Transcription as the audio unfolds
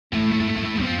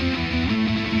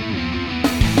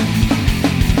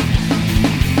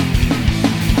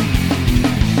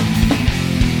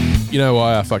You know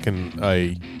why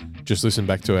I just listened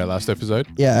back to our last episode?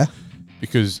 Yeah.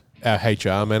 Because our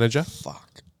HR manager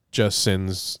Fuck. just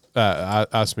sends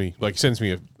me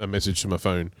a message to my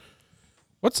phone.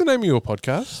 What's the name of your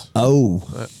podcast? Oh.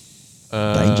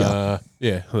 Danger.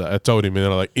 Yeah, I told him, and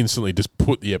then I instantly just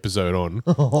put the episode on.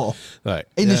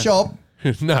 In the shop.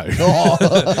 No.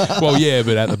 Well, yeah,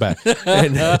 but at the back.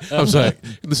 And I was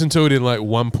listen to it in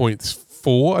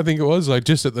 1.4, I think it was,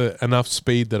 just at the enough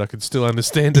speed that I could still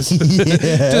understand it.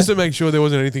 Just to make sure there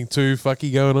wasn't anything too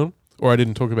fucky going on, or I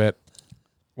didn't talk about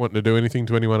wanting to do anything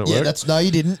to anyone at work. No, you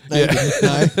didn't. You didn't.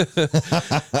 No.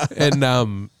 And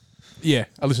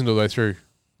I listened all the way through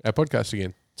our podcast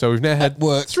again. So we've now had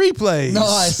work. 3 plays.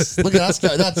 Nice. Look at us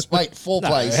go. That's 4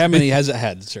 plays. How many has it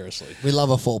had? Seriously, We love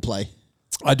a 4 play.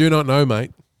 I do not know,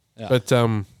 mate. Yeah. But I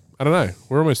don't know.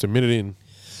 We're almost a minute in.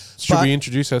 Should But we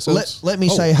introduce ourselves? Let me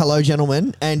say hello,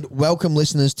 gentlemen, and welcome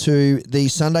listeners to the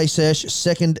Sunday Sesh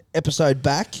second episode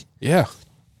back. Yeah.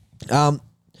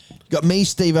 Got me,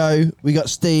 Steve-O, we got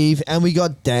Steve, and we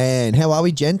got Dan. How are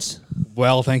we, gents?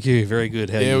 well, thank you. Very good.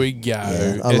 How There you? we go.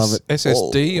 I love it.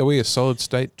 SSD. Are we a solid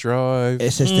state drive?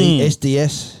 SSD,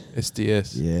 SDS.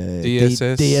 SDS. Yeah.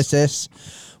 DSS. DSS.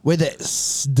 We're the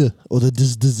SD or the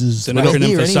DSS. It's an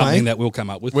acronym for something that we'll come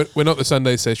up with. We're not the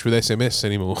Sunday Sesh with SMS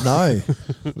anymore. No,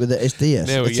 with the SDS.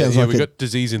 Now we It sounds we got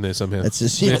disease in there somehow. It's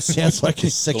just, it sounds like a Call me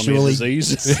a sexually.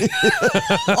 disease.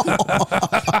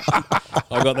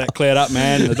 I got that cleared up,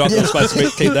 man. The doctor was supposed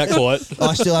to keep that quiet.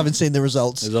 I still haven't seen the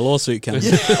results. There's a lawsuit coming.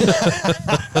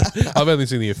 I've only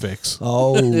seen the effects.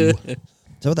 Oh, is that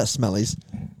what that smell is?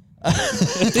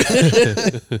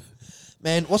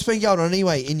 Man, what's been going on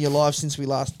anyway in your life since we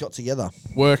last got together?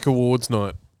 Work awards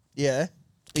night. Yeah,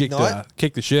 big Kicked, night.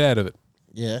 kicked the shit out of it.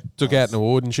 Yeah, Took out an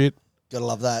award and shit. Gotta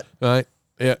love that. Right.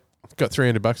 Yeah. Got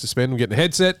 $300 to spend. I'm getting a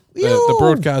headset. The Yoo!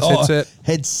 broadcast headset.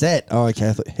 Headset. Oh, okay.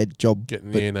 I thought head job.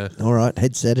 Getting But- the all right,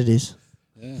 headset it is.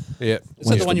 Yeah. Is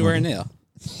that the one you're wearing now?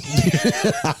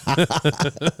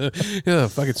 Yeah,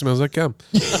 fuck, it smells like gum.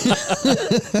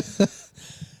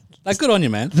 That's good on you,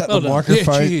 man. Is that Well the done.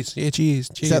 microphone? Yeah, cheers. Yeah, cheers.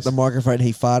 Is that the microphone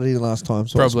he farted in last time?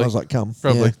 So Probably. it smells like cum.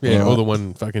 Probably. Yeah, all or right. the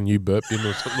one fucking you burped in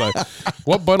or something like.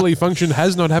 What bodily function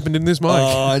has not happened in this mic?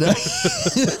 Oh, I know.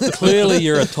 Clearly,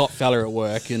 you're a top fella at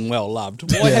work and well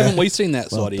loved. Why haven't we seen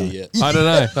that side of you yet? I don't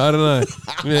know.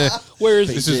 Yeah. Where is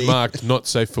This this? is marked not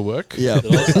safe for work. yeah.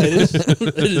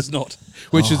 It is not.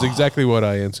 Which is exactly what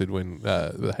I answered when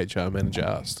the HR manager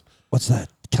asked. What's that?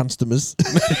 Customers.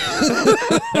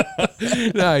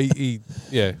 No,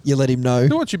 yeah. You let him know.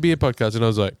 So what's your beer podcast? And I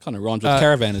was like, Kind of rhymes with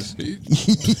caravanners.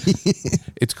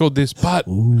 it's called this, but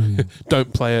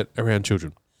don't play it around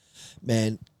children.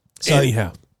 Man. So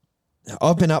Anyhow.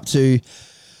 I've been up to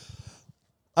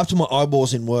my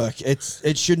eyeballs in work.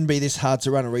 It shouldn't be this hard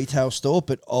to run a retail store,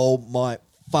 but oh my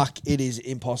fuck, it is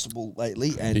impossible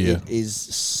lately, and Yeah. it is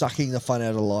sucking the fun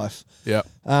out of life. Yeah.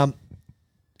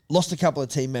 Lost a couple of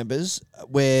team members.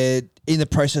 We're in the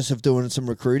process of doing some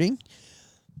recruiting,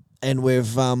 and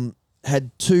we've had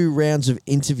 2 rounds of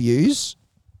interviews.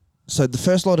 So the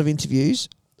first lot of interviews,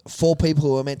 4 people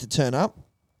who were meant to turn up,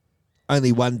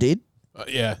 only 1 did.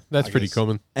 Yeah, that's pretty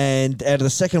common. And out of the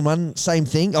second one, same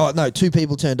thing. Oh, no, 2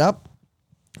 people turned up.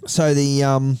 So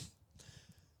the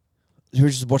who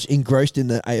was just engrossed in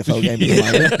the AFL game at the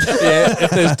moment. Yeah, if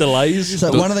there's delays.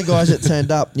 So one of the guys that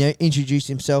turned up, introduced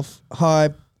himself. Hi,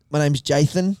 my name's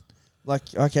Jathan. Like,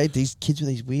 okay, these kids with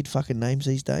these weird fucking names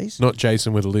these days. Not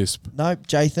Jason with a lisp. No,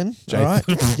 Jathan. All right.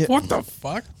 Yeah, What the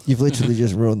fuck? you've literally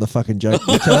just ruined the fucking joke.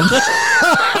 You cunt.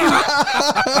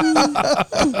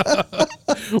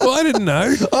 Well, I didn't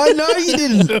know. I know you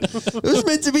didn't. It was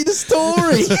meant to be the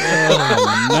story.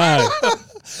 No.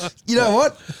 You know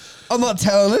what? I'm not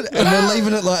telling it, and we're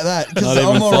leaving it like that because Not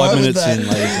even I'm all 5 right with minutes that. in,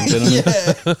 ladies and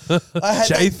gentlemen. Yeah,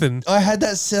 Jathan. I had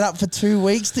that set up for 2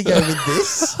 weeks to go with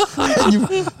this. And you,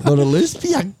 not a lisp,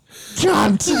 you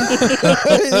cunt.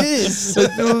 It is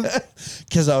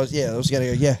because I was going to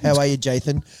go. Yeah, how are you,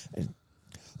 Jathan? And,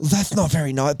 well, that's not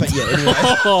very nice, but yeah. Anyway,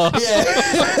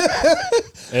 yeah.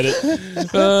 Edit.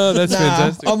 Oh, that's Nah,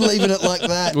 fantastic. I'm leaving it like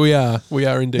that, We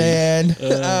are indeed. man.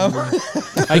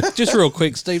 Hey, just real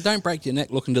quick, Steve, don't break your neck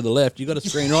looking to the left. You got a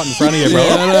screen right in front of you, bro.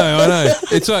 Yeah, I know.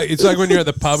 It's like when you're at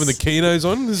the pub and the keno's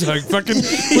on. It's like fucking.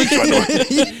 Which one?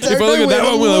 If I look at that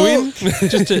one, will I win?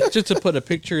 just to put a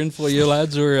picture in for you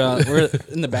lads, we're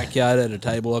in the backyard at a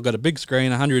table. I've got a big screen,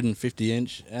 150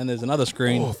 inch, and there's another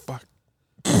screen Oh fuck!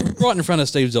 right in front of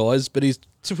Steve's eyes, but he's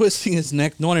twisting his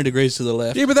neck 90 degrees to the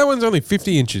left. Yeah, but that one's only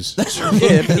 50 inches.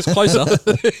 Yeah, but it's closer.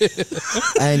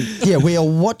 And yeah, we are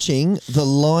watching the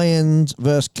Lions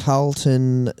versus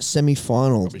Carlton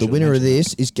semi-final. The should winner of mention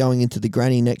this is going into the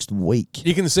granny next week.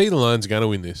 You can see the Lions going to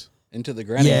win this. Into the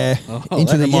granny. Yeah, Oh,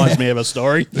 into that the- reminds yeah. me of a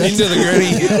story. Into the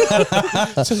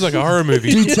granny. Sounds like a horror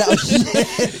movie. Do tell-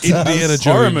 yeah, Indiana Jones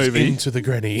Horror movie. into the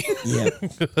granny. yeah.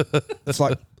 It's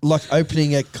like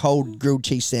opening a cold grilled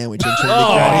cheese sandwich into the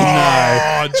Oh,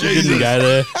 granny. no. You didn't go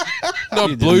there.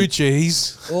 Not blue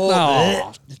cheese. No.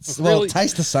 Well, Really? it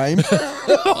tastes the same.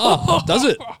 Does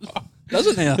it? Does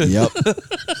it now? Yep.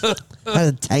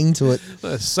 Had a tang to it.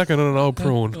 Sucking on an old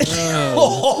prawn.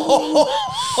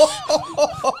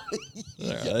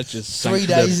 That's just 3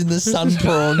 days in the sun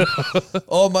prawn.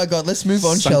 Oh my god, let's move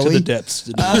on, sunk shall to we? the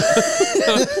depths.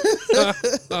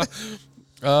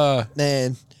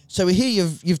 Man, so we hear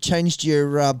you've changed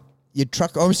your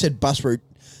truck. I almost said bus route.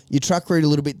 Your truck route a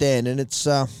little bit, Dan, and it's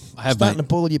have, starting mate. to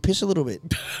boil your piss a little bit.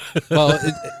 Well,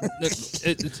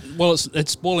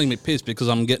 it's spoiling me piss because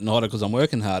I'm getting hotter because I'm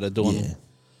working harder doing Yeah.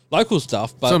 local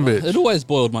stuff. But Some bitch. it always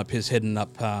boiled my piss heading up.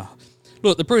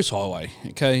 Look, the Bruce Highway.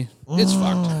 Okay, it's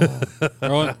fucked.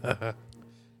 Right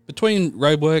between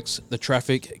roadworks, the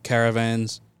traffic,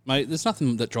 caravans, mate. There's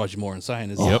nothing that drives you more insane.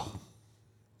 Is there? Yep.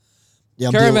 Yeah,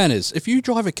 I'm Caravanners. If you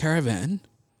drive a caravan,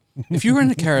 if you're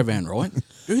in a caravan, right,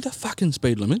 do the fucking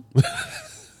speed limit.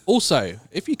 Also,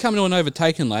 if you come into an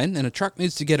overtaking lane and a truck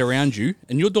needs to get around you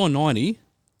and you're doing 90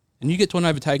 and you get to an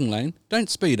overtaking lane, don't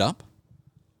speed up.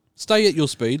 Stay at your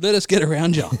speed. Let us get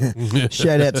around you.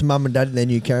 Shout out to mum and dad in their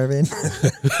new caravan.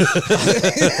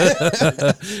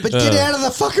 But get out of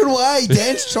the fucking way.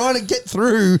 Dan's trying to get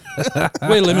through.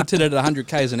 We're limited at 100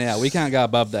 k's an hour. We can't go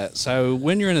above that. So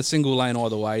when you're in a single lane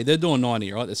either way, they're doing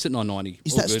 90, right? They're sitting on 90.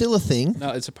 Is All that good. still a thing?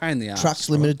 No, it's a pain in the ass. Trucks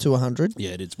right? limited to 100?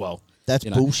 Yeah, it is. Well, That's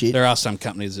bullshit. There are some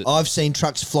companies that. I've seen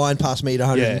trucks flying past me at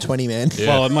 120, man.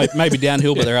 Well, it may be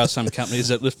downhill, but there are some companies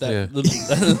that lift that, Yeah.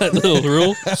 that little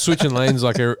rule. Switching lanes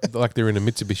like they're in a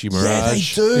Mitsubishi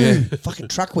Mirage. Yeah, they do. Fucking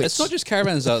truck whips. It's not just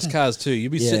caravans though, it's cars too.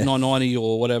 You'd be Yeah. sitting on 90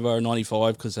 or whatever,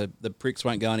 95, because the pricks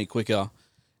won't go any quicker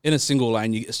in a single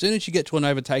lane. As soon as you get to an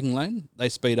overtaking lane, they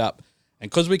speed up. And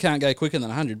because we can't go quicker than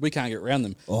 100, we can't get around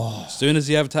them. As soon as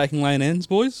the overtaking lane ends,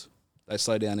 boys, they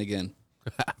slow down again.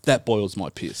 That boils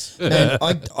my piss. Man,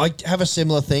 I have a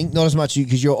similar thing. Not as much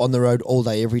because you're on the road all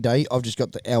day, every day. I've just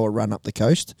got the hour run up the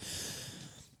coast.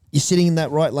 You're sitting in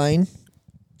that right lane.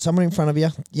 Someone in front of you.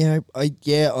 You know,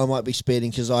 I might be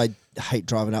speeding because I hate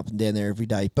driving up and down there every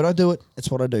day. But I do it. It's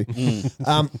what I do.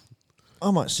 I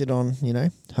might sit on,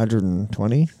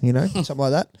 120, something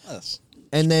like that. Yes.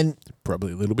 And then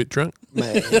Probably a little bit drunk.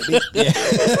 maybe,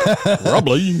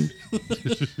 Probably.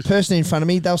 person in front of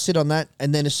me, they'll sit on that,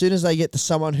 and then as soon as they get to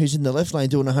someone who's in the left lane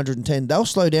doing 110, they'll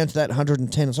slow down to that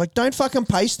 110. It's like, don't fucking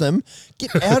pace them.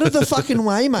 Get out of the fucking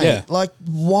way, mate. Yeah. Like,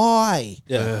 why?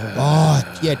 Yeah,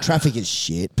 Oh, yeah, traffic is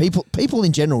shit. People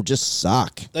in general just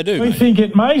suck. they do. We Mate. think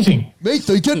it amazing. Me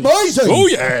think it amazing. Oh,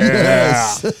 yeah.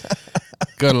 Yes.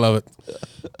 Gotta love it.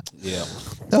 Yeah.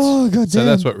 Oh, god damn. So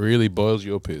that's what really boils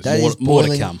your piss. That is More to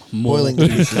boiling, come. More. boiling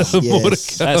juices,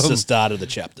 yes. That's the start of the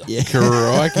chapter. Yeah.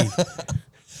 Crikey.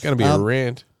 Gonna be a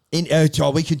rant.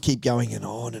 We could keep going and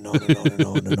on and on and on and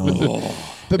on and on.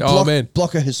 But Oh, man.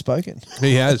 Blocker has spoken.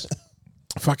 He has.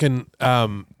 Fucking,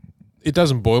 it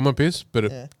doesn't boil my piss, but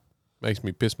it Yeah. makes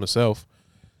me piss myself.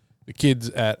 The kids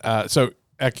at, so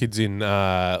our kids in,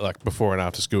 like before and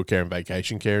after school care and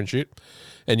vacation care and shit.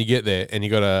 And you get there and you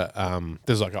got to,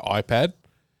 there's like an iPad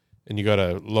and you got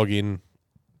to log in.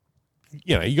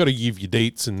 You got to give your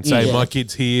deets and say, Yeah. my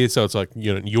kid's here. So it's like,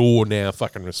 you're now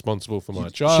fucking responsible for my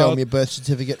child. Show them your birth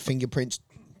certificate, fingerprints,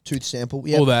 tooth sample.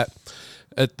 Yeah. All that.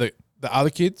 At the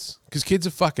other kids, because kids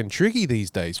are fucking tricky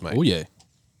these days, mate. Oh, yeah.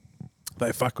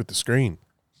 They fuck with the screen.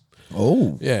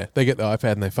 Oh. Yeah, they get the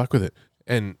iPad and they fuck with it.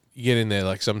 And you get in there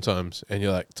like sometimes and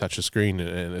you like touch the screen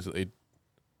and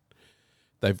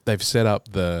they've set up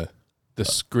the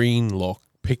screen lock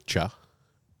picture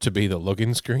to be the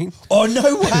login screen. Oh,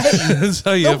 no way.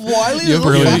 So The wily little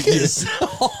brilliant.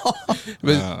 fuckers.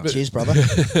 But Cheers, brother.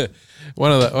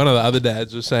 one of the other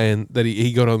dads was saying that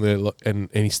he got on there and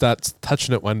he starts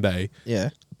touching it one day Yeah.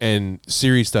 and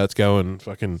Siri starts going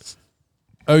fucking,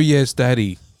 oh yes,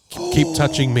 daddy, keep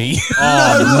touching me.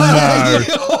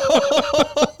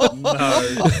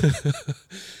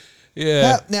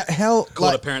 Yeah. How Court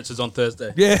like, appearances on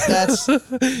Thursday. Yeah. that's You're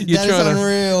that is trying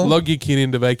unreal. to log your kid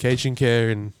into vacation care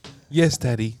and yes,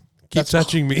 daddy, keep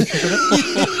touching me.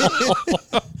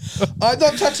 I'm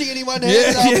not touching anyone.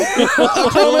 Hands up. I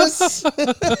promise.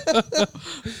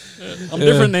 I'm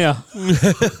different now.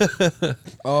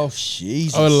 Oh,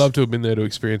 Jesus. I would love to have been there to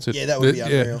experience it. Yeah, that would be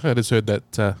unreal. I just heard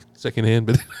that secondhand,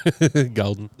 but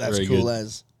golden. That's Very cool good.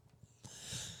 as.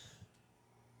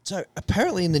 So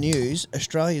apparently in the news,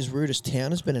 Australia's rudest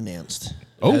town has been announced.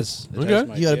 Oh, It okay. has, mate, You got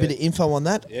a yeah. bit of info on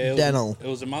that, Yeah, Daniel? it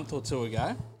was a month or two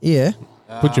ago. Yeah.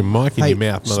 Put your mic in Hey, your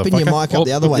mouth, motherfucker. spin your mic up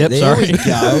the other way. yep, There sorry.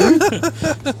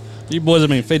 we go. You boys have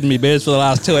been feeding me beers for the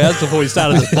last 2 hours before we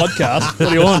started this podcast. What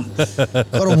do you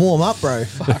want? Got to warm up, bro.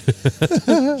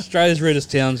 Australia's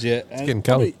rudest towns, yeah. And getting cold.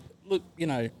 probably, look, you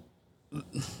know,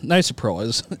 no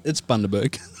surprise. It's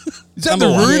Bundaberg. Is that Number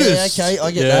the one. rudest? Yeah, okay,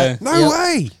 I get Yeah. that. No Yep.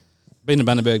 way. Been to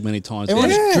Bundaberg many times.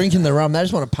 Everyone's Yeah. drinking the rum. They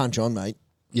just want to punch on, mate.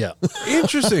 Yeah.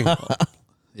 Interesting.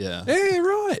 Yeah. Yeah,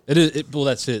 right. It is. Well,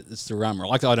 that's it. It's the rum.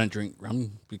 Like, I don't drink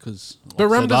rum because. But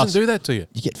rum doesn't do that to you.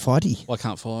 You get fighty. I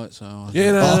can't fight, so. I-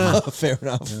 Yeah, no. Fair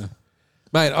enough.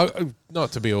 Mate,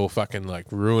 not to be all fucking like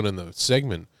ruining the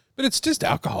segment, but it's just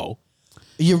alcohol.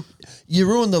 You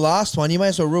ruined the last one. You may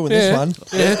as well ruin this Yeah. one.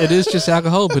 It is just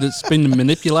alcohol, but it's been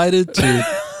manipulated to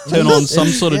turn on some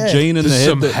sort of Yeah. gene in the There's head.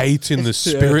 some that- hate in the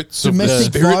spirits of the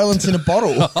Domestic spirit. violence in a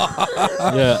bottle.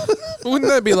 yeah. Wouldn't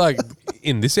that be like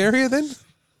in this area then?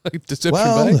 Like Deception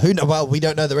well, Bay? well, we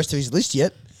don't know the rest of his list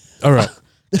yet. All right.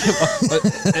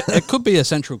 It could be a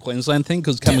Central Queensland thing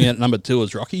because coming out number 2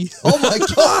 is Rocky. Oh my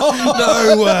god!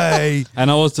 No way.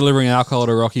 And I was delivering alcohol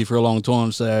to Rocky for a long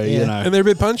time, so, you Yeah. know. And they're a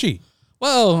bit punchy.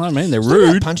 Well, I mean, they're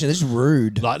Rude. rude. Punching. This is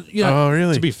rude. Like, you know, Oh,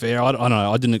 really? To be fair, I don't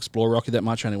know. I didn't explore Rocky that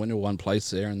much. I only went to one place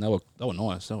there, and they were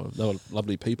nice. They were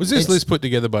lovely people. Was this It's- list put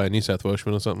together by a New South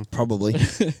Welshman or something? Probably.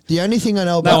 The only thing I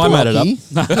know No, about I made Rocky,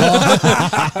 it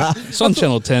up. It's on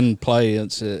Channel 10 Play.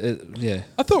 It's yeah,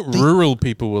 I thought rural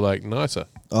people were like nicer.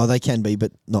 Oh, they can be,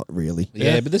 but not really.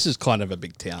 yeah. But this is kind of a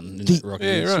big town, isn't it, Rocky?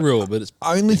 Yeah, It's right. rural, but it's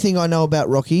Only thing I know about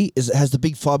Rocky is it has the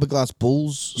big fiberglass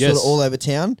bulls sort Yes. of all over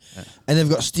town, and they've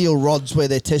got steel rods where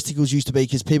their testicles used to be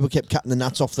because people kept cutting the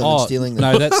nuts off them and stealing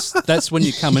them. No, that's when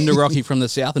you come into Rocky from the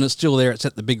south, and it's still there. It's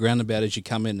at the big roundabout as you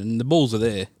come in, and the bulls are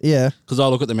there. Yeah, Because I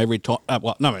look at them every time.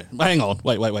 Hang on,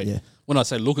 wait. Yeah. When I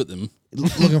say look at them,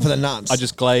 looking for the nuts. I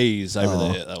just glaze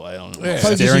over there that way. I'm not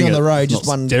Focusing staring on at- the road, not just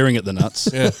one- staring at the nuts.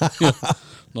 Yeah.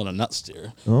 Not a nut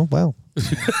steer. Oh well,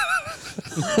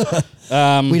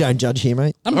 we don't judge here,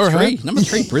 mate. Number All three. right. Number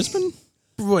 3, Brisbane.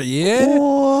 Well, yeah.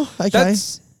 Oh, okay.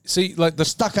 That's see, like the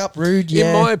Stuck up, rude.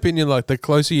 Yeah, in my opinion, like the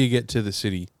closer you get to the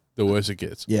city, the worse it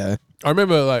gets. yeah. I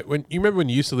remember like when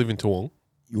you used to live in Toowong.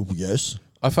 Oh, yes.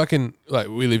 I fucking like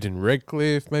we lived in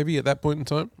Redcliffe maybe at that point in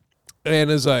time, and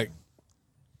it's like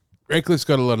Redcliffe's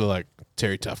got a lot of like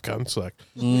Terry tough cunts. Like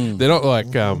they're not like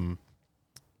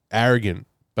arrogant,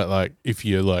 but like if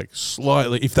you're like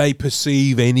slightly, if they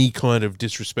perceive any kind of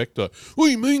disrespect, like what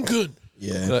do you mean, cunt?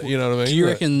 Yeah. You know what I mean? Do you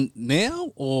Like, reckon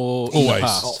now or in the always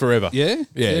past? forever? Yeah?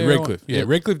 Yeah, Yeah, Redcliffe. right. Yeah,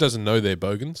 Redcliffe doesn't know their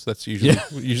bogans. That's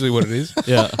usually what it is.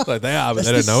 Yeah. Like they are, but That's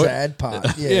they don't the know it. sad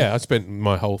part. Yeah. Yeah, I spent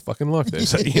my whole fucking life there.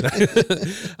 So you know,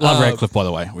 Love Redcliffe, by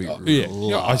the way.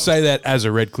 yeah, I say that as a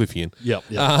Redcliffean.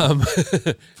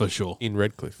 Yep. For sure. In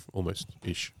Redcliffe, almost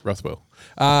ish, Rothwell.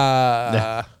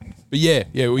 But yeah,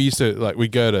 we used to like we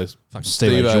go to Steve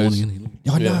Steve-O's,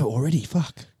 I Yeah. know already.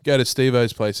 Fuck. go to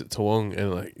Steve-O's place at Toowong,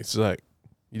 and like it's like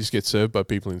you just get served by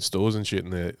people in stores and shit,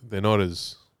 and they're not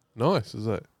as nice. It's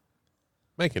like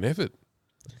make an effort.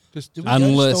 Just Did we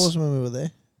Unless- go to stores when we were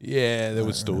there? yeah, there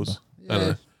was stores. I don't Yeah.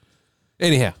 know.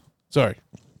 Anyhow, sorry,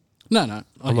 No.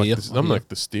 I'm like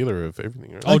the stealer of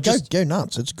everything. Right? Oh, just- go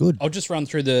nuts. It's good. I'll just run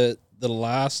through the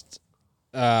last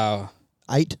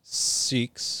 8.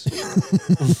 6.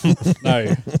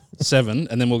 No, 7,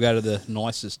 and then we'll go to the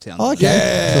nicest town. Okay.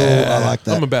 Yeah, Cool. I like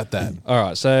that. I'm about that. All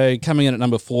right, so coming in at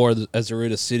number 4 as the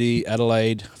rudest city,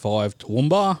 Adelaide. 5,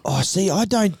 Toowoomba. Oh, see, I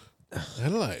don't.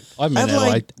 Adelaide. I've been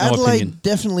Adelaide. No Adelaide opinion.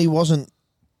 definitely wasn't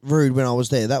rude when I was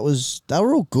there. They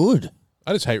were all good.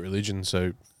 I just hate religion,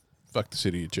 so fuck the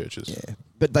city of churches. Yeah,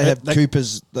 but they have they-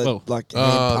 Coopers that well, like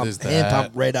oh, there's hand that.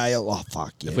 pump red ale. Oh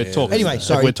fuck yeah. If we're talking, Anyway, if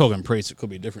sorry. we're talking priests, it could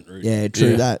be a different route. Yeah, true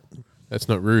Yeah. that. That's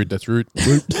not rude. That's rude.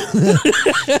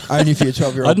 Only for your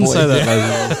 12-year-old I didn't boy. say that.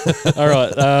 Basil. All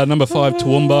right, number 5,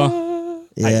 Toowoomba.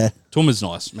 Yeah. Toowoomba's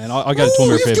nice, man. I go to Toowoomba a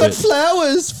We've fair got bit.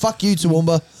 flowers. Fuck you,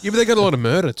 Toowoomba. Yeah, but they got a lot of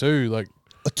murder too. Like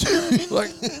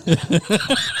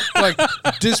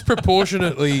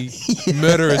disproportionately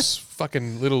murderous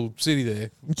fucking little city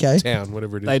there, Okay. town,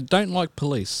 whatever it is. They don't like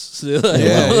police. Yeah,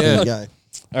 There you go. All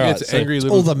Yeah, right, it's so angry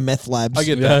little. All the meth labs. I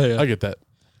get Yeah, that. yeah. I get that.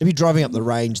 If you're driving up the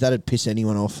range, that'd piss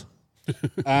anyone off.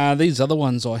 these other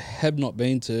ones I have not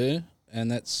been to,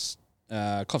 and that's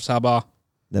Coffs Harbour,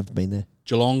 Never been there.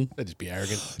 Geelong. They'd just be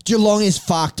arrogant. Geelong is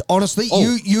fucked. Honestly,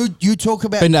 Oh. you talk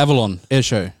about Been to Avalon Air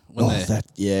Show. When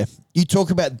yeah. You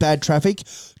talk about bad traffic.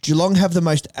 Geelong have the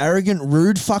most arrogant,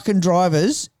 rude fucking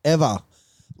drivers ever.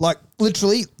 Like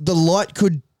literally, the light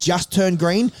could just turn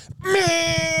green.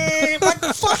 Like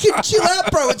fucking chill out,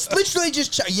 bro. It's literally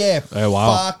just Oh,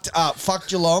 wow. fucked up. Fuck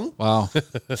Geelong. Wow.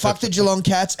 Fuck the Geelong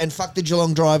Cats and fuck the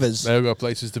Geelong drivers. They've got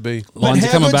places to be. But Lines are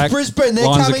how coming good's back. Brisbane? They're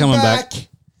Lines are coming coming back. back.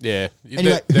 Yeah.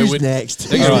 Anyway, They who's win- next?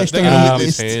 They Who's can- next they on can the win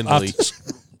this list? handily.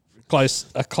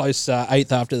 A close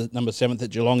eighth after number 7th at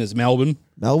Geelong is Melbourne.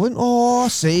 Melbourne? Oh,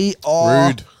 see. Oh.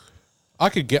 Rude. I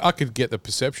could get the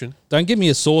perception. Don't give me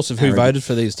a source of who voted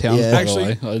for these towns. Yeah. by the Actually,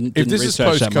 way. I didn't if this is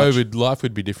research that much. post-COVID, life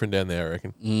would be different down there, I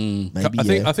reckon.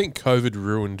 Maybe, I think COVID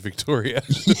ruined Victoria.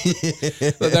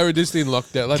 Like they were just in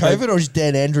lockdown. Like COVID or just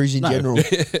Dan Andrews in general?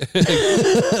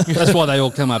 That's why they all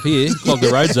come up here, clog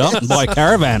the roads up, and buy a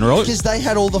caravan, right? Because they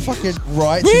had all the fucking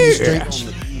riots in the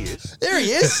street. There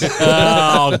he is.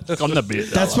 Oh, on the bit.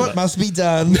 That's what must be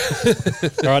done.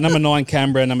 All right, number 9,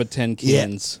 Canberra. Number 10,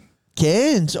 Cairns.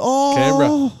 Cairns. Oh.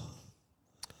 Canberra.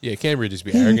 Yeah, Canberra just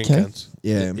be arrogant okay. cunts.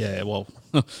 Yeah. Yeah, well,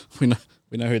 we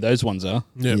know who those ones are.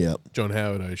 Yep. Yep. John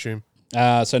Howard, I assume.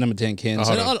 So number 10, Cairns.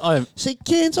 Oh, And hold See,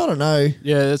 Cairns, I don't know.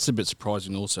 yeah, that's a bit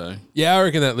surprising also. Yeah, I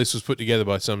reckon that list was put together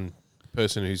by some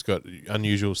person who's got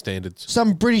unusual standards.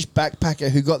 Some British backpacker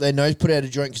who got their nose put out of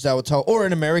joint because they were told, or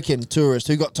an American tourist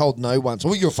who got told no once.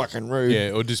 Well, you're fucking rude.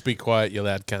 Yeah, or just be quiet, you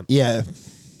loud cunt. Yeah.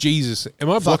 Jesus, am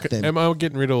I Fuck blocking? them. Am I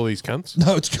getting rid of all these cunts?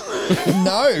 No, it's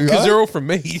no. Because they're all from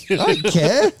me. I don't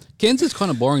care. Cairns is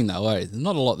kind of boring though, eh? There's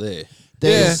not a lot there.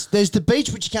 There's the beach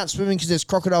which you can't swim in because there's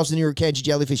crocodiles and Irukandji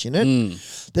jellyfish in it.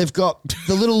 They've got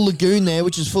the little lagoon there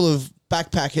which is full of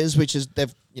backpackers, which is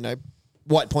they've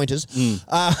white pointers.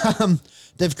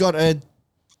 They've got a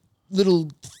little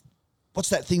what's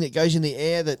that thing that goes in the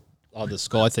air that Oh, the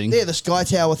sky thing. the Sky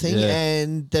Tower thing, Yeah.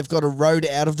 and they've got a road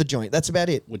out of the joint. That's about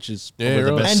it. Which is Yeah, probably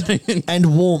the right. best thing.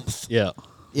 And warmth. Yeah.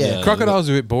 Yeah. Crocodile's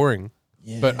a bit boring.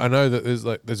 Yeah. But I know that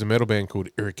there's a metal band called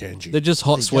Irukandji. They're just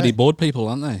hot, you sweaty, go. bored people,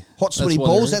 aren't they? Hot sweaty what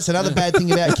balls. they're- That's another bad thing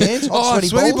about Cairns. Hot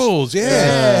sweaty balls.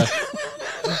 Yeah.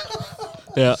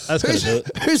 Yeah, that's going to do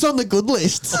it. Who's on the good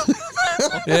list?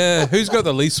 Yeah. Who's got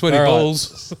the least sweaty All right.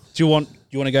 balls? Do you want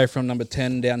to go from number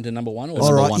 10 down to number 1? Or All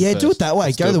number right. 1 Yeah, first? do it that way.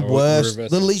 Let's Go do the it. worst,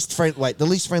 Reverse the it.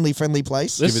 least friendly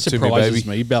place. This Give it to me, surprises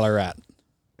baby. me, Ballarat.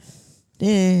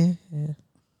 Yeah.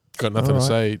 Got nothing All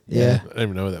to right. say. Yeah. I don't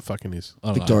even know where that fucking is. I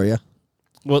don't know. Victoria.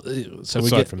 Well, so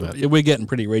Aside from that. we're getting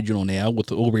pretty regional now with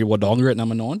the Albury Wodonga at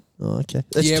number 9. Oh, okay.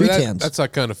 That's yeah, two but towns. that's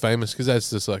like kind of famous because that's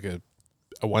just like a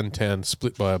one town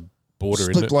split by a border,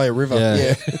 split isn't it? by a river. Yeah.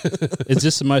 Yeah. Is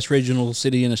this the most regional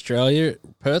city in Australia,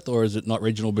 Perth, or is it not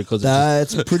regional because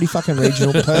it's It's pretty fucking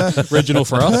regional. Perth, just regional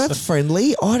for us? Perth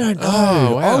friendly. I don't know.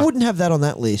 Oh, wow. I wouldn't have that on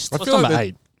that list. What's feel like number that-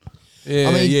 8? Yeah,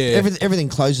 I mean, yeah. everything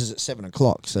closes at 7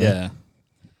 o'clock. So Yeah.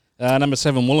 Number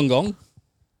 7, Wollongong.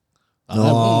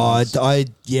 Oh,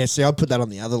 see, I'd put that on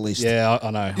the other list. Yeah,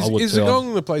 I know. I would Is too.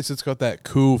 Zagong the place that's got that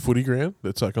cool footy ground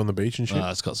that's like on the beach and shit?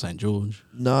 It's got St. George.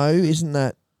 No, isn't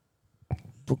that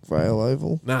Brookvale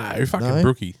Oval? No, fucking No?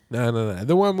 Brookie. No.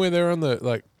 The one where they're on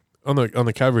the on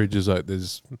the coverage is like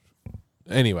there's.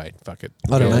 Anyway, fuck it.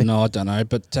 I don't know. No, I don't know.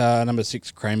 But number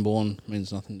 6, Cranbourne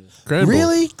means nothing. To Cranbourne.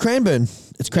 Really? Cranbourne.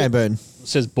 It's Cranbourne. It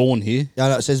says born here. I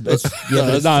know it says it's, yeah,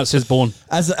 but No, it says born.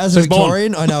 as a says Bourne.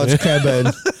 Victorian, I know it's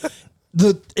Cranbourne.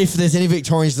 If there's any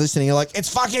Victorians listening, you're like, it's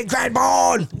fucking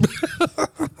Cranbourne.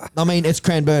 I mean, it's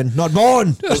Cranbourne, not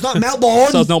Bourne. It's not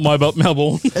Melbourne. So it's not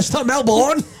Melbourne. It's not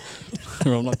Melbourne.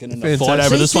 I'm not getting a Fantastic. fight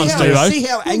over this one, See Steve.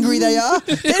 how angry they are?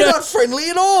 They're not friendly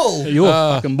at all. You were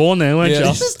fucking born there, weren't yeah. you?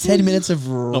 This is 10 minutes of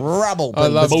rubble. I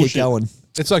But love let's bullshit. keep going.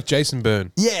 It's like Jason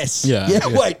Byrne. Yes. Yeah.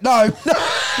 Wait, no.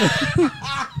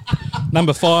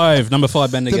 Number 5,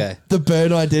 Bendigo. The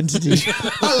Burn Identity.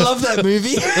 I love that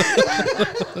movie.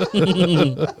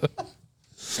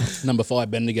 Number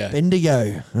 5, Bendigo.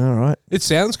 Bendigo. All right. It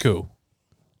sounds cool.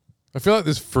 I feel like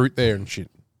there's fruit there and shit.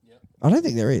 I don't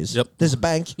think there is. Yep. There's a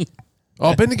bank.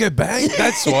 Oh, Bendigo Bank.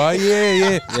 That's why.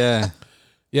 Yeah. Yeah.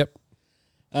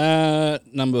 Yep.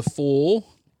 Number 4,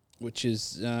 which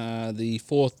is the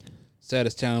 4th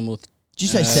saddest town with Did you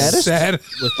say saddest? Sad. I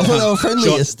thought they were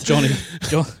friendliest.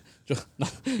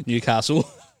 Newcastle.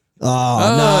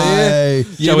 Oh, no.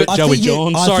 Joey I think you-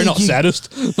 John. I Sorry, think not you-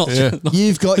 saddest. Not Yeah.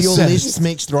 You've got your Saddest. lists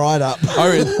mixed right up.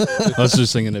 I was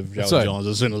just thinking of Joey So, Johns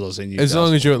as soon as I seen you. As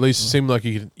long as you at least seem like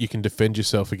you can defend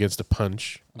yourself against a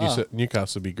punch, Ah.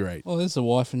 Newcastle would be great. Well, there's the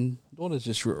wife and daughter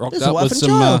just rocked There's a up wife with and some.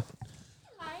 child.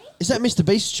 Is that Mr.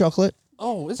 Beast's chocolate?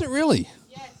 Oh, is it really?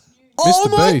 Oh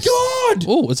Mr. my Beast. God!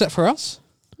 Oh, is that for us?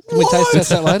 Can we taste test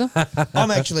that later?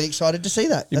 I'm actually excited to see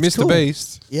that. You That's Mr. cool.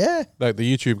 Beast, Yeah. like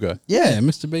the YouTube guy. Yeah.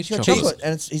 Mr. Beast He's got chocolate. chocolate,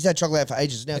 and he's had chocolate out for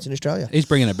ages. Now it's in Australia. He's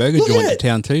bringing a burger Look at joint to it.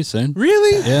 town too soon.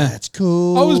 Really? Yeah. That's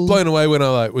cool. I was blown away when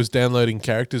I was downloading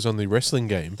characters on the wrestling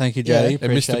game, Thank you, Yeah. Jody. and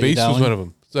Appreciate Mr. you, Beast was darling. one of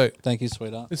them. So Thank you,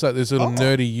 sweetheart. it's like this little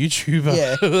nerdy YouTuber.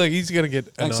 Yeah. like he's gonna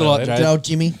get. Thanks a lot, annihilated. Jay. Good old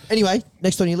Jimmy. Anyway,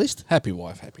 next on your list. Happy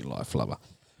wife, happy life, lover.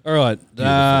 All right.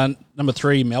 Number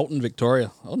 3, Melton,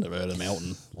 Victoria. I've never heard of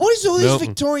Melton. What is all this Melton.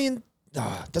 Victorian?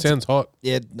 That's Sounds hot.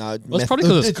 yeah, no. Well, it's probably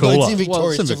 'cause it's no, cooler. in Victoria. Well,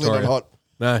 it's in it's definitely Victoria. not hot.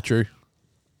 Nah, true.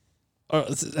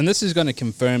 And this is going to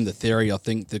confirm the theory. I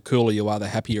think the cooler you are, the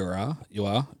happier you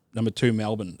are. Number 2,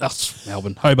 Melbourne.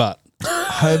 Hobart.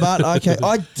 Hobart. Okay,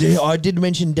 I did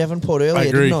mention Devonport earlier,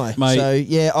 agree. didn't I? Mate. So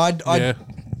yeah, Yeah.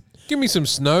 Give me some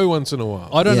snow once in a while.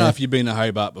 I don't know Yeah. if you've been to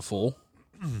Hobart before.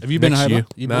 Have you been to Next year.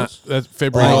 Hobart? You Nah, boys? that's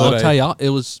February Oh, holiday. I'll tell you, it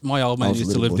was my old I man was a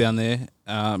used to little live boy. down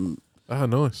there Oh,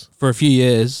 nice. for a few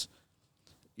years.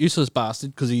 Useless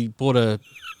bastard because he bought a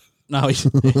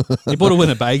he bought a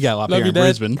Winnebago up Love here you, in Dad.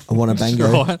 Brisbane. I want a bango.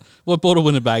 Right. Well, bought a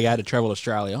Winnebago to travel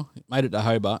Australia. Made it to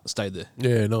Hobart. Stayed there.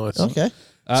 Yeah, nice. Okay.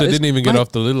 So it it's- didn't even get mate,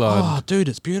 off the little Oh, island. dude,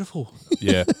 it's beautiful.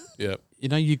 Yeah, yeah. You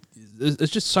know, there's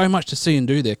just so much to see and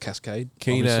do there. Cascade.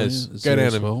 Keen as. obviously, is Go there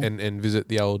down as well. and visit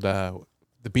the old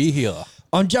the beer healer.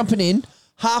 I'm jumping in.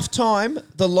 Half time,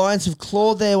 the Lions have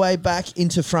clawed their way back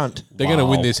into front. They're going to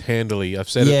win Wow. this handily. I've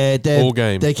said Yeah, it they're all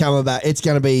game. They're coming back. It's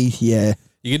going to be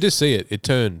You can just see it. It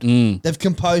turned. They've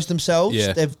composed themselves.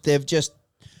 Yeah. They've just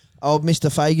old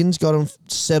Mr. Fagan's got them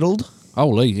settled.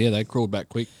 Holy, yeah, they crawled back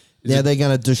quick. Now they're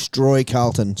going to destroy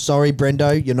Carlton. Sorry,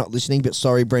 Brendo, you're not listening, but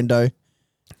sorry, Brendo.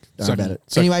 Don't Suck- worry about it.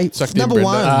 suck- Anyway, suck it in, number Brendo.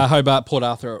 one. Hobart, Port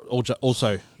Arthur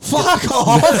also. Fuck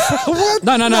off! What?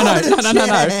 No. Not a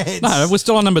chance. No, we're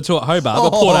still on number 2 at Hobart, but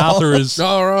Port Arthur is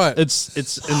All right. it's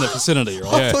in the vicinity, I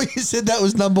right? Yeah. thought you said that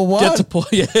was number one. Get to Port,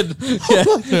 yeah.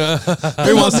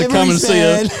 Who wants to come and Memories, see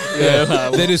man. it? Yeah,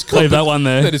 That is leave that one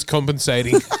there. That is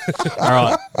compensating. All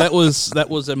right, that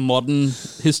was a modern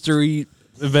history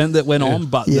event that went on,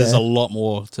 but there's Yeah. a lot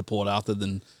more to Port Arthur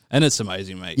than, and it's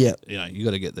amazing, mate. Yeah. you know, you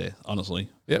got to get there. Honestly,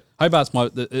 Yep. Hobart's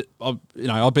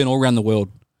I've been all around the world.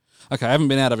 Okay, I haven't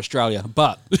been out of Australia,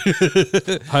 but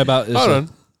Hobart is. Hold on.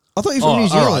 I thought you were from Oh, New all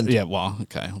Zealand. right. Yeah, well,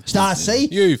 okay. See?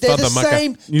 You they're the father mucker.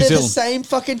 same. New They're the Zealand. same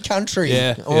fucking country.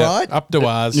 Yeah. All yeah. right. Up to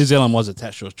ours. New Zealand was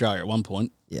attached to Australia at one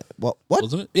point, Yeah. What?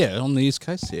 wasn't it? Yeah, on the east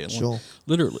coast. Yeah, Sure.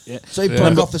 literally. Yeah. So he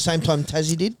broke off the same time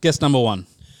Tassie did. Guess number 1.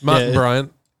 Martin Yeah.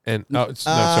 Bryant. And no,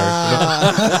 sorry.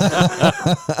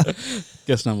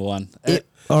 Guess number 1.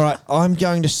 All right. I'm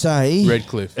going to say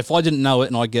Redcliffe. If I didn't know it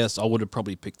and I guessed, I would have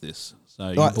probably picked this. So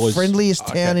you right, boys, friendliest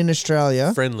town in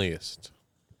Australia. Friendliest.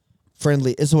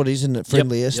 Friendly is what it is, isn't it?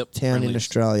 Friendliest yep, town in friendliest.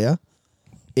 Australia.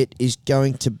 It is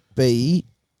going to be.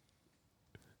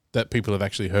 That people have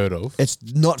actually heard of. It's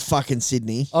not fucking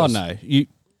Sydney. Oh no,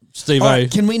 Steve-O, All right,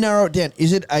 can we narrow it down?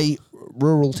 Is it a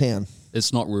rural town?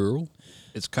 it's not rural,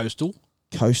 it's coastal.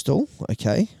 Coastal.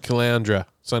 Okay. Caloundra.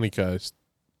 Sunny Coast.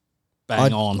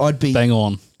 Bang on. I'd be- bang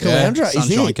on. Caloundra is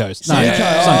Sunshine it? Coast. Sunny No, Coast.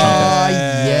 Sunshine Coast.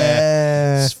 Oh,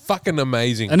 yeah. It's fucking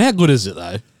amazing. And how good is it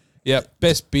though? Yep.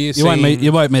 Best beer You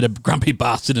scene. won't meet a grumpy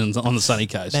bastard on the sunny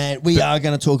coast. Man, we are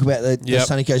going to talk about the Yep.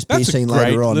 Sunny Coast beer That's a scene great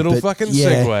later on. little but fucking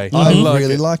yeah, segue. I I like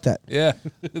really it. like that. Yeah.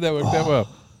 That worked out well.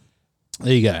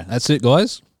 There you go. That's it,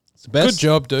 guys. It's the best Good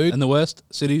job, dude. and the worst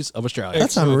cities of Australia.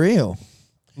 That's Excellent. unreal.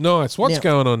 Nice. What's Now-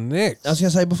 going on next? I was going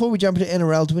to say, before we jump into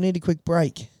NRL, do we need a quick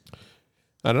break?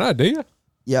 I don't know, do you?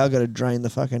 Yeah, I got to drain the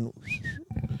fucking.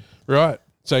 Right.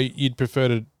 So you'd prefer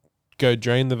to go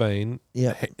drain the vein,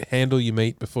 Yeah, handle your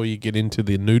meat before you get into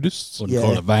the nudists? Wouldn't Yeah.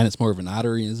 call it a vein. It's more of an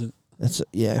artery, is it? that's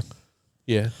yeah.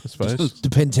 Yeah, I suppose.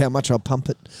 Depends how much I pump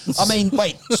it. I mean,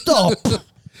 wait, stop.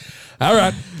 All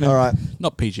right. All right,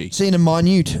 Not PG. seeing a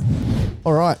minute.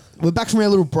 All right, we're back from our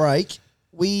little break.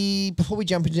 Before we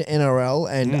jump into NRL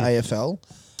and AFL,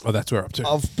 Oh, that's where we're up to.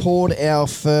 I've poured our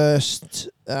first.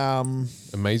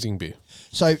 Amazing beer.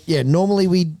 So yeah, normally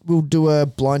we will do a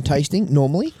blind tasting.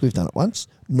 Normally we've done it once.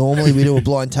 Normally we do a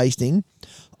blind tasting.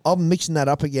 I'm mixing that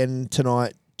up again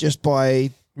tonight. Just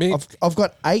by Me- I've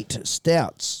got 8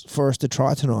 stouts for us to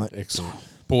try tonight, Excellent.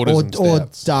 Porters and or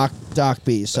stouts. dark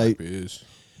beers. So Beers.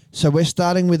 so we're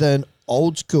starting with an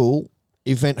old school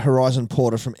Event Horizon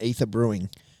Porter from Ether Brewing.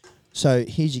 So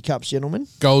here's your cups, gentlemen.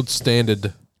 Gold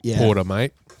standard Yeah. porter,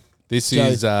 mate. This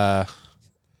So-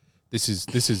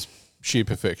 is sheer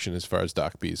perfection as far as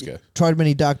dark beers go. Tried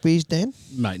many dark beers, Dan?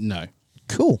 Mate, no.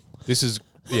 Cool. This is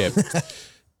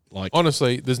Like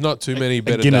honestly, there's not too many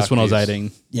better Guinness dark when I was beers.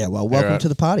 18. Yeah. Well, welcome right. to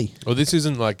the party. Well, this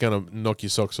isn't like gonna knock your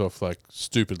socks off like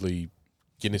stupidly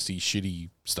Guinnessy shitty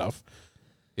stuff.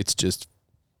 It's just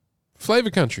Flavor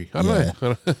country. I don't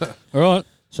know. All right.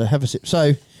 So have a sip.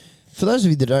 So for those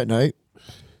of you that don't know,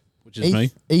 Which is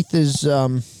me. Ether's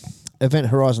Event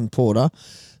Horizon Porter.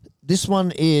 This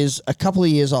one is a couple of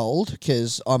years old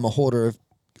because I'm a hoarder of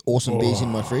awesome beers in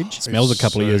my fridge. Smells a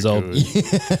couple of years old.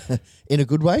 In a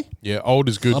good way. Yeah, old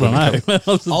is good. I don't when it know.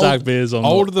 comes- Smells the dark beers on.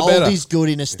 Older the Old better. is good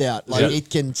in a stout. Like Yeah. it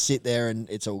can sit there and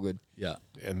it's all good. Yeah.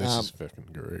 And this is fucking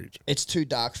great. It's too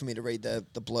dark for me to read the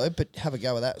blurb, but have a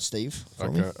go with that, Steve. For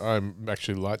me. Okay, I'm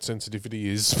actually light sensitivity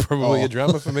is probably a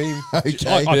drama for me. Okay.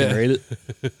 I can read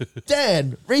it.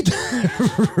 Dan, read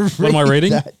that. What am I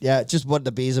reading? That. Yeah, just what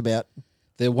the beer's about.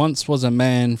 There once was a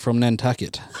man from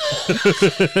Nantucket.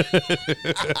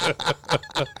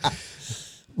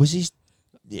 Was he?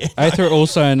 Yeah. Ether,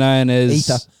 also known as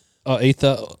Ether. Oh,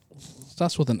 Ether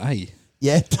starts with an A.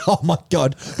 Yeah. Oh my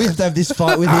God, we have to have this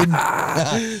fight with him.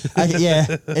 Okay, yeah,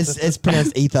 it's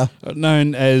pronounced ether.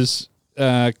 Known as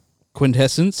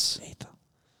Quintessence. Ether.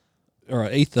 All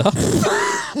right, Ether.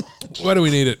 Why do we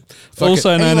need it? Fuck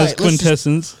Also it. known Anyway, as let's just-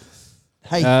 Quintessence.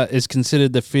 Hey, Is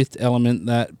considered the fifth element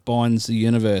that binds the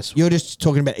universe. you're just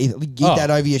talking about ether. Get Oh. that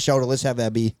over your shoulder. Let's have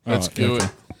our beer. Let's Alright, do okay.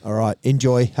 it. All right,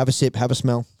 enjoy. Have a sip. Have a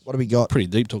smell. What do we got? Pretty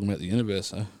deep talking about the universe,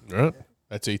 though. Right?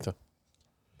 That's ether.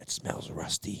 It smells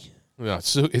rusty. No,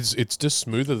 it's just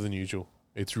smoother than usual.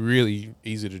 It's really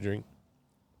easy to drink.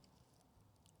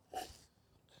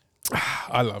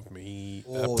 I love me.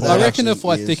 Oh, porter. I That reckon if actually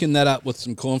I is. thicken that up with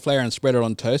some corn flour and spread it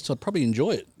on toast, I'd probably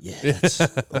enjoy it. Yeah. It's,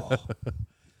 oh.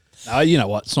 No, you know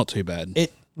what? It's not too bad.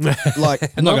 It like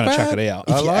I'm not Not going to chuck bad. it out.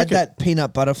 if I you like add it. that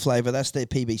peanut butter flavor, that's their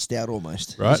PB stout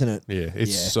almost, Right? isn't it? Yeah,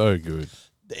 it's Yeah. so good.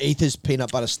 The Ether's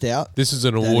peanut butter stout. This is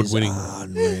an That is award-winning,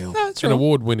 unreal. That's an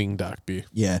award-winning dark beer,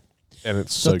 Yeah. and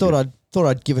it's So so, I thought good.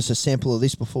 I'd give us a sample of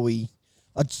this before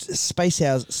I'd space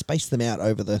them out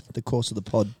over the course of the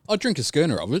pod. I'll drink a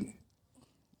schooner of it.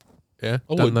 Yeah,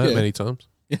 I done would, that yeah. many times.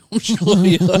 Yeah, I'm sure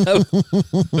you have.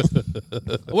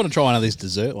 I want to try one of these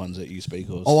dessert ones that you speak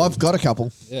of. Oh, I've got a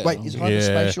couple. Yeah. Wait, is Yeah,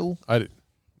 hyperspatial?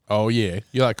 Oh yeah,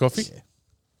 you like coffee?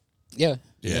 Yeah.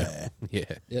 Yeah, yeah.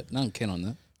 Yep, no, I'm keen on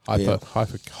that. Hyper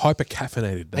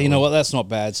caffeinated. Hey, you know what? That's not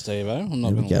bad, Steve. I'm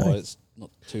not There we going to go. lie. It's not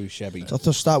too shabby. So I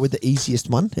thought start with the easiest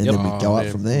one and Yep. then we go up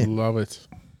from there. Love it.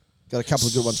 Got a couple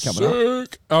of good ones coming up.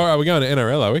 Sick. All right, we're going to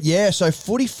NRL, are we? Yeah, so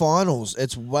footy finals.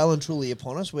 It's well and truly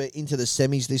upon us. We're into the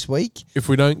semis this week. If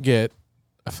we don't get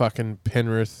a fucking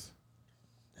Penrith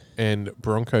and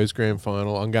Broncos grand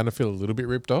final, I'm going to feel a little bit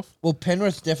ripped off. Well,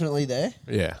 Penrith's definitely there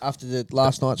Yeah. after the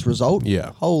last night's result.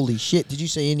 Yeah. Holy shit. Did you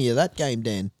see any of that game,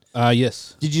 Dan?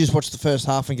 Yes. Did you just watch the first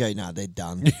half and go, nah, they're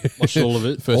done? Watched all of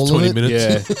it. First All of 20 it?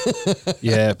 minutes. Yeah.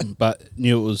 Yeah, but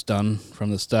knew it was done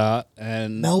from the start.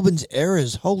 And Melbourne's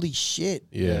errors. Holy shit.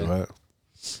 Yeah, right.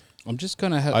 I'm just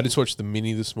going to have... I just watched the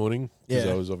mini this morning because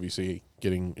Yeah. I was obviously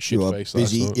getting You shit are faced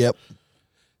last busy. night. Yep.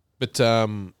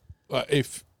 But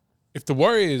if the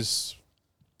Warriors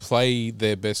play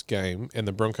their best game and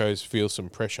the Broncos feel some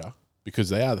pressure because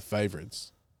they are the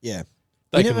favourites, Yeah.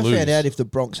 they We can never lose. found out if the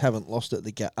Bronx haven't lost at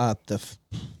the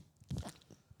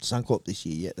Suncorp this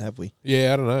year yet, have we?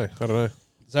 Yeah, I don't know.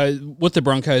 So with the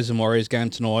Broncos and Warriors game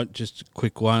tonight, just a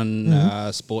quick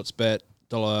one. Sports bet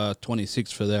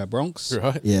 $1.26 for their Bronx.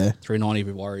 Right? Yeah. $3.90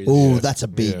 for Warriors. Oh, Yeah. that's a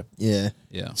big. Yeah.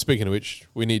 Yeah. Speaking of which,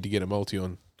 we need to get a multi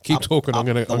on. Keep talking. I'm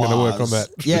gonna work on that.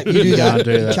 Yeah, you do that.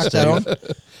 do that, Chuck that on.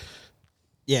 Steve.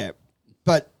 Yeah,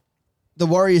 but the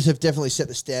Warriors have definitely set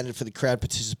the standard for the crowd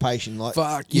participation. Like,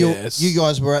 Fuck you, yes. you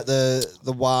guys were at the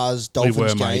Wars Dolphins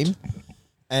were, mate. game,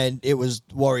 and it was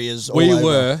Warriors. All We over.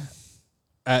 were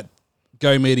at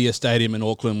Go Media Stadium in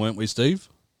Auckland, weren't we, Steve?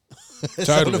 That's what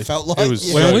Totally. it felt like. It was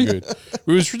yeah. so Were we? good. It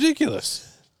was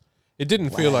ridiculous. It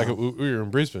didn't feel like we were in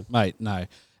Brisbane. Mate, no.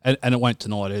 And it won't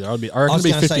tonight either. I I reckon was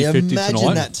it'll going be to say, 50-50 imagine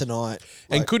tonight. that tonight.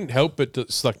 And couldn't help but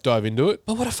just like dive into it.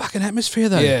 But what a fucking atmosphere,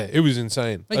 though. Yeah, it was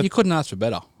insane. Mate, you couldn't ask for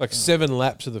better. Like 7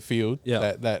 laps of the field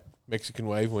Yeah. that Mexican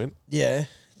wave went. Yeah,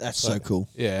 that's so cool.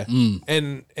 Yeah.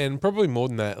 Mm. And probably more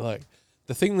than that, like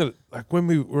the thing that like when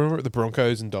we were at the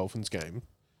Broncos and Dolphins game,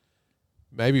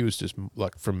 maybe it was just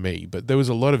like from me, but there was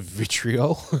a lot of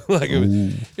vitriol. Like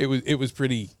it was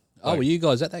pretty Oh, were you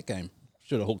guys at that game?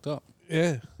 Should have hooked up.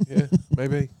 yeah,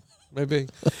 maybe.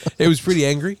 It was pretty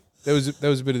angry. There was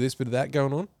a bit of this, bit of that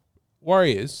going on.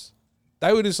 Warriors,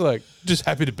 they were just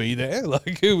happy to be there.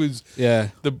 Like it was Yeah.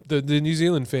 the New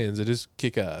Zealand fans are just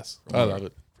kick ass. I love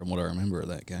it. From what I remember of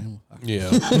that game. Yeah.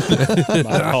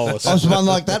 I was one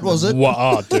like that, was it?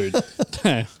 Wow, dude.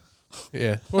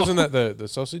 Yeah. Wasn't that the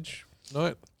sausage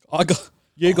night? I got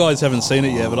You guys haven't seen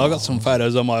it yet, but I got some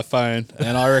photos on my phone,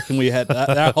 and I reckon we had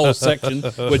that whole section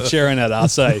with sharing at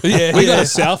us. We got a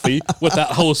selfie with that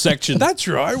whole section. That's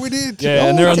right, we did. Yeah,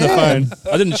 and they're on the phone.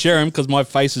 I didn't share them because my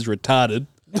face is retarded.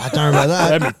 I don't know about I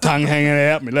had that. my tongue hanging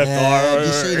out, my left eye.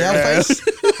 You see our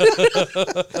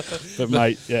face? But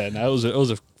mate, yeah, no, it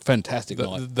was a fantastic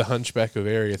night. The hunchback of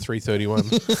Area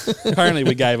 331. Apparently,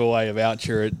 we gave away a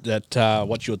voucher at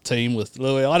What's Your Team with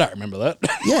Louis. I don't remember that.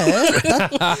 Yeah.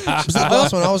 Was that the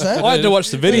last one I was at? I had to watch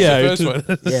the video. That's the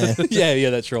first one. Yeah. yeah,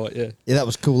 that's right. Yeah, Yeah, that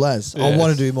was cool as. I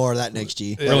want to do more of that next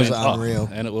year. That was Brilliant. unreal.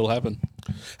 Oh, and it will happen.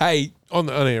 Hey, on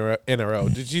the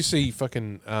NRL, did you see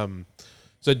fucking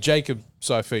so Jacob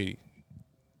Saifidi,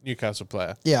 Newcastle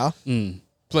player, Yeah.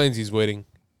 plans his wedding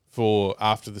for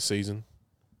after the season.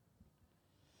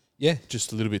 Yeah,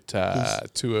 Just a little bit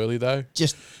too early though.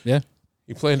 Just yeah.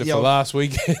 He planned it Yeah. for last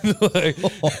weekend. Like,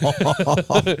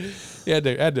 he had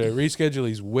to reschedule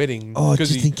his wedding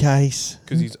just in case.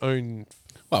 because his own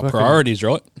Well, fucking- priorities,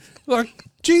 right? Like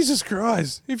Jesus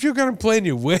Christ! If you're going to plan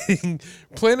your wedding,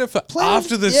 plan it for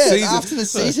after the yeah, season. after the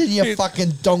season, you It-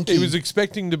 fucking donkey. He was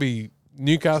expecting to be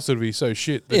Newcastle to be so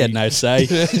shit. That He had no say.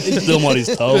 He's doing what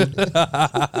he's told.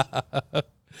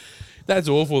 That's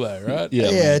awful though, right? Yeah.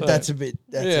 yeah, that's a bit.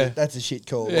 Yeah. That's a shit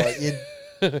call. Yeah. Like, you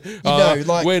know,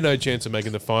 like we're no chance of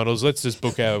making the finals. Let's just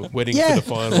book our wedding yeah, for the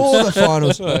finals. for the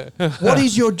finals. What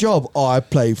is your job? Oh, I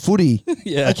play footy.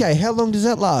 Yeah. Okay, how long does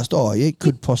that last? Oh, it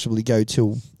could possibly go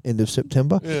till end of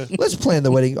September. Yeah. Let's plan the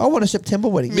wedding. I want a September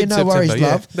wedding. Yeah, no Mid-September, worries, yeah,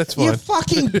 love. that's You fine.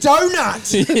 fucking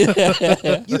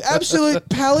donut. You absolute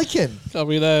pelican.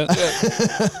 Copy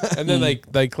that. And then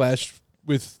they clashed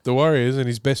with the Warriors, and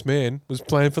his best man was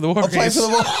playing for the I'm Warriors. playing for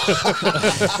the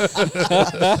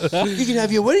ball. You can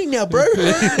have your wedding now, bro.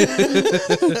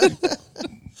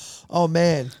 Oh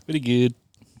man. Pretty good.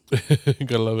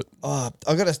 Gotta love it. Oh,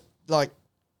 I gotta like.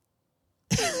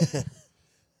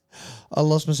 I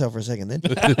lost myself for a second then.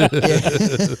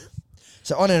 Yeah.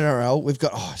 So on NRL, we've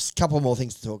got a couple more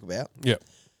things to talk about. Yep.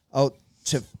 Oh,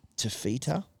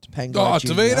 Tavita, Topanga Oh, Jr.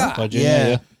 Tavita. By Junior, Yeah.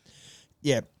 yeah.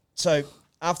 Yeah. So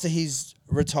after he's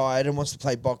retired and wants to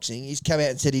play boxing, he's come out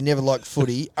and said he never liked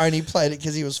footy. Only played it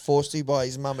because he was forced to by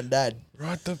his mum and dad.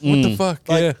 Right. What the fuck?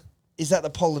 Like, yeah. Is that the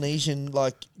Polynesian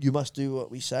like you must do what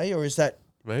we say, or is that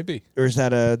Maybe. a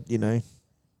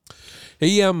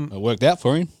He It worked out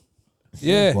for him.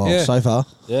 yeah, well yeah. so far.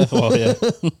 Yeah, well, yeah.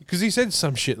 Because he said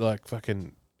some shit like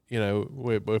fucking, you know,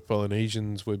 we're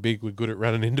Polynesians, we're big, we're good at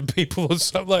running into people or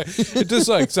something like. It's just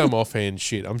like some offhand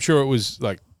shit. I'm sure it was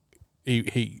like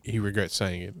he regrets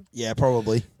saying it, Yeah,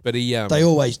 probably. but he They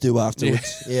always do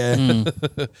afterwards. Yeah.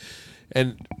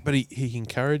 but he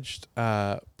encouraged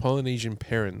Polynesian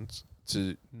parents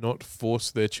to not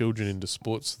force their children into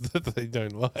sports that they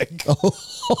don't like.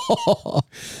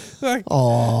 Like,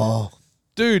 Oh.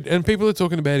 dude, and people are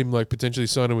talking about him like potentially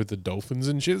signing with the Dolphins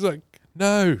and shit. It's like,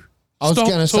 no. I was Stop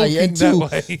going to say talking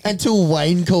that way. until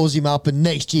Wayne calls him up and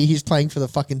next year he's playing for the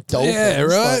fucking Dolphins. Yeah,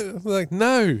 right. Like, Like,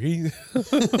 no,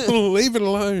 leave it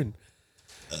alone.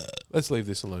 Let's leave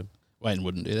this alone. Wayne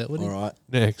wouldn't do that, would he? all right.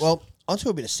 Next. Well, onto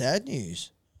a bit of sad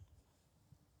news.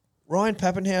 Ryan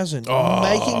Pappenhausen Oh.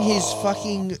 making his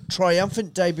fucking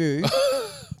triumphant debut,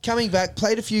 coming back,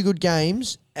 played a few good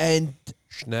games, and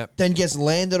Snap. then gets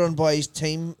landed on by his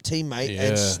teammate Yeah.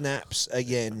 and snaps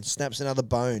again. Snaps another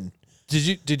bone.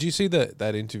 Did you see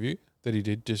that interview that he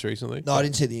did just recently? No, I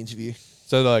didn't see the interview.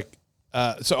 So like,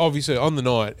 so obviously on the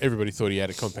night everybody thought he had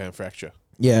a compound fracture,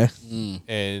 Yeah.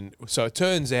 and so it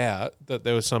turns out that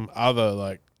there was some other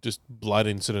like just blood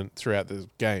incident throughout the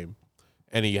game,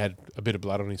 and he had a bit of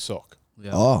blood on his sock.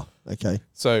 Yeah. Oh, okay.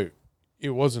 So it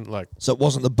wasn't like So it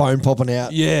wasn't the bone popping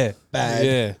out. yeah, Bad.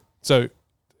 yeah. So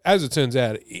as it turns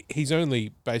out, he's only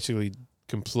basically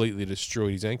completely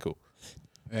destroyed his ankle.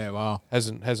 Yeah, wow.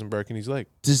 Hasn't broken his leg.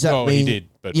 Does that Oh, mean? he did?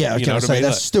 But Yeah, I you was know going what to I say mean?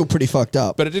 that's Like, still pretty fucked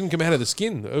up. but it didn't come out of the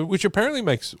skin, which apparently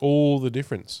makes all the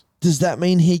difference. Does that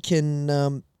mean he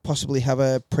can possibly have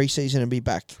a preseason and be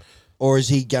back, or is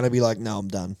he going to be like, no, I'm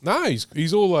done? No,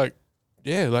 he's all like,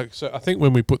 yeah, like so. I think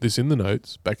when we put this in the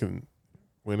notes back in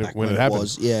when it happened,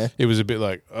 was, yeah. it was a bit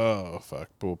like, oh fuck,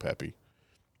 poor Pappy.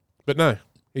 But no,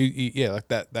 he yeah, like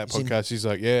that He's in- podcast. He's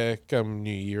like, yeah, come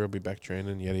New Year, I'll be back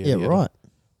training. Yada yada. Yeah, yada. right.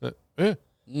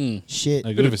 Yeah, Shit.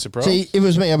 No bit of a surprise. See, if it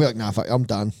was me, I'd be like, nah, fuck, I'm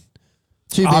done.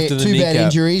 Two After the bad kneecap.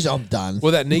 injuries, I'm done.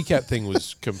 Well, that kneecap thing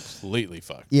was completely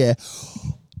fucked. Yeah.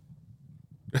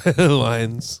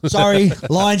 Lions. Sorry,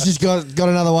 Lions just got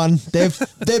another one.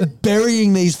 They're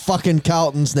burying these fucking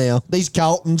Carltons now. These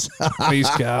Carltons. These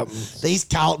Carltons. These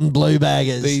Carlton blue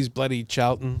baggers. These bloody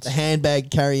Charltons. the handbag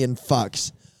carrying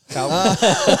fucks.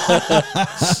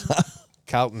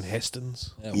 Carlton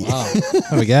Hestons. Yeah, wow.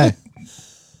 There we go.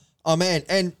 Oh, man.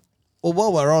 And, well,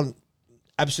 while we're on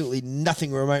absolutely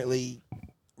nothing remotely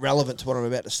relevant to what I'm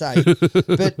about to say,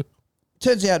 but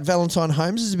turns out Valentine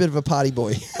Holmes is a bit of a party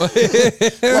boy.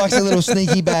 Likes a little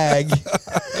sneaky bag.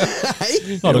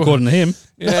 Hey? Not according to him.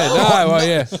 Yeah, no, well,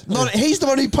 yeah. He's the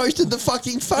one who posted the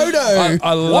fucking photo.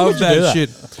 I love would you do that that? shit.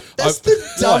 That's the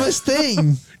dumbest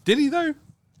thing. Did he though?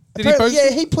 Did he Apparently, post yeah,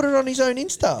 it? he put it on his own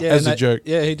Insta. As a joke.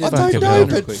 Yeah, he did. I don't Fucking know, hell.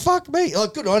 but Quick. fuck me.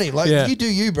 Like, good on him. Like, Yeah. you do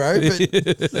you, bro.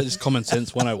 But That's common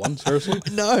sense 101, seriously.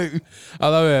 no. I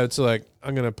love how it's like,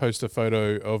 I'm going to post a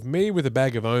photo of me with a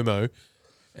bag of Omo,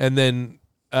 and then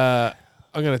I'm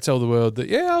going to tell the world that,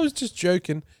 yeah, I was just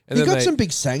joking. And He then got some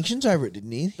big sanctions over it,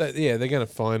 didn't he? yeah, they're going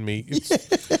to fine me.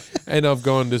 And I've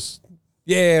gone just,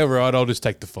 yeah, right, I'll just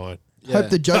take the fine.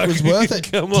 Hope the joke was worth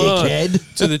it, Come on.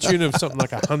 dickhead. To the tune of something like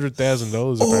 $100,000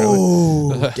 apparently.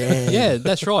 Oh, damn. Yeah,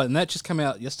 that's right. And that just came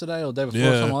out yesterday or the day before,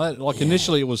 Yeah. something like that. Like,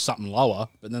 initially it was something lower,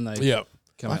 but then they Yeah.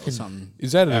 come out with something.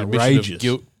 Is that an admission Outrageous. of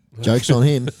guilt? Joke's on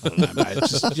him. I don't know, mate.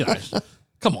 It's just, you know,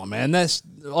 come on, man. That's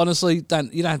honestly, you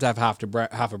don't have to have half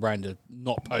a brain to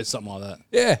not post something like that.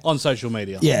 Yeah. On social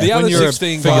media. Yeah. The When other you're a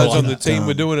 16 figure guys like on the that. team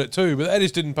were doing it too, but they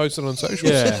just didn't post it on social.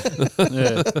 Yeah.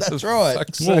 Yeah. That's right.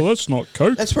 Fuck's sake. that's not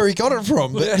coke. That's where he got it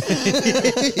from. But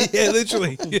Yeah,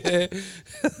 literally. Yeah.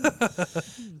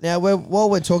 now, while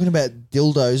we're talking about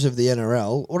dildos of the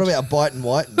NRL, what about Bite and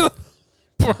Whiten?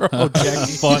 Oh, Jack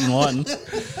fighting Whiten.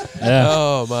 Yeah.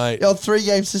 Oh, mate. The old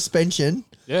 3-game suspension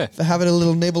Yeah. for having a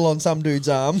little nibble on some dude's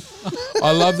arm.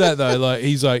 I love that though. Like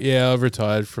he's like, yeah, I've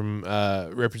retired from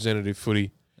representative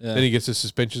footy. Yeah. Then he gets a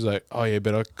suspension. He's like, oh yeah,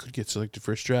 but I could get selected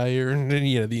for Australia, and then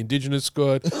the Indigenous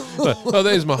squad. Like, oh,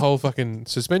 there's my whole fucking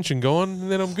suspension gone,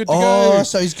 and then I'm good to Oh, go.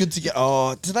 so he's good to go.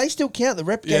 Oh, do they still count? The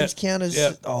rep Yeah. games count as...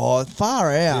 Yeah. Oh,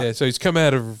 far out. Yeah, so he's come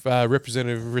out of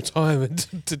representative retirement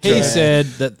to He try. said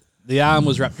that the arm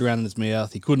was wrapped around his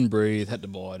mouth. He couldn't breathe, had to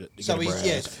bite it. To So get a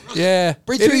he's... breath. Yeah. Yeah,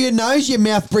 Breathe through your nose, your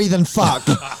mouth breathing fuck.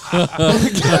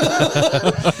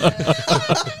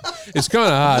 it's kind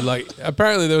of hard. Like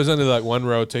apparently there was only like one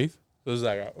row of teeth. It was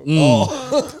like,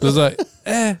 oh, it was like, it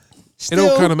all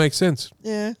Still- kind of makes sense.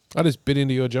 Yeah. I just bit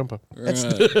into your jumper.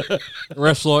 The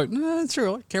ref's like, nah, it's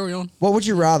all right. Carry on. What would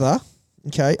you rather?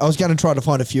 Okay, I was going to try to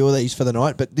find a few of these for the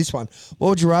night, but this one. What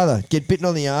would you rather? Get bitten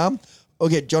on the arm or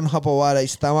get John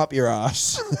Hopowate's thumb up your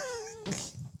ass?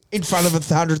 In front of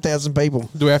 100,000 people.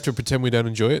 Do we have to pretend we don't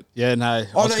enjoy it? Yeah, no. I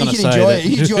Oh, was no, gonna you can say enjoy that it.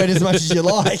 You enjoy it as much as you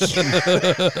like.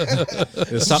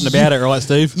 There's something about it, right,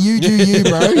 Steve? You do you,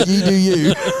 bro. You do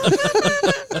you.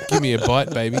 Give me a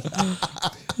bite, baby.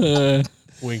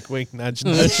 Wink, wink, nudge,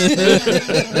 nudge.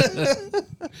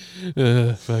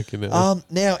 Fucking hell.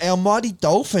 Now, our mighty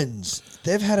Dolphins,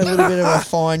 they've had a little bit of a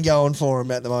fine going for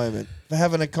them at the moment. For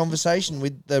having a conversation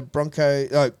with the Bronco...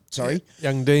 Oh, sorry.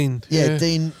 Young Dean. Yeah,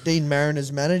 Dean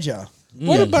Mariner's manager.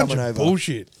 What a bunch coming of over.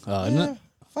 bullshit. Isn't it?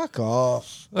 Fuck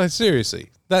off. Like, seriously,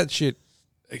 that shit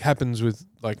happens with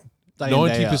like Day in,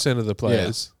 day 90% of the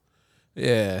players.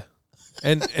 Yeah.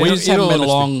 And We just in haven't all been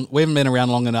honesty- along. We haven't been around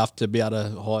long enough to be able to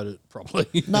hide it properly.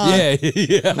 No. Yeah,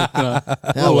 yeah.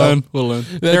 We'll learn. We'll learn.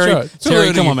 Terry, right. It's a Terry,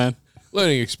 learning- come on, man.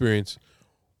 Learning experience.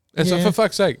 And so Yeah. for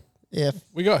fuck's sake, Yeah.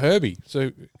 we got Herbie,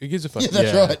 so who gives a fuck? Yeah,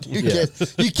 that's Yeah.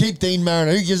 right. You keep Dean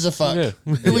Mariner. Who gives a fuck? Yeah.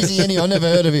 Who is he any? I never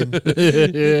heard of him.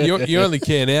 You only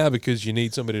care now because you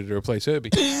need somebody to replace Herbie.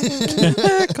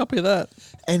 Copy of that.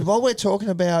 And while we're talking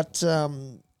about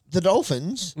the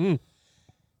Dolphins,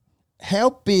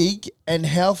 how big and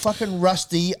how fucking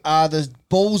rusty are the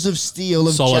balls of steel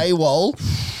of Solid. Jay Wall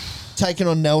taking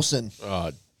on Nelson?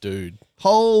 Oh, dude.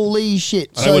 Holy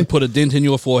shit. I would put a dent in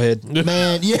your forehead.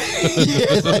 man, yeah,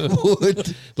 yeah, they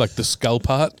would. Like the skull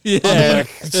part? Yeah.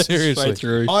 Seriously. Straight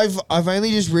through. I've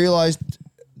only just realised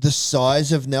the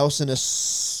size of Nelson A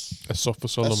sofa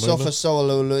solo Asafa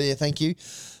Sololulu, yeah, thank you.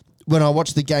 When I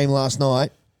watched the game last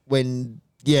night,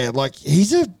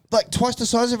 he's like twice the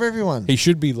size of everyone. He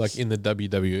should be like in the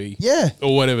WWE. Yeah.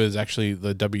 Or whatever is actually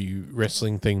the W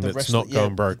wrestling thing that's Wrestling- not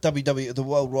going broke. WW, the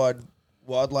Worldwide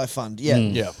Wildlife Fund. Yeah.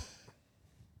 Yeah.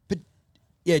 But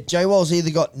yeah, Jay Wall's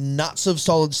either got nuts of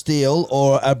solid steel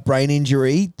or a brain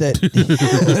injury that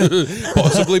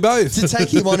Possibly both. to take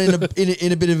him on in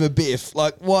a bit of a biff.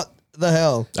 Like, what the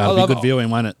hell? That'll love be good it. viewing,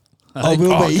 won't it? I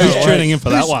will be. Who's Yeah. tuning in for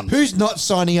that Who's- one? Who's not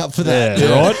signing up for that?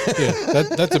 Yeah, right? Yeah,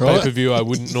 that's a pay-per-view I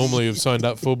wouldn't normally have signed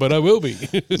up for, but I will be.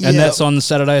 Is And that's on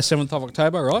Saturday, 7th of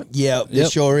October, right? Yeah, it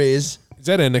Yep. sure is.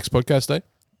 that our next podcast day?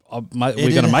 Mate,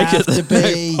 we're going to make it. to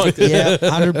be. Yeah,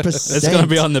 100%. It's going to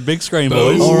be on the big screen,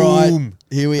 boys. All right, Boom.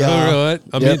 here we All are. right.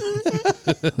 I'm Yep.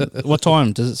 in. What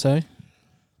time does it say?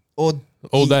 Or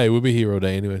All day. We'll be here all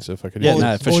day anyway, so if I could. Yeah,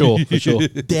 no, for sure, for sure.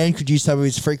 Dan could use some of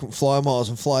his frequent flyer miles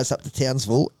and fly us up to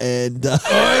Townsville and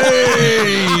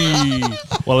Hey!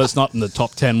 Well, it's not in the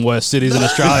top 10 worst cities in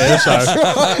Australia, so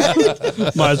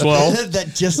might as well.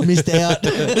 that just missed out.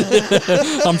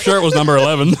 I'm sure it was number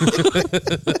 11.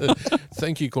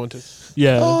 Thank you, Qantas.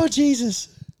 Yeah. Oh, Jesus.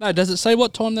 No, does it say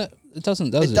what time that? It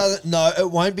doesn't, does it? It doesn't. No, it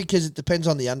won't because it depends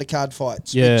on the undercard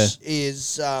fights. Yeah. Which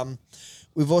is,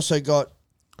 we've also got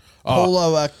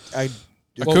Paulo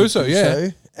Acuso, yeah.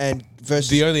 and versus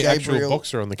The only Gabriel, actual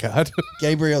boxer on the card.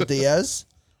 Gabriel Diaz.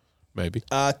 Maybe.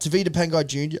 Tavita Pangai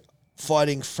Jr.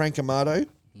 fighting Frank Amato.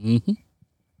 Mm-hmm.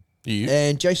 You.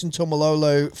 And Jason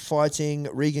Tomololo fighting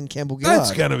Regan Campbell-Gillard.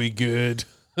 That's going to be good.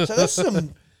 So that's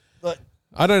some... Like,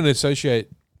 I don't associate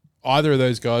either of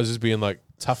those guys as being like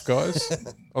tough guys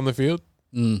on the field.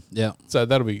 Yeah, So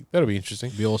that'll be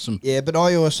interesting. be awesome. yeah, but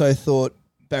I also thought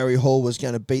Barry Hall was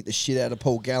going to beat the shit out of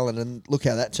Paul Gallen, and look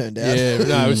how that turned out. Yeah,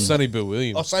 no, it was Sonny Bill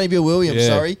Williams. Oh, Sonny Bill Williams, Yeah.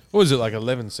 sorry. What was it, like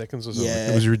 11 seconds or something?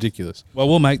 Yeah. It was ridiculous. Well,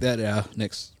 we'll make that our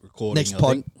next recording. Next I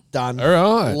pod, think. done. All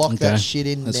right. Lock that Okay. shit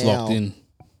in It's now. locked in.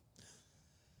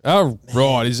 Oh,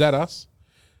 right. Is that us?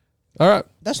 All right.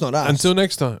 That's not us. Until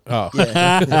next time. Oh,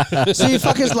 Yeah. See you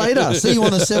fuckers later. See you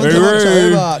on the 7th of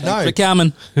Woo-woo. October. For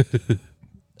coming.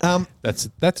 No.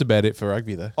 that's about it for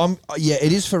rugby, though. Yeah,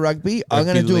 it is for rugby. I'm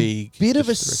going to do league, a bit of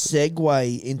a just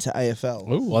segue into AFL.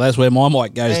 Ooh. Well, that's where my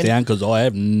mic goes And- down because I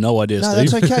have no idea, No,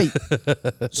 Steve. that's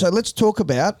okay. So let's talk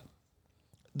about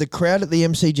the crowd at the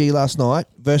MCG last night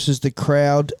versus the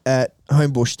crowd at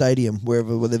Homebush Stadium,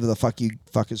 whatever the fuck you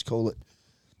fuckers call it.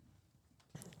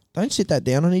 Don't sit that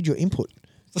down. I need your input.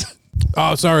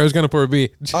 Oh, sorry. I was going to pour a beer.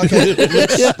 Okay,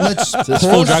 let's It's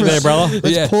full drug there, brother.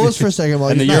 Let's Yeah. pause for a second while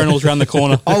And the you urinal's around the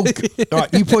corner. all right,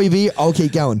 you pour your beer. I'll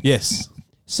keep going. Yes.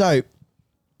 So,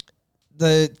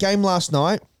 the game last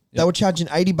night, they were charging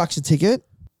 $80 a ticket.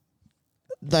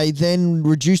 They then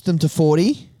reduced them to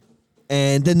 40,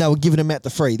 and then they were giving them out the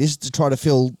free. This is to try to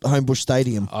fill Homebush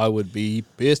Stadium. I would be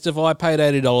pissed if I paid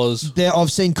 $80.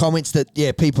 I've seen comments that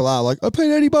people are like, I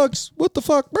paid $80. What the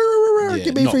fuck? Yeah,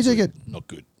 Give me a not free good. ticket. Not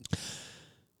good.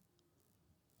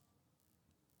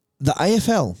 The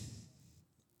AFL,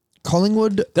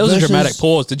 Collingwood. That was a versus- dramatic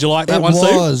pause. Did you like that It one,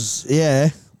 Steve? was, yeah.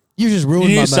 You just ruined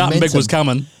You my knew something momentum. big was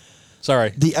coming.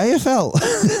 Sorry. The AFL.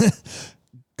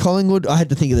 Collingwood. I had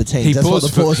to think of the teams. He That's what the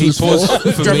paused pause for, was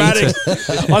for. for Dramatic. me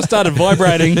to, I started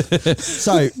vibrating.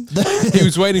 So he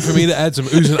was waiting for me to add some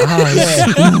oohs and ahs.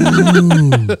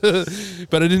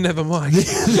 But I didn't have a mic.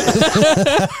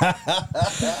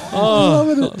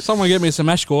 Oh, someone get me some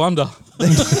Ashcore under.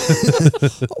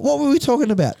 what were we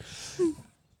talking about?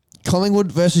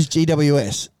 Collingwood versus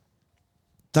GWS.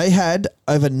 They had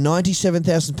over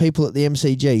 97,000 people at the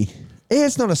MCG. Yeah,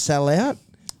 it's not a sellout.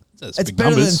 That's It's big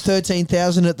better numbers. than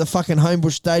 13,000 at the fucking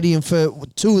Homebush Stadium for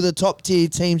two of the top tier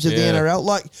teams of the Yeah. NRL.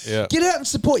 Like, Yeah. get out and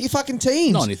support your fucking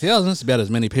teams. 90,000. That's about as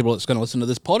many people that's going to listen to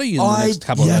this potty in the next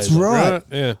couple of that's days. right.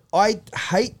 Yeah. I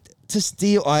hate to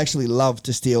steal. I actually love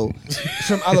to steal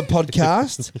from other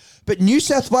podcasts, but New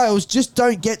South Wales just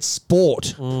don't get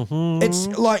sport. Mm-hmm. It's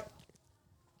like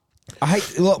I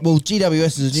hate. Well, GWS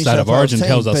is a New State South of Wales Origin team,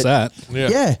 tells us but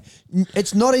that. Yeah.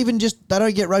 it's not even just they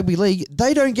don't get rugby league.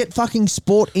 They don't get fucking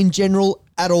sport in general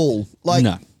at all. Like,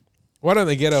 No. Why don't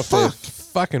they get off their Fuck.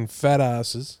 fucking fat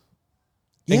asses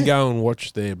Yeah. and go and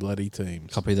watch their bloody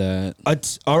teams? Copy that.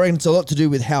 I reckon it's a lot to do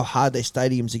with how hard their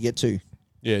stadiums to get to.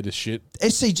 Yeah, just shit.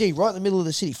 SCG, right in the middle of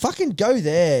the city. Fucking go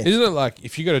there. Isn't it like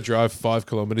if you got to drive 5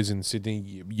 kilometers in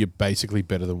Sydney, you're basically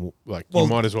better than you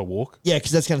might as well walk. Yeah, because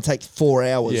that's going to take 4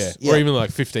 hours. Yeah. Or even like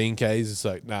 15 Ks. It's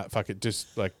like, nah, fuck it.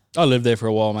 Just like, I lived there for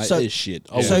a while, mate. So- It's shit.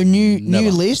 I So would new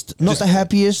never. list, not the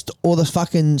happiest or the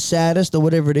fucking saddest or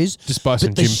whatever it is. Just buy some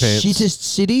but the gym pants. shittest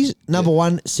cities. Number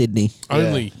 1, Sydney.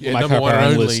 only. Yeah, Make number up one our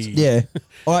own only. list. Yeah.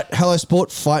 All right, Hello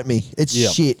Sport, fight me. It's Yeah.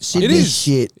 shit. It Sydney's is.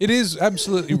 shit. It is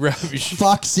absolutely rubbish.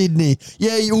 Fuck Sydney.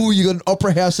 Yeah, you got an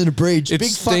opera house and a bridge. It Big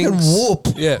stinks. fucking whoop.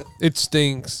 Yeah, it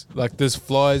stinks. Like there's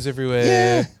flies everywhere.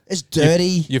 Yeah. It's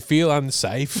dirty. You feel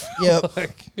unsafe. Yep.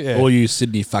 Like, yeah. All you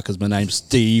Sydney fuckers, my name's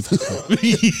Steve.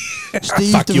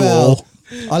 Steve Fuck you Duval. all.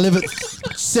 I live at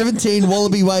 17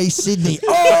 Wallaby Way, Sydney.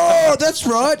 Oh, that's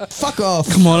right. Fuck off.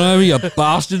 Come on over, you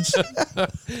bastards.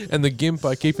 And the gimp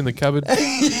I keep in the cupboard.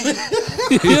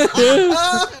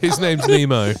 His name's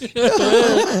Nemo.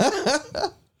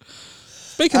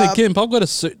 Speaking of Gimp, I've got a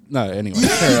suit. No, anyway.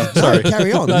 Carry on. Sorry.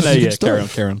 Carry on. No, This no, is a good yeah. story.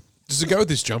 Carry on. Does it go with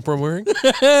this jumper I'm wearing?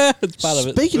 It's part of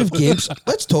it. Speaking of gimps,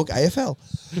 let's talk AFL.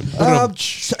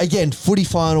 So again, footy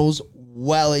finals,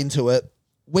 well into it.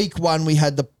 Week 1, we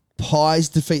had the Pies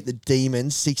defeat the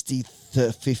Demons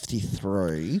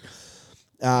 60-53.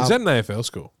 Is that an AFL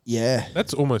score? Yeah,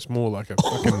 That's almost more like a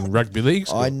fucking rugby league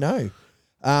score. I know.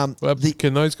 Well,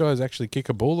 can those guys actually kick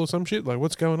a ball or some shit? Like,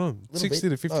 what's going on? 60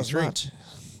 to 53.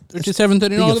 Which is 7:39.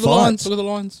 Bigger Look at the Lions. fights. Look at the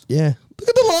Lions. Yeah. Look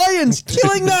at the Lions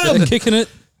killing They're them. kicking it.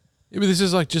 Yeah, but this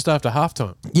is like just after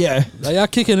halftime. Yeah. They are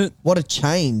kicking it. What a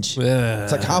change. Yeah.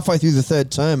 It's like halfway through the third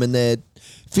term and they're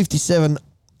 57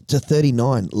 to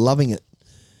 39, loving it.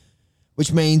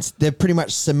 Which means they've pretty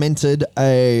much cemented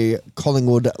a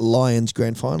Collingwood Lions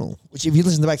grand final, which if you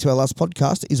listen back to our last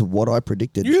podcast is what I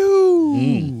predicted. Did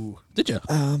you?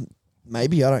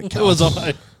 Maybe, I don't It care. was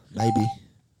I. Maybe.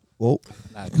 Well,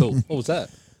 Nah, cool. What was that?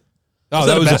 Oh,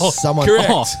 that that was about- someone,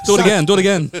 Oh, do it again. Do it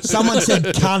again. someone said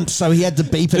cunt, so he had to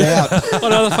beep it out.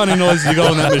 What other funny noises you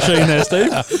got on that machine there,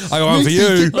 Steve? I got one for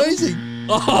you. Amazing.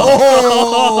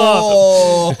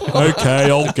 Oh. Okay,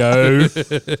 I'll go.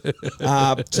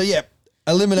 So, yeah,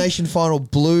 elimination final.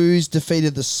 Blues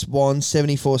defeated the Swans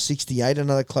 74-68,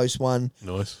 another close one.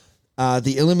 Nice.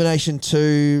 The elimination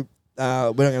two, we're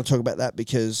not going to talk about that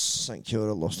because St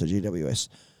Kilda lost to GWS.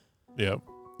 Yeah.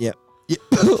 Yep.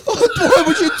 Why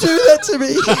would you do that to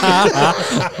me?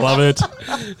 Love it.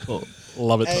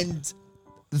 Love it. And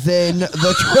then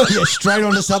straight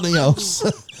on to something else.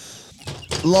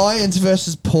 Lions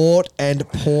versus Port, and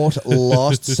Port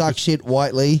lost. Suck shit,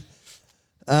 Whiteley.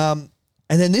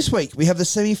 And then this week we have the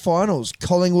semi-finals: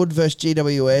 Collingwood versus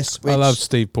GWS. Which I love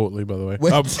Steve Portley, by the way.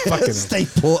 went I'm fucking Steve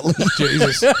Portley.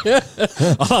 Jesus.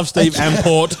 I love Steve and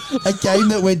Port. A game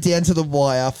that went down to the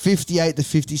wire, 58 to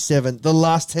 57. The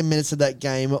last 10 minutes of that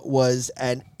game was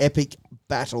an epic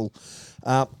battle.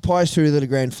 Pies through to the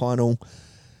grand final.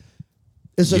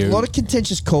 There's a lot of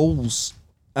contentious calls,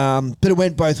 but it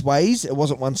went both ways. It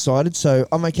wasn't one-sided, so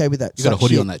I'm okay with that. You got a Suck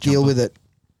hoodie shit, on that Deal jumper. with it.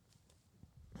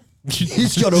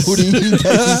 He's got a hoodie in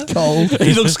case he's cold.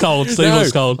 He looks cold. Steve No,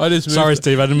 looks cold. I just moved Sorry, it.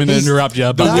 Steve. I didn't mean to He's- interrupt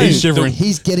you, but No, he's shivering.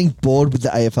 He's getting bored with the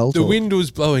AFL The talk. wind was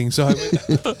blowing, so I went,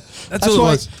 that's That's all it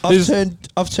why was.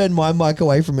 I've turned my mic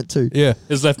away from it too. Yeah.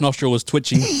 His left nostril was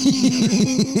twitching.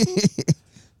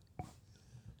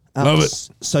 Love it.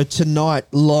 So tonight,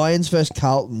 Lions versus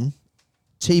Carlton,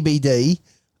 TBD,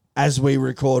 as we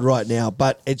record right now.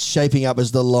 But it's shaping up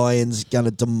as the Lions going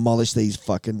to demolish these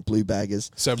fucking blue baggers.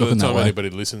 So by the Looking that time way. anybody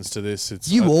listens to this, it's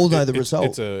You all know the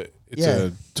result. It's Yeah.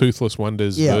 a Toothless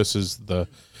Wonders Yeah. versus the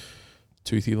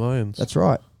Toothy Lions. That's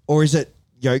right. Or is it,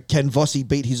 can Vossi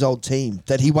beat his old team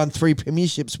that he won 3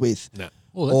 premierships with? Nah.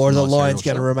 Oh, that's Or are a the nice Lions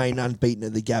going aerial to shot. remain unbeaten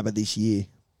at the Gabba this year?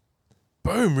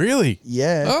 Boom! Really?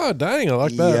 Yeah. Oh, dang! I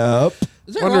like that. Yep.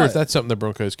 Is that Wonder right? if that's something the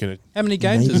Broncos can. How many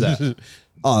games is that?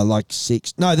 Oh, like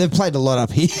 6. No, they've played a lot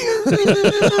up here.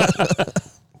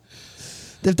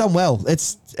 They've done well.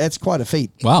 It's quite a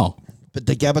feat. Wow. But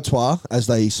the Gabatoir, as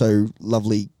they so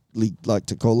lovely like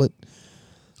to call it.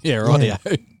 Yeah, right.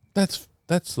 That's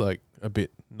like a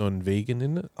bit non-vegan,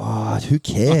 isn't it? Oh, who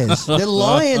cares? They're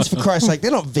lions, for Christ's sake.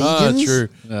 They're not vegans. Ah, true.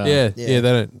 Yeah. Yeah. Yeah.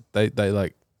 They don't. They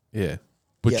like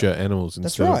butcher animals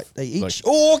That's instead. right. Of, They eat. like,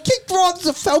 Kick right to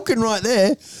the falcon right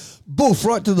there. Boof,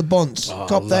 right to the bonds. Oh,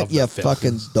 Cop I that, love you the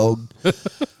fucking dog.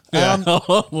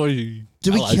 What are you?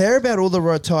 Do we Hello. care about all the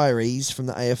retirees from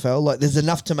the AFL? Like, there's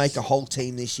enough to make a whole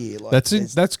team this year. Like, that's it.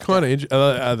 there's- That's kind of.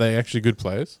 Are they actually good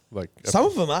players? Like Some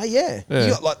of them are, yeah. Yeah.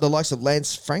 You got like the likes of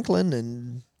Lance Franklin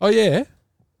and Oh yeah.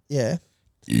 yeah.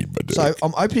 So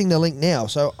I'm opening the link now.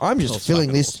 So I'm just filling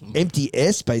fucking this empty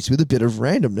airspace with a bit of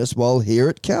randomness while here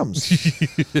it comes.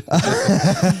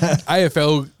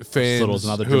 AFL fans Thought it was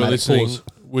another who are dramatic listening pause.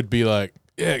 would be like,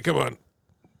 "Yeah, come on,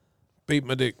 beat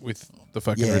my dick with the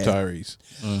fucking Yeah. retirees."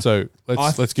 So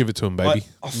let's give it to them, baby.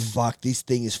 Fuck, this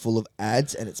thing is full of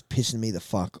ads and it's pissing me the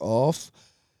fuck off.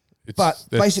 It's- But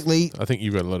that's- basically, I think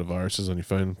you've got a lot of viruses on your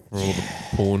phone from all the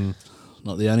porn.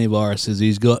 Not the only viruses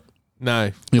he's got.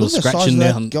 No, He was look at the size scratching of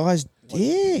that down. guy's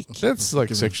dick. that's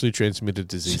like sexually transmitted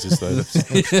diseases, though. That's,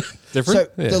 Different.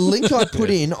 So Yeah. the link I put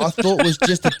in, I thought was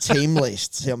just a team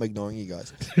list. See, I'm ignoring you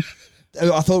guys.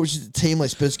 I thought it was just a team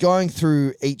list, but it's going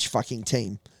through each fucking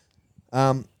team.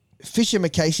 Fisher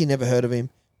McCasey, never heard of him.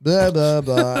 Blah, blah,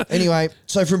 blah. Anyway,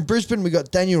 so from Brisbane, we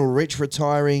got Daniel Rich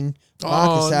retiring,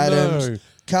 Marcus Oh, Adams. no.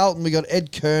 Carlton, we got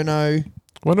Ed Curnow.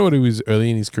 wonder what he was early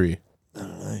in his career. I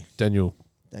don't know. Daniel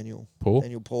Daniel Paul.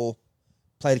 Paul.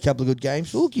 Played a couple of good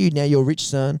games. Look, you now, you're rich,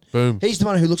 son. Boom. He's the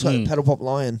one who looks like a paddle pop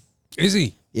lion. Is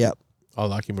he? Yep. I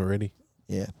like him already.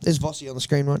 Yeah. There's Vossi on the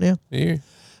screen right now. Yeah.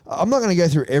 I'm not going to go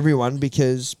through everyone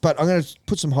but I'm going to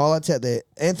put some highlights out there.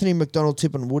 Anthony McDonald,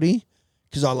 Tip and Woody,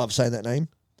 because I love saying that name.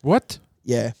 What?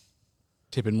 Yeah.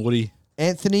 Tipping Woody.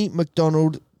 Anthony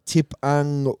McDonald, Tip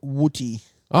and Woody.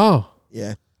 Oh,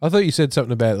 Yeah. I thought you said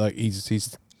something about like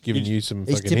he's giving you some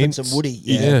He's fucking tipping hints. some Woody.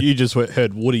 Yeah. You just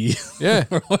heard Woody. Yeah,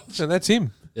 so that's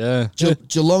him. Yeah.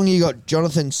 Geelong, you got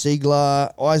Jonathan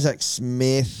Siegler, Isaac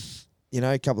Smith,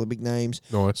 a couple of big names.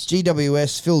 Nice.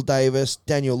 GWS, Phil Davis,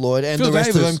 Daniel Lloyd, and Phil the rest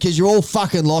of Davis. them because you all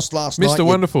fucking lost last night. Mr.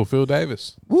 Wonderful, Phil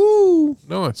Davis. Woo!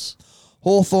 Nice.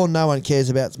 Hawthorn, no one cares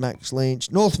about. It's Max Lynch.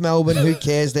 North Melbourne, who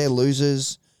cares? They're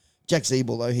losers. Jack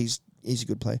Zeeble, though, he's a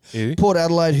good player. Is he? Port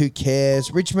Adelaide, who cares?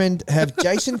 Richmond have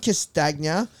Jason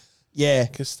Castagna. Yeah.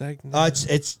 Castagna.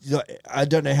 It's I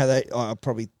don't know how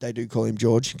they do call him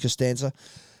George Costanza.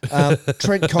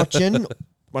 Trent Cotchin,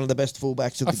 one of the best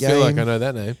fullbacks of the I game. feel like I know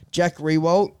that name. Jack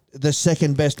Rewalt, the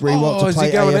second best Rewalt to is play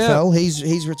he going AFL.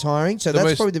 He's retiring, so that's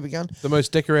most- probably the begun. The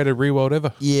most decorated Rewald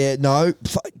ever. Yeah, no,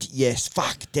 yes,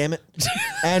 fuck, damn it.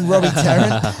 And Robbie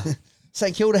Tarrant.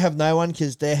 St Kilda have no one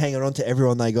because they're hanging on to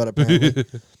everyone they got apparently.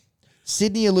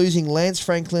 Sydney are losing Lance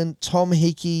Franklin, Tom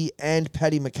Hickey, and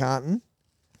Paddy McCartan.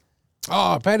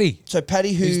 Oh, Paddy. So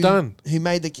Paddy, He's done. who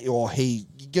made he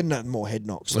getting more head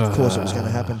knocks. Of course, it was going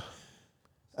to happen.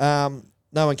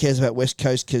 No one cares about West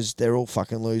Coast because they're all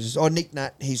fucking losers. Oh, Nick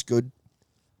Nat, he's good.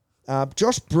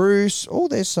 Josh Bruce. Oh,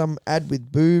 there's some ad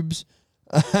with boobs,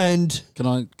 and Can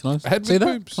I Ad see with that?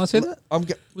 boobs. Can I see that? I'm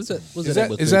Was it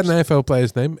Is that an AFL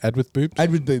player's name? Ad with boobs?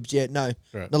 ad with boobs. Yeah, no,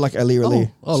 Right. not like Alir.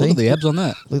 Oh, look at the abs on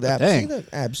that. Look at the abs. Dang. See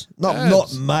the abs. Not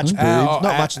Abs. much boobs. Oh,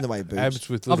 Not much in the way of boobs. Abs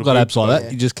with I've little got boobs. abs like that.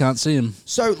 Yeah. You just can't see them.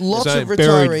 So lots Same. of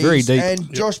Buried retirees, very deep.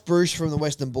 and Josh Bruce from the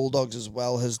Western Bulldogs as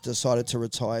well has decided to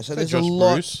retire. So Is that there's Josh a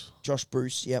lot. Bruce? Josh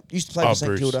Bruce, yep, used to play Oh, for St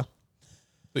Bruce. Kilda. I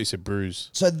thought you said bruise.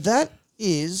 So that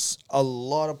is a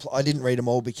lot of. I didn't read them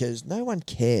all because no one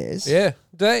cares. Yeah.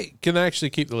 Can they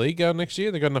actually keep the league going next year?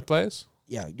 They got enough players?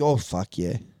 Yeah. Oh fuck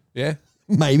yeah. Yeah.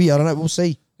 Maybe I don't know. We'll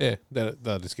see. Yeah.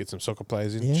 They'll just get some soccer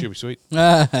players in. Yeah. Should be sweet.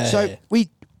 So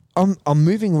I'm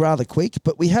moving rather quick,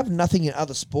 but we have nothing in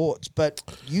other sports. But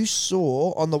you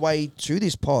saw on the way to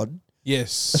this pod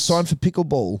Yes. a sign for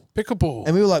pickleball. Pickleball.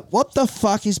 And we were like, what the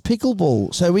fuck is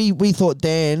pickleball? So we thought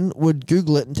Dan would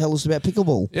Google it and tell us about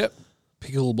pickleball. Yep.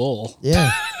 Pickle ball.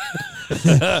 Yeah. Put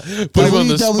him on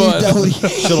the spot.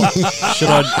 Should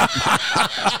I?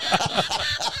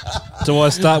 Do I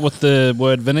start with the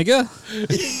word vinegar?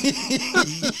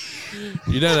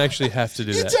 You don't actually have to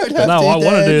do that. No, I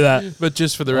want to do that. But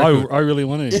just for the record, I really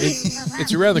want to.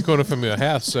 it's around the corner from your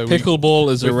house. So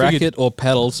Pickleball is a we figured- racket or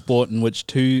paddle sport in which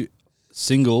 2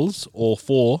 singles or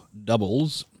 4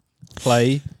 doubles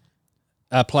players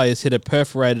hit a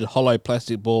perforated hollow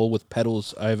plastic ball with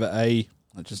paddles over a.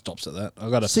 It just stops at that. I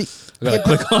gotta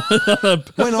click on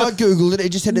it. When I Googled it, it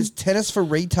just said it's tennis for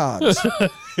retards.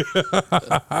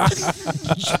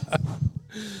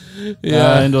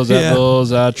 Indoors,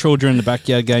 outdoors, children in the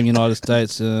backyard game, United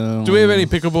States. Do we have any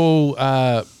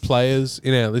pickleball players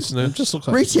in our listener? Just look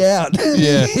like Reach out.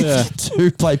 Yeah.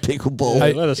 To play pickleball.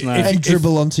 Hey, let us know. and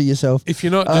dribble onto yourself. If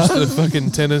you're not just the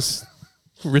fucking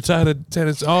retarded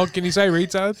tennis. Oh, can you say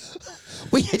retard?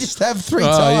 We just have 3 Oh,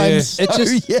 times. It so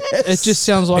just yes. it just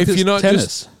sounds like if it's you're not tennis.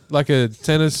 just like a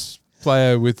tennis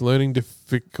player with learning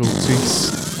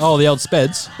difficulties, Oh, the old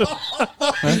speds.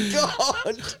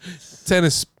 God.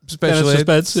 tennis special Tennis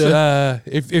for ed. speds, yeah.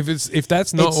 If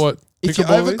that's not what If you're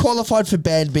pickleball is, overqualified for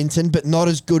badminton but not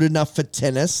as good enough for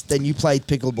tennis, then you play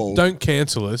pickleball. don't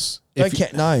cancel us.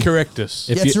 No. Correct us.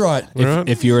 If That's you- right. Right.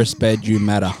 If you're a sped, you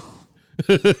matter.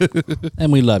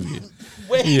 And we love you.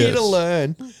 We're here Yes. to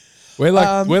learn. We're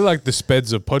like the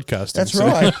speds of podcasting. That's so-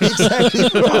 right.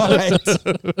 Exactly right.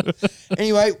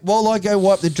 Anyway, while I go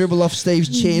wipe the dribble off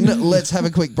Steve's chin, let's have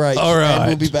a quick break. All right. And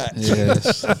we'll be back.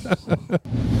 Yes.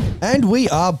 And we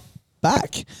are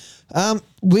back.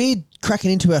 We're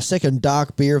cracking into our second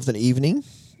dark beer of the evening.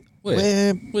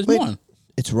 Where's We're- mine?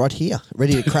 It's right here,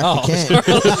 ready to crack Oh,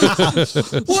 the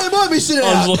can. Why am I missing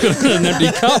I out? was looking at an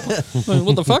empty cup.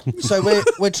 What the fuck? So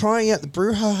we're trying out the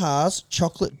Brouhaha's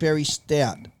Chocolate Berry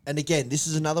Stout. And again, this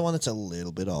is another one that's a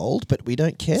little bit old, but we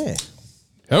don't care.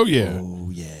 Hell yeah. Oh,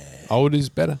 yeah. Old is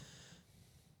better.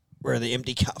 Where are the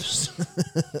empty cups?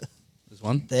 There's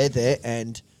one. They're there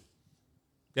and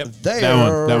Yep. there.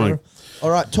 That one. All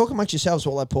right, talk amongst yourselves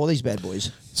while I pour these bad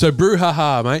boys. So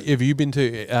Brouhaha, mate. Have you been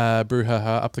to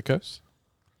Brouhaha up the coast?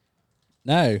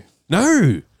 No.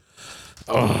 No.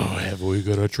 Oh, have we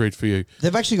got a treat for you?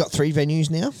 They've actually got 3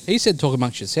 venues now. He said talk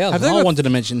amongst yourselves. Have And they I got- wanted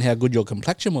to mention how good your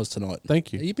complexion was tonight.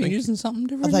 Thank you. Have you been Thank you. using something Oh,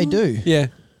 different? they do. Yeah.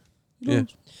 You know, Yeah.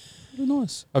 really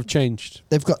nice. I've changed.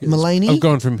 They've got Mulaney. I've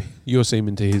gone from your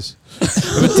semen to his.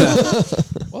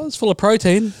 Well, it's full of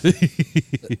protein.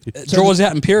 It draws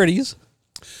out impurities.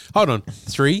 Hold on.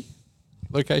 3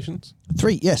 locations?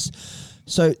 3, yes.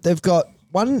 So they've got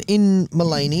one in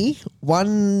Mulaney,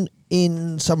 one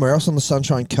in somewhere else on the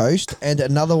Sunshine Coast, and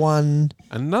another one.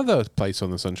 Another place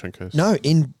on the Sunshine Coast. No,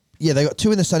 they got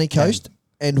 2 in the Sunny Coast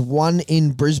and 1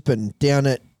 in Brisbane down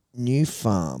at New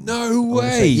Farm. No I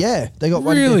wanna say. way. Yeah, they got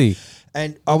one. Really?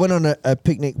 And I went on a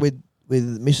picnic with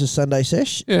Mrs. Sunday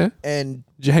Sesh. Yeah. And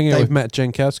Did you hang out They- with Matt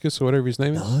Jankowskis or whatever his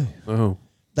name is? No. Oh.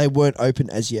 they weren't open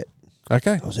as yet.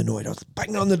 Okay. I was annoyed. I was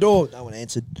banging on the door. No one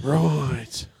answered.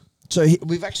 Right. So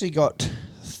we've actually got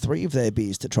 3 of their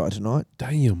beers to try tonight.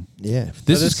 Damn. Yeah.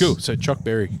 This is cool. So Choc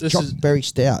Berry. This Choc is Berry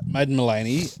Stout. made in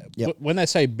Mulaney. Yep. When they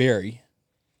say berry,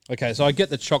 okay, so I get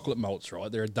the chocolate malts, right?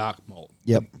 They're a dark malt.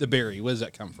 Yep. The berry, where does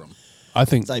that come from? I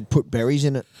think. They put berries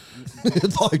in it.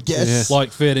 I guess.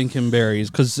 Like fair dinkum berries,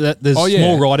 because there's Oh, yeah.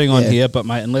 small writing on Yeah. here, but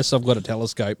mate, unless I've got a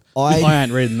telescope, I- I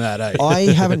ain't reading that, eh? I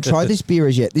haven't tried this beer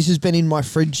as yet. This has been in my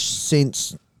fridge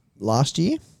since last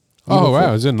year. Oh,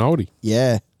 wow. Is it an oldie?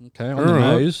 Yeah. Okay, on the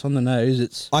Alright. nose,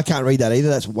 it's I can't read that either.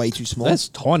 That's way too small. that's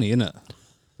tiny, isn't it?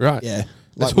 Right. yeah.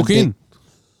 Let's my hook in. dick.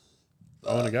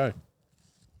 I want to go.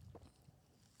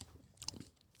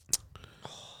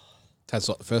 Tastes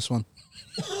like the first one.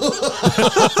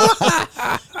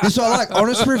 This I like.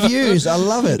 Honest reviews. I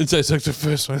love it. It's like the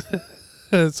first one.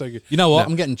 It's so good. You know what?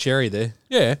 I'm getting cherry there.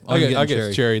 Yeah, I I'm get getting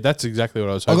cherry. cherry. That's exactly what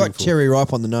I was I hoping got for. cherry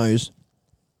ripe on the nose.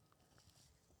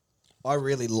 I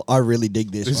really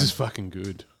dig this. This one. is fucking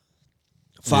good.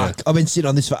 Fuck. yeah. I've been sitting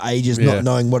on this for ages, Yeah. not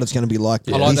knowing what it's going to be like.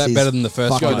 I like This that is better than the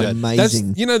first fucking one I did. amazing.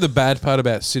 That's, you know, the bad part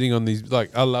about sitting on these,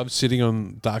 like, I love sitting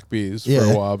on dark beers for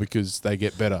Yeah. a while because they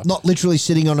get better. Not literally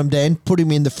sitting on them, Dan. Put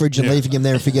him in the fridge and Yeah. leaving him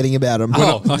there and forgetting about them.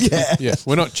 Oh, okay. yeah. Yeah,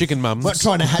 we're not chicken mums. We're not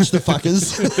trying to hatch the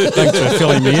fuckers. Thanks for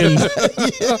filling me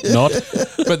in. Not.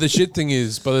 But the shit thing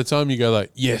is, by the time you go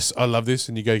like, yes, I love this,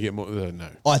 and you go get more, no.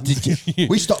 I did.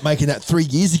 We stopped making that 3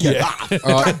 years ago. Ah,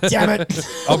 All right. damn it.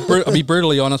 I'll be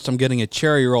brutally honest. I'm getting a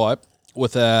cherry ripe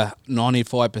with a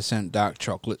 95% dark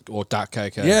chocolate or dark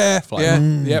cocoa.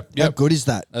 flavour. Yep. How good is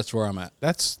that? That's where I'm at.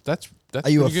 That's Are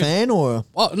you a pretty good. fan or?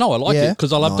 Oh, no, I like Yeah? it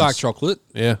because I love Nice. dark chocolate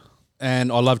Yeah.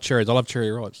 and I love cherries. I love cherry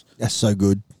ripes. That's so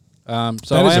good. So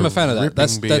That I is am a a fan of that. ripping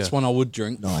That's beer. one I would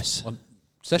drink. Nice.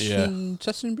 Session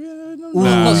beer? No, Ooh,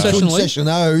 not we couldn't sessionally. session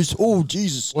those. Oh,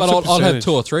 Jesus. But What's the I'll have percentage?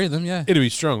 2 or 3 of them, yeah. It'd be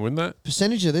strong, wouldn't that?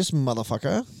 Percentage of this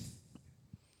motherfucker?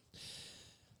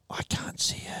 I can't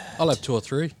see it. I'll have 2 or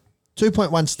 3.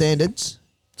 2.1 standards,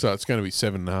 So it's going to be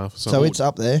 7.5. Or so something. it's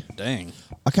up there. Dang.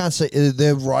 I can't see.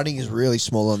 The writing is really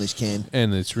small on this can.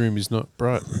 And this room is not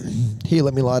bright. Here,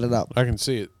 let me light it up. I can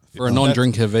see it. For a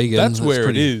non-drinker vegan, That's where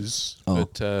pretty- it is. Oh.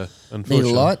 But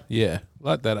unfortunately, light? Yeah,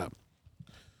 light that up.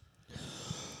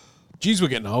 Jeez, we're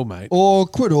getting old, mate.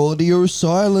 Awkward audio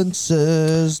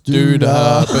silences. Dude, Dude,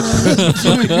 but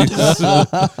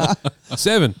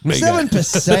 7. There you go.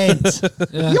 7%.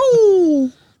 Yeah.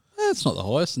 Yo! That's not the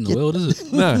highest in the world, is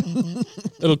it? No,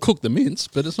 It'll cook the mince,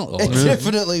 but it's not the It highest.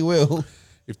 definitely will.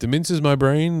 if the mince is my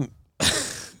brain,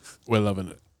 we're loving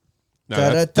it. No,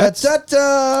 that's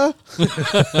Da-da-da-da-da.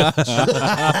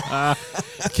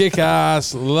 kick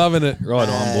ass, loving it. Right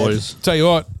on, boys. Tell you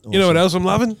what, you know what else I'm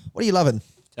loving? What are you loving?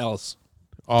 Tell us.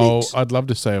 Oh, Dicks. I'd love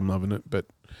to say I'm loving it, but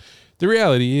the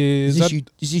reality Is is,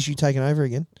 this you taking over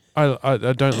again? I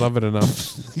don't love it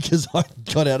enough. Because I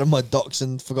got out of my docks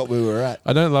and forgot where we were at.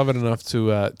 I don't love it enough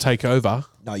to take over.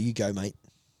 No, you go, mate.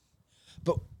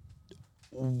 But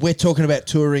we're talking about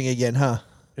touring again, huh?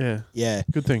 Yeah, Yeah.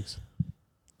 good things.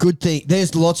 Good thing.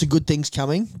 There's lots of good things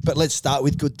coming, but let's start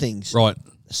with good things. Right.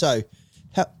 So,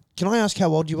 can I ask how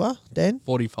old you are, Dan?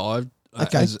 45.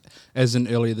 Okay. As in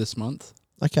earlier this month.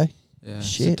 Okay. Yeah.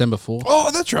 Shit. September 4th. Oh,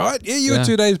 that's right. Yeah, you were Yeah.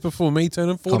 2 days before me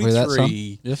turning Copy that, son.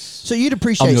 43. Yes. So you'd I'm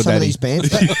appreciate your some of daddy. these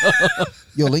bands.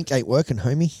 Your link ain't working,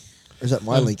 homie. Or is that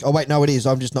my link? Oh, wait, no, it is.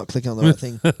 I'm just not clicking on the right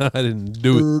thing. I didn't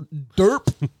do it.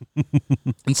 Derp.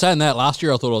 And saying that, last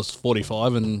year I thought I was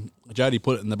 45 and Jody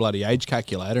put it in the bloody age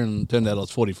calculator and it turned out I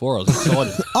was 44. I was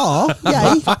excited. Oh,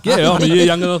 yay. Yeah, I'm a year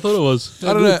younger than I thought it was.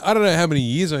 I don't know how many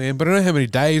years I am, but I know how many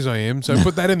days I am. So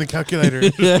put that in the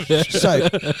calculator. So,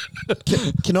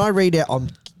 can I read out? I'm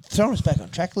throwing us back on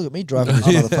track. Look at me driving this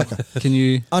motherfucker. Can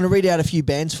you? I'm going to read out a few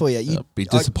bands for you. I'd be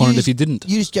disappointed if you didn't.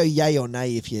 You just go yay or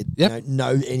nay if you Yep.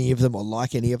 know any of them or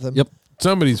like any of them. Yep.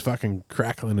 Somebody's fucking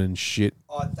crackling and shit.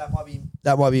 Oh, that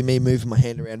might be me moving my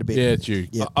hand around a bit. Yeah, it's you.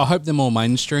 Yeah. I hope they're more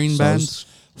mainstream So bands.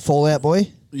 Fallout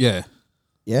Boy. Yeah.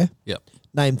 Yeah. Yep.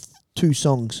 Name 2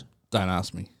 songs. Don't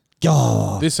ask me.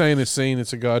 God. This ain't a scene,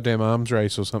 it's a goddamn arms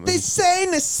race or something. This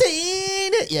ain't a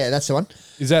scene. Yeah, that's the one.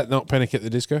 Is that not Panic at the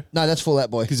Disco? No, that's Fallout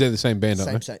Boy. Because they're the same band,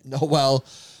 aren't Same. No, well,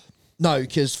 no,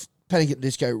 because Panic at the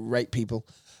Disco rape people.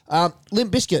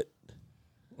 Limp Bizkit.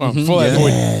 Fall Out Boy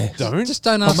Yeah. don't. Just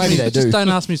don't ask maybe me. they Just do. don't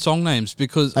ask me song names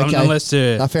because Okay. unless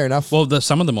they're No, fair enough. well,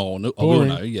 some of them I will Boring.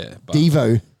 know. Yeah, but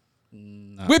Devo.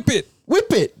 Whip it.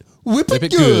 Whip it. Whip it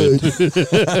it good.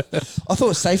 I thought it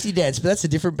was Safety Dance, but that's a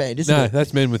different band, isn't No, it?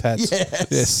 that's Men with Hats. Yes.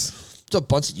 Yes. It's a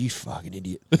bunch of you fucking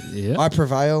idiot. yeah. I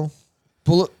Prevail.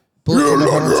 Bullet from the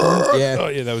Valentine. Yeah. Oh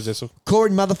yeah, that was Essel. Corey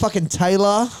motherfucking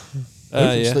Taylor.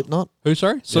 Yeah. Slipknot. Who?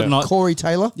 Sorry, Slipknot. Corey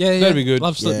Taylor. Yeah, yeah, That'd be good.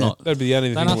 Love Slipknot. That'd be the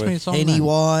only Don't thing. ask me a song name.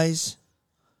 Pennywise.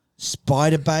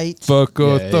 Spider Bait. Fuck Yeah,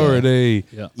 authority.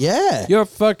 Yeah. Yeah. You're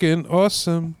fucking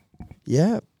awesome.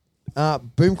 Yeah.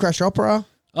 Boom Crash Opera.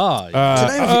 Oh, yeah.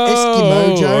 What's the name of it?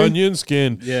 Eskimo Joe? Onion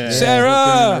skin. yeah. Sarah.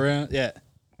 Walking around. Yeah.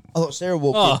 I thought Sarah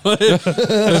walked in. Oh,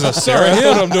 There's a Sarah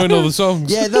here. I'm doing all the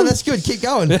songs. Yeah, no, that's good. Keep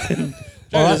going. is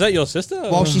that your sister?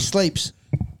 While she sleeps.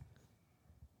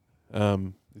 It's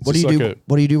What do just you like do?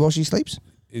 What do you do while she sleeps?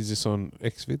 Is this on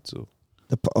Xvids or?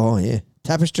 Oh yeah,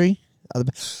 Tapestry.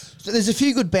 So there's a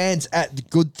few good bands at the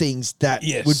Good Things that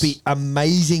Yes. would be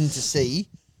amazing to see.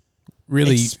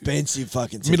 Really Expensive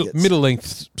fucking tickets. middle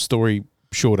length story,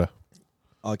 shorter.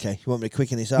 Okay, you want me to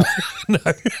quicken this up? No.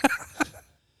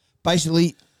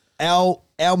 Basically, our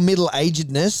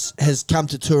middle-agedness has come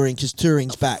to touring because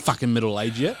touring's back. fucking middle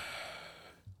age yet?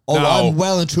 Oh, No. I'm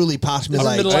well and truly past middle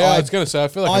age. middle- I was going to say, I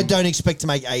feel like I I'm- don't expect to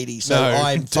make 80, so No,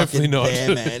 I'm definitely fucking not.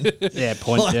 there, man. Yeah,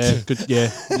 point. Like- Yeah, good.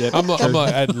 Yeah, yeah. I'm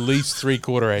like at least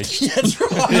 3/4 age. That's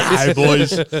right. Hey, boys.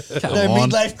 Come No on.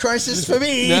 midlife crisis for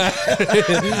me. No,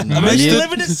 I'm you-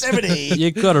 living to 70.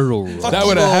 You got it all right. That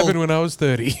would have Well- happened when I was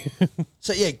 30.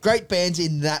 So yeah, great bands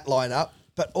in that lineup,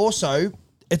 but also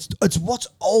it's what's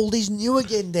old is new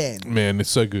again, Dan. Man, it's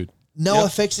so good. No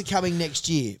Effects are coming next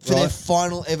year for their Right.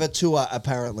 final ever tour,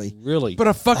 apparently. Really? But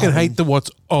I fucking hate the what's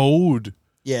old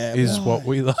Yeah, is what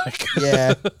we like.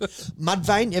 yeah.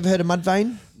 Mudvayne, ever heard of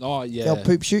Mudvayne? oh yeah. They'll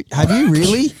poop shoot. Have you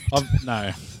really?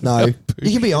 No. No.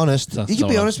 You can be honest. That's You can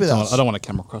be not- honest with I us. don't want to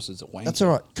come across as a wank. That's all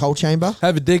right. Coal Chamber.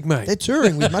 Have a dig, mate. They're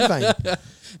touring with Mudvayne.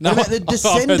 No, What about the I've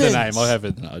heard the Descendants? name. I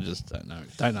haven't. No, I just don't know.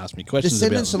 Don't ask me questions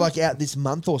Descendants are about like out this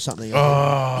month or something.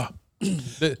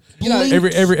 The- Blink.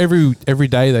 every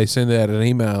day they send out an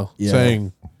email Yeah.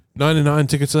 saying 99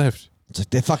 tickets left, It's like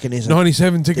there fucking isn't.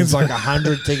 97 tickets There's like left.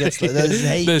 100 tickets. There's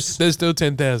heaps. There's still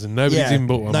 10,000. Nobody's Yeah, even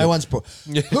bought one. no one's bought.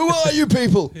 Who are you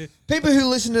people? People who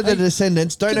listen to the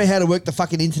Descendants don't know how to work the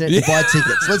fucking internet to buy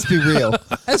tickets. Let's be real. it.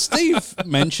 Has Steve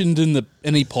mentioned in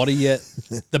any potty yet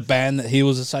the band that he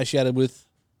was associated with?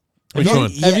 Which Not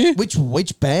one? yet. Have you?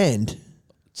 Which band?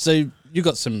 So you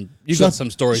got some Shot-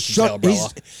 stories to tell, brother.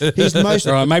 He's most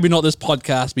All right, maybe not this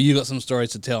podcast, but you got some stories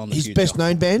to tell in the his future. best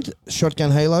known band,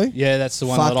 Shotgun Halo. Yeah, that's the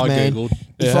one Fuck, that I man. googled.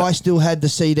 If Yeah. I still had the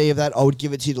CD of that, I would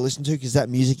give it to you to listen to because that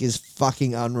music is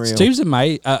fucking unreal. Steve's a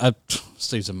mate.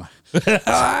 Steve's a mate.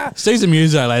 Steve's a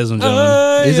muso, ladies and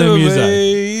gentlemen. He's a muso.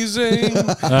 Amazing.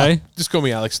 Hey, Just call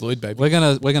me Alex Lloyd, baby. we're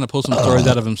gonna pull some stories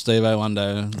out of him, Steve. One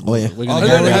day. Oh, yeah. We're I gonna I go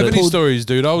don't Yeah, have about any it. stories,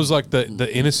 dude. I was like the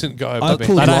innocent guy of I the band.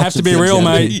 pulled- They don't have Lots to of be things real, out of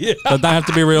mate. it. They don't have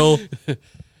to be real.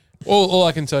 All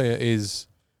I can tell you is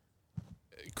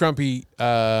Grumpy,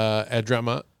 our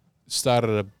drummer, started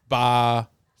a bar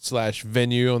 /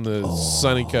 venue on the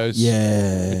sunny coast.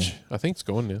 Yeah. Which I think it's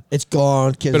gone now. It's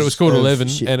gone. But it was called 11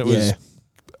 and it was Yeah.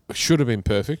 should have been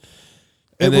perfect.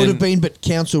 It And would then have been, but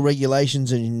council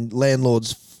regulations and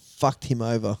landlords fucked him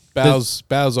over. Bowles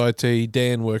IT,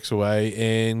 Dan works away,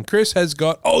 and Chris has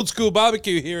got old school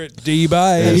barbecue here at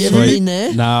D-Bay. Have you ever sweet. been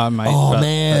there? Nah, mate. Oh, but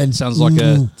man. that sounds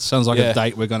like Yeah. a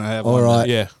date we're gonna have. All one right.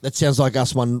 day. Yeah. That sounds like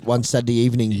us one Saturday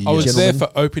evening. I was gentlemen. there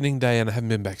for opening day and I haven't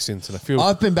been back since, and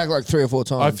I've been back like 3 or 4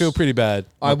 times. I feel pretty bad.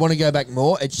 I want to go back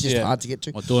more. It's just Yeah. hard to get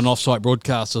to. Or do an off-site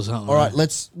broadcast or something. All right,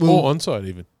 Or on site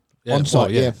even. Yeah, on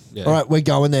site. well, Yeah. All right, we're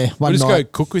going there one We just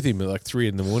night. go cook with him at like 3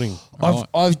 a.m.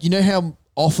 I've you know how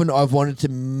often I've wanted to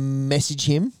message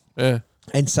him Yeah.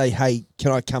 and say, hey,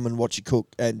 can I come and watch you cook?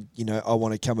 And I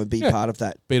want to come and be Yeah. part of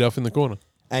that. Beat off in the corner.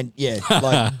 And yeah,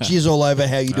 like jizz all over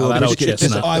how you do Oh, a that old brisket. 'Cause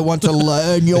chestnut. I want to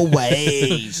learn your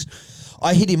ways.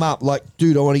 I hit him up like,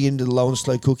 dude, I want to get into the low and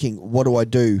slow cooking. What do I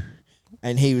do?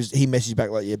 And he messaged back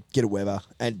like, yeah, get a Weber.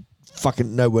 And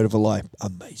fucking no word of a lie,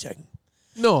 amazing.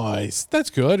 Nice. That's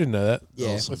good. I didn't know that. Yeah.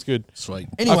 Awesome. That's good. Sweet.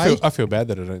 Anyway, I feel bad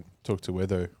that I don't talk to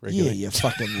Weather yeah, regularly. you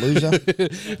fucking loser.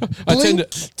 I Blink.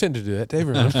 tend to do that to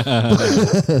everyone.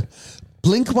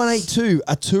 Blink 182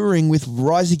 are touring with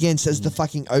Rise Against as the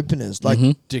fucking openers. Like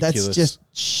that's Ridiculous. just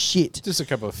shit. Just a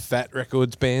couple of Fat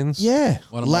Records bands. Yeah,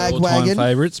 One of my all-time Lagwagon.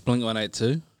 favourites,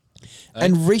 Blink-182.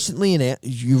 And recently announced,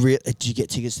 did you get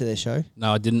tickets to their show?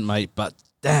 No, I didn't, mate. But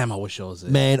damn, I wish I was there.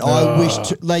 Man, I wish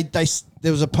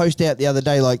there was a post out the other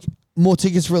day like more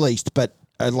tickets released, but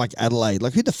like Adelaide.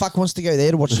 Like who the fuck wants to go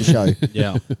there to watch the show?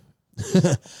 Yeah.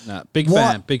 No, big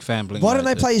Why- fan. Blink Why don't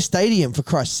they 182. play a stadium, for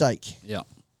Christ's sake? Yeah.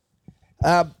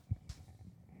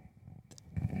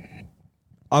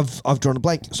 I've drawn a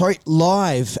blank. Sorry,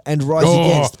 Live and Rise Oh.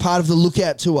 Against, part of the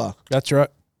Lookout tour. That's right.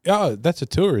 Oh, that's a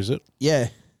tour, is it? Yeah,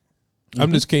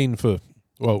 I'm just keen for.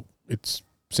 Well, it's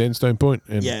Sandstone Point,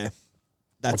 and yeah. I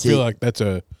That's feel it. like that's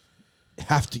a.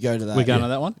 Have to go to that. We're going to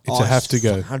that one? It's a have to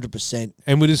go, 100%.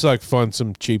 and we just like find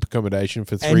some cheap accommodation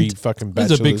for three And fucking There's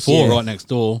bachelors. a big four Yeah. right next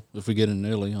door if we get in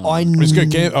early. I Let's go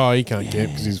camp. Oh, he can't camp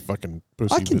because he's fucking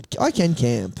pussy. I can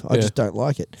camp. I Yeah. just don't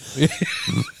like it.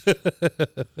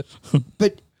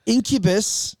 But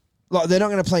Incubus, like, they're not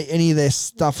going to play any of their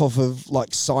stuff off of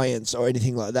like Science or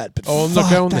anything like that. But Oh, I'm not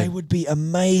fuck, going they there. would be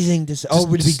amazing to see. Oh,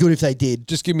 would it be just- good if they did?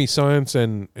 Just give me Science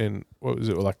and what was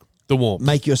it like the Warmth?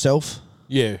 Make Yourself.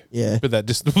 Yeah, Yeah. But that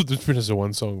just just a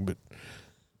one song. But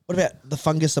What about the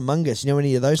Fungus Among Us? You know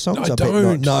any of those songs? I bet not.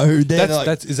 don't. No, they're like,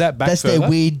 that's is that back that's further? their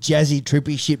weird, jazzy,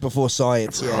 trippy shit before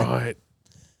Science. Yeah. Right.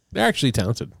 They're actually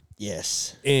talented.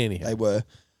 Yes, Anyhow, they were.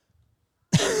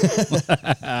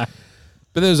 but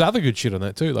there was other good shit on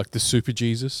that too, like the Super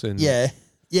Jesus and Yeah.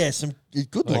 Yeah, some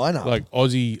good lineup. like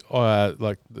Aussie,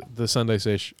 like the Sunday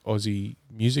Sesh Aussie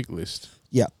music list.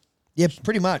 Yeah. Yeah,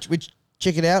 pretty much. Which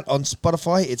check it out on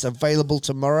Spotify. It's available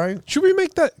tomorrow. Should we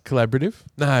make that collaborative?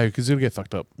 No, because it'll get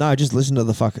fucked up. No, just listen to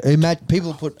the fuck.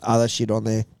 People put other shit on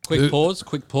there. Quick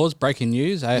pause. Breaking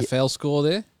news. AFL score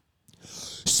there.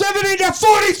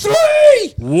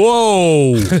 70-43!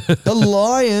 Whoa. The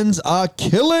Lions are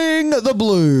killing the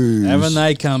Blues. Haven't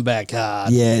they come back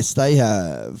hard? Yes, they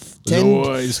have. 10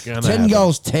 Always gonna 10 happen.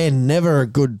 goals, 10. Never a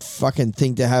good fucking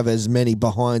thing to have as many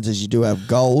behinds as you do have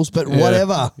goals, but Yeah.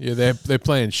 whatever. Yeah, they're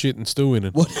playing shit and still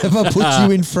winning. Whatever puts you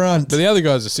in front. But the other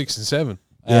guys are 6 and 7.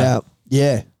 Yeah.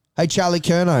 Yeah. Hey, Charlie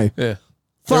Curnow. Yeah,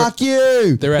 Fuck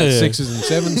you. they're at Yeah. 6s and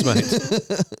 7s, mate.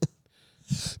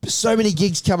 So many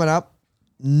gigs coming up.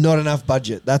 Not enough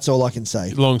budget. That's all I can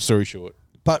say. Long story short,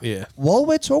 But Yeah. while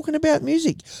we're talking about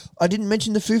music, I didn't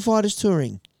mention the Foo Fighters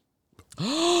touring.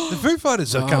 the Foo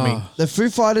Fighters are coming. The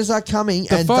Foo Fighters are coming,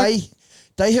 and fuck?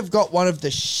 they have got one of the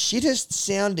shittest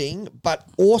sounding but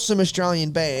awesome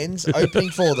Australian bands opening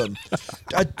for them.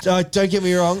 Don't get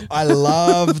me wrong, I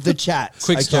love the Chats.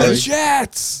 Quick okay? story.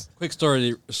 Chats. Quick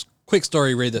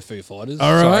story. Read the Foo Fighters.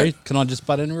 All right. Sorry, can I just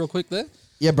butt in real quick there?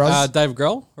 Yeah, bros. Dave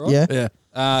Grohl. Right? yeah. Yeah.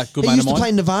 Good He mate used of to mine.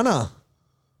 play Nirvana.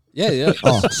 Yeah.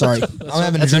 Oh, sorry. I'm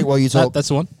having a drink while you talk. That's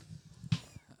the one.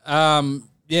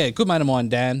 Yeah, good mate of mine,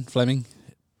 Dan Fleming,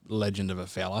 legend of a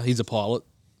fella. He's a pilot.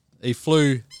 He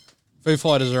flew Foo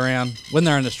Fighters around when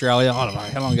they're in Australia. I don't know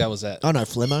how long ago was that. Oh, no,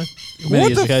 Flemmo. Many What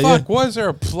years the ago, fuck? Why is there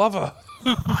a plover?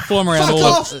 Yeah. Flew them around Fuck all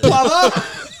off, the.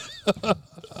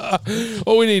 Plumber!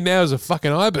 All we need now is a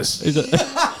fucking ibis.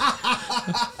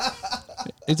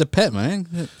 He's a pet, man.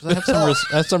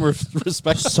 Have some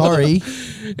respect. Sorry.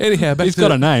 Anyhow, back He's to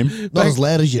got a name. Not as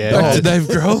loud as your Yeah. back to dog. Dave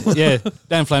Grohl. Yeah,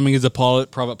 Dan Fleming is a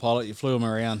pilot, private pilot. You flew him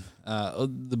around.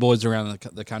 The boys around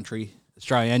the country,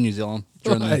 Australia and New Zealand.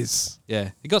 During Nice.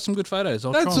 yeah, he got some good photos.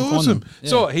 I'll That's try and find awesome. them. Yeah.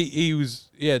 So he was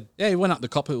yeah, he went up the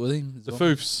cockpit with him. as the well.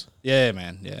 Foofs. Yeah,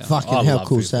 man. Yeah. Fucking I how love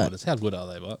cool Foo is that? Fighters. How good are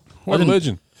they, but What a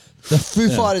legend. The Foo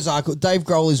Fighters are cool. Dave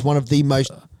Grohl is one of the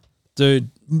most dude.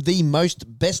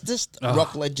 bestest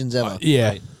rock legends ever.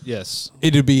 Yeah, Yes.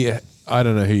 it'd be. I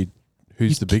don't know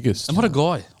who's the biggest. And what a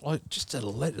guy! Like just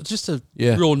a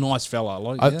Yeah. real nice fella.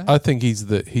 Like yeah. I think he's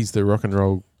the rock and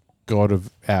roll god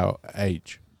of our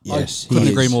age. Yes, couldn't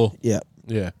he agree is. more. Yeah.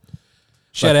 Yeah,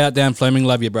 Shout out Dan Fleming.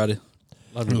 Love you, brother.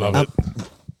 Love you. love it.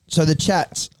 So the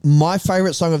Chats, my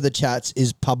favourite song of the Chats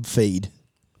is Pub Feed.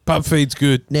 Pub feed's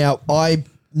good. Now, I'm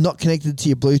not connected to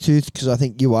your Bluetooth because I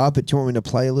think you are, but do you want me to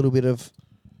play a little bit of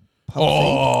Pub Feed?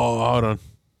 Oh, hold on.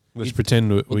 Let's pretend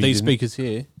we With these didn't. speakers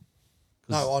here.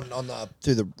 No, on the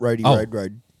through the roadie Oh.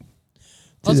 road.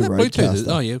 Oh, is Through that the Bluetooth? roadcaster.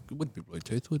 Oh yeah, it would be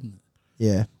Bluetooth, wouldn't it?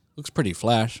 Yeah. Looks pretty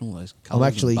flash. All those I'm colours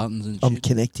actually and buttons and I'm shit.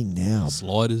 connecting now.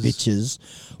 Sliders. Bitches.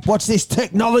 Watch this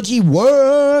technology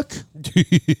work.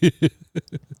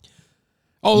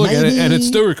 Oh, look, and Maybe- it's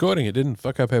still recording. It didn't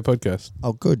fuck up our podcast.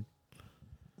 Oh, good.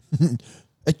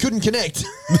 It couldn't connect.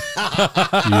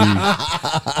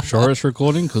 Sure, it's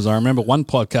recording because I remember one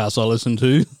podcast I listened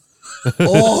to.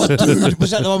 Oh, dude. Was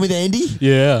that the one with Andy?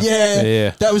 Yeah. Yeah. Yeah.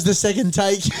 That was the second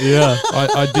take. Yeah.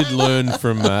 I did learn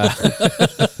from.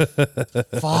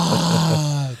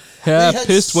 Fuck. How We had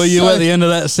pissed were you so- at the end of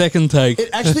that second take? It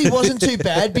actually wasn't too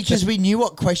bad because we knew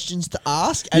what questions to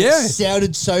ask and Yeah. it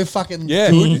sounded so fucking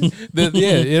Yeah, good.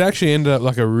 it actually ended up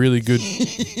like a really good.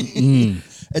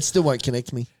 It still won't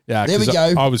connect me. Yeah, There we 'cause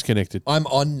go. I was connected. I'm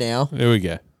on now. There we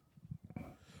go.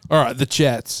 All right, the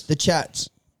chats. The Chats.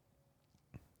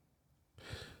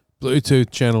 Bluetooth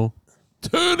channel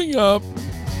Turning up.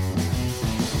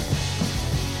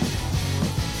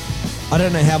 I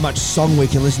don't know how much song we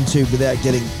can listen to without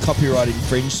getting copyright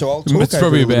infringed, so I'll talk That's over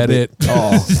probably a little about bit. it.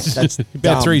 Oh, that's About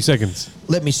dumb. 3 seconds.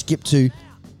 Let me skip to.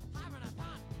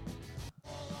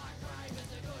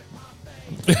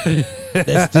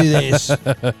 Let's do this.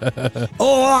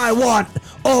 All I want,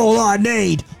 all I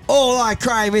need, all I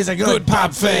crave is a good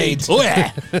pub feed. Oh,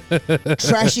 yeah.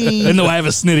 Trashy, In the way of a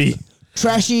snitty.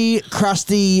 trashy,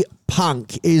 crusty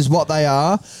punk is what they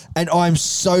are, and I'm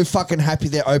so fucking happy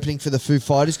they're opening for the Foo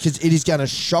Fighters because it is going to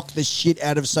shock the shit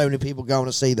out of so many people going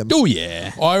to see them. Oh,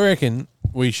 yeah. I reckon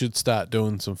we should start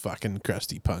doing some fucking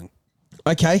crusty punk.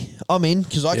 Okay, I'm in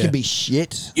because I Yeah. can be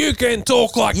shit. You can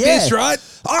talk like Yeah. this, right?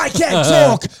 I can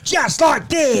talk just like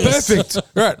this. Perfect.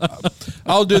 Right.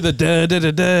 I'll do the da da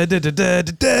da da da da da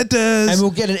da da. And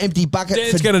we'll get an empty bucket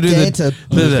Dan's for gonna do Dan the- to.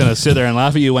 I'm just going to sit there and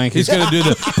laugh at you, wankers. He's going to do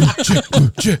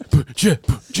the.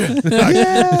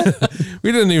 Yeah.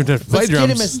 We don't even have to play Let's get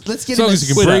him drums. let's get As long him as he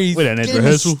can we, don't, breathe. we don't need get him a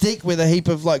rehearsal. stick with a heap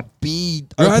of like beer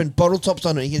Right. open bottle tops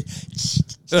on it. He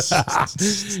goes,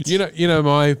 You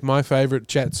know my favourite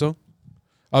chat song?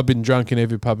 I've been drunk in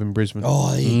every pub in Brisbane.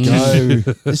 oh, there you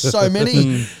go. There's so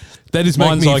many. That is making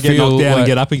Mine's me I get feel knocked down like and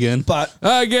get up again. But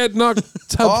I get knocked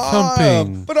tub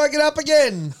pumping. but I get up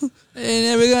again.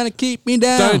 They're never going to keep me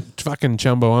down. Don't fucking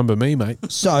Chumbawamba me, mate.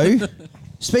 So,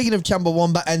 speaking of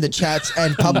Chumbawamba and the chats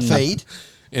and pub feed,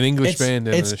 An English band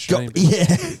and an got, Australian.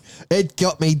 it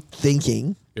got me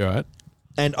thinking. You all right?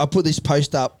 And I put this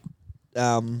post up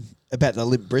about the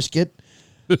Limp Brisket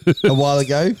a while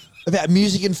ago about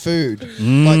music and food. Like, let's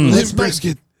Limp make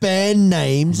Brisket. band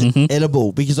names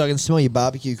edible because I can smell your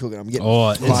barbecue cooking. I'm getting Oh,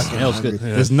 it fucking smells hungry. good.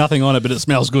 There's nothing on it, but it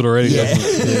smells good already. Yeah.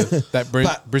 doesn't it? That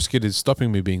But- brisket is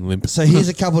stopping me being limp. So here's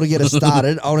a couple to get us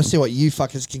started. I want to see what you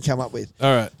fuckers can come up with.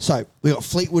 All right. So we got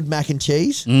Fleetwood Mac and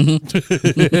Cheese,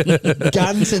 Mm-hmm.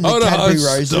 Guns and the Hold on. Cadbury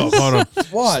Roses. Stop, hold on.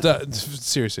 What?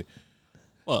 Seriously.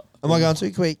 What? Am I going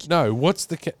too quick? No, what's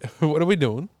the... what are we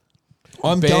doing?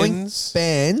 I'm going Bands?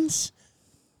 bands.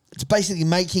 It's basically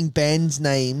making bands'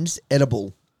 names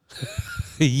edible.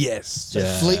 Yes. So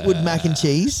Fleetwood Mac and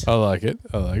Cheese, I like it.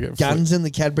 I like it. Guns and the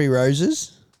Cadbury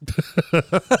Roses,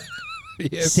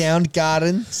 Yes.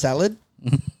 Soundgarden Salad,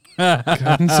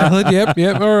 Garden salad. Yep.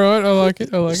 All right. I like it.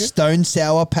 Stone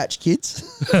Sour Patch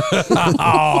Kids,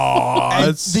 Oh, and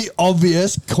that's... the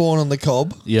obvious Corn on the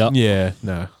Cob, Yep. Yeah,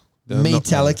 no.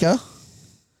 Metallica,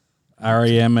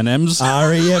 REM and M's.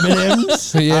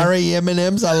 R.E.M.&M's, Yeah.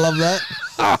 R.E.M.&M's, I love that.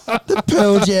 The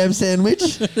Pearl Jam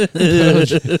sandwich,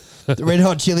 the Red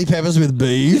Hot Chili Peppers with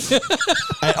beef.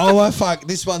 And, oh my fuck,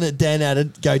 this one that Dan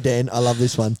added. Go Dan, I love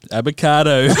this one.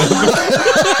 Avocado.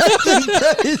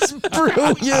 That is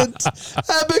brilliant.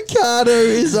 Avocado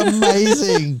is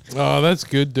amazing. Oh, that's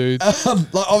good, dude. Like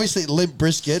obviously Limp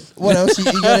Brisket. What else? You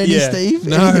got any, Yeah. Steve?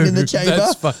 No, Anything in the chamber?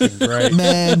 that's fucking great.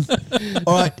 Man.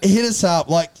 All right, hit us up.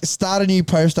 Like, start a new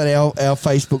post on our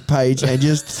Facebook page and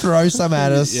just throw some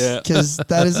at us. Yeah. Because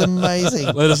that is amazing.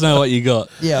 Let us know what you got.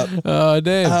 Yeah. Oh,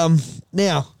 damn.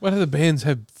 Now, What other bands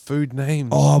have food names?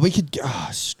 oh, we could.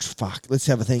 Fuck. Let's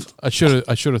have a think. I should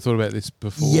have thought about this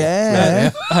before.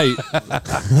 Yeah. Hey,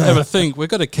 have a think. We've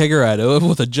got a kegerator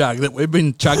with a jug that we've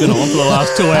been chugging on for the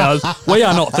last 2 hours. We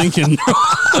are not thinking.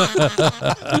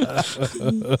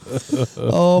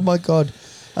 Oh my god.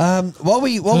 While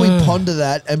we ponder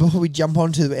that, and before we jump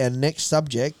on to our next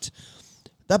subject,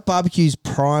 that barbecue's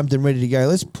primed and ready to go.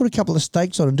 Let's put a couple of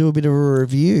steaks on and do a bit of a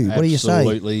review. What do you say?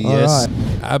 Absolutely, All yes.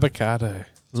 right. Avocado.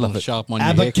 Love it. Sharp on your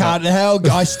haircut. Avocado. How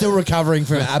I'm still recovering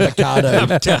from avocado.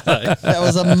 That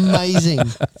was amazing.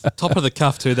 Top of the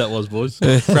cuff too, that was, boys.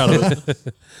 Proud of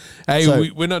it. Hey, So-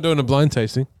 we're not doing a blind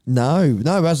tasting. No.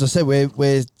 As I said,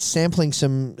 we're sampling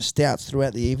some stouts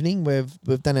throughout the evening. We've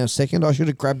done our second. I should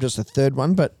have grabbed just a third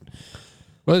one, but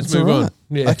Well, let's it's move all on. right.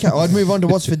 Yeah. Okay, I'd move on to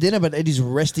what's for dinner, but it is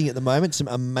resting at the moment. Some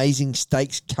amazing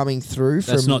steaks coming through.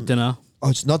 That's from, not dinner. Oh,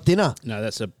 it's not dinner. No,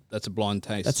 that's a blind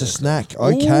taste. That's a snack.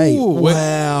 Okay. Ooh,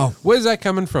 wow. Where's that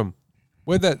coming from?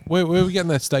 Where are we getting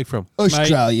that steak from?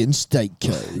 Australian Steak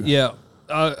Co. Yeah,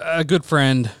 a good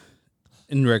friend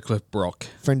in Redcliffe, Brock,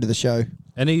 Friend of the show.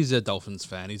 and he's a Dolphins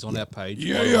fan. He's on our page.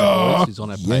 Yeah. He's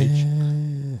on our page.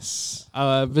 Yes.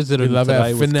 Visited We love him our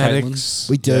today with fanatics.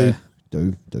 We do.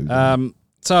 Yeah. Do.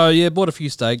 So yeah, bought a few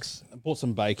steaks, bought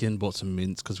some bacon, bought some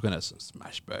mince because we're gonna have some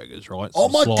smash burgers, right? Oh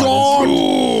Some my sliders. god!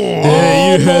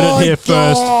 Yeah, you heard my it here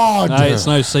first. God. Hey, it's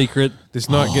no secret, This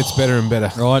night gets better and better.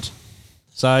 right?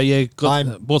 So yeah,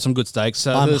 I'm- bought some good steaks.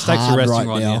 I'm The steaks are hard resting right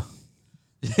right now. now.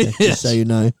 Just so you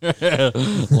know.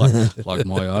 like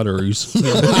my arteries.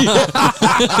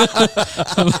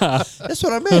 That's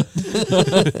what I meant.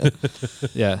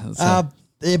 Yeah. So,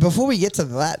 Yeah, before we get to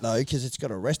that though, because it's got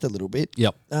to rest a little bit.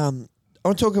 Yep. I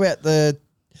want to talk about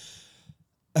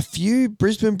a few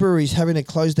Brisbane breweries having to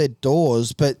close their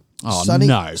doors, but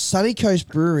Sunny Coast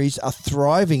breweries are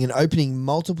thriving and opening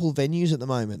multiple venues at the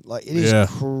moment. Like it is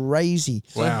crazy.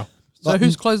 Wow. So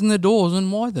who's closing their doors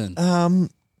and why then?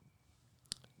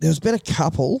 There's been a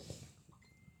couple,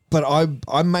 but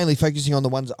I'm mainly focusing on the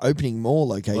ones opening more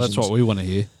locations. Well, that's what we want to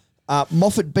hear.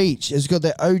 Moffat Beach has got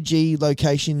their OG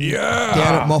location down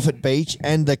at Moffat Beach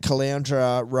and the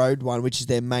Caloundra Road one, which is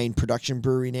their main production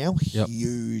brewery now. Yep.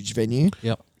 Huge venue.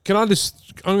 Yep. I'm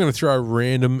going to throw a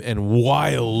random and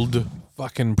wild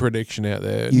fucking prediction out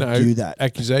there. You do that.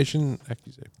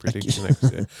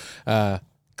 Prediction.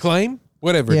 Claim,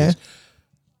 whatever it is.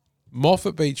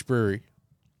 Moffat Beach Brewery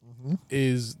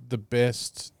is the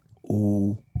best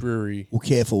brewery Well,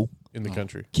 careful. in the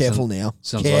country. Careful now.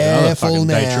 Sounds like another Careful fucking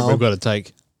day trip now. we've got to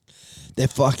take. They're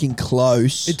fucking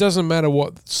close. It doesn't matter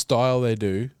what style they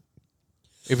do.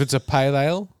 If it's a pale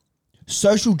ale,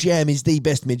 Social Jam is the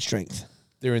best mid-strength.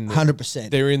 they're in the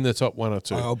 100%. They're in the top one or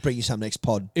two. I'll bring you some next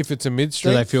pod. If it's a Do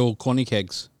mid-strength, they fill corny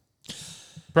kegs?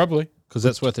 probably. Because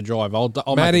that's worth a drive. I'll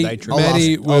Maddie, make a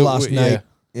day trip. I'll ask Nate.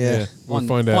 Yeah. We'll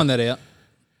find out. Find that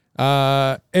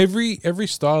out. Every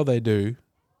style they do,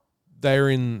 they're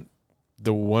in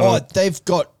the one. Oh, they've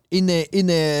got in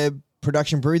their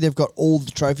production brewery, they've got all the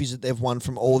trophies that they've won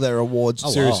from all their awards.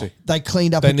 Seriously. They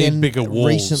cleaned up They need again bigger walls.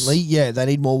 recently. Yeah, they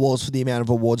need more walls for the amount of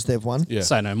awards they've won. Yeah.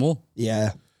 Say no more.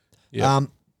 Yeah. Yeah.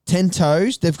 10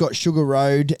 Toes, they've got Sugar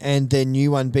Road and their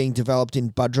new one being developed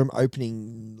in Budrum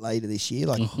opening later this year,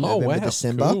 like November,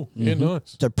 December. Cool. Yeah,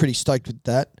 nice. So pretty stoked with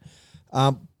that.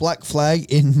 Black Flag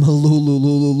in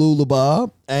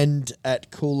Malululululubar and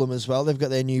at Coolum as well. They've got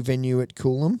their new venue at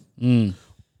Coolum.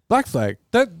 Black Flag.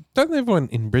 Don't they have one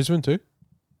in Brisbane too?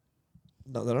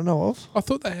 Not that I know of. I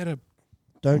thought they had a.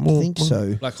 Don't More- think more-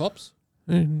 so. Black hops?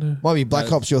 In, Might be Black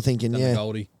No, Ops you're thinking, Done the yeah.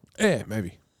 Goldie. yeah,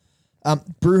 maybe.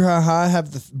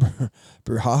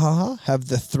 Brouhaha have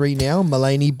the three now: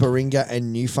 Mulaney, Baringa,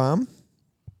 and New Farm.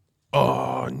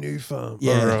 Oh, New Farm.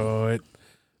 Yeah. All right.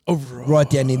 All right. Right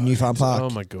down near New Farm Park. Oh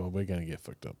my god, we're gonna get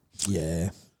fucked up. Yeah.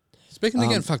 Speaking of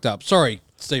getting fucked up, sorry,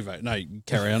 Steve-O. No, you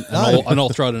carry on. And, No. I'll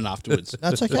throw it in afterwards.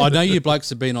 That's okay. I know you blokes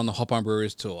have been on the Hop On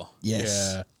Breweries tour.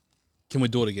 Yes. Yeah. Can we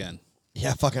do it again?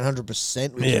 Yeah, fucking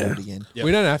 100% we can do it again. Yep.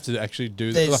 We don't have to actually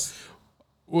do that. There's-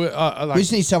 Like, We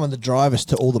just need someone to drive us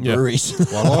to all the Yeah. breweries.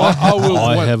 I will.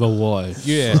 have a wife.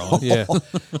 Yeah, yeah.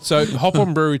 So Hop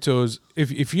On Brewery Tours.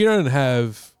 If you don't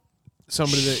have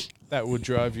somebody that would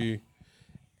drive you,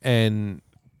 and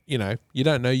you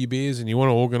don't know your beers, and you want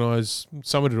to organise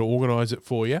somebody to organise it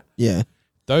for you, Yeah.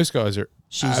 those guys are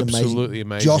She's absolutely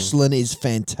amazing. Jocelyn is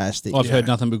fantastic. I've heard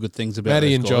nothing but good things about Maddie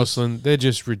those and guys. Jocelyn, they're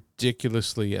just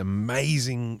ridiculously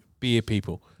amazing beer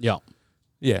people. Yeah.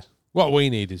 Yeah. What we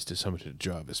need is just somebody to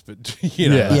drive us, but you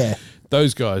know, Yeah. Yeah.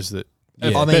 those guys that.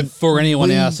 Yeah. I mean, But for anyone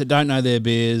we- else that don't know their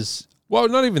beers, Well,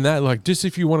 not even that. Like, just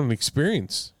if you want an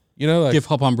experience, like give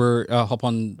Hop On Brewery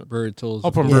Tours.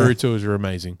 Hop On Yeah. Brewery Tours are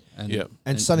amazing. And- Yeah.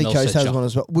 And Sunny they'll Coast set has you one up.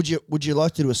 as well. Would you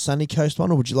like to do a Sunny Coast one,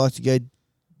 or would you like to go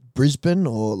Brisbane,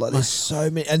 or like there's so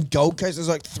many, and Gold Coast? There's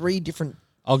like 3 different.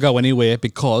 I'll go anywhere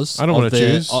because I don't of wanna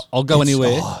their- choose. I'll go It's-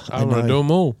 anywhere I want to do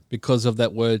them all. because of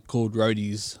that word called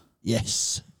roadies.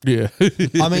 Yes. Yeah.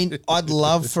 I mean, I'd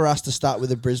love for us to start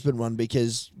with a Brisbane one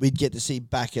because we'd get to see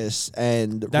Bacchus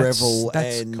and Revel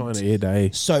that's and kind of it, eh?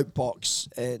 Soapbox,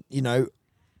 and and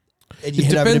It you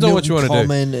head over depends to on what you Milton wanna do.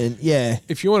 Common and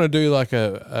If you want to do like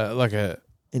a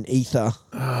an Ether.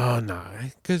 oh no,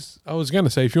 because I was gonna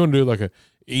say if you want to do like a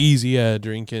easier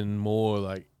drinking, more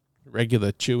like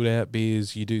regular chilled out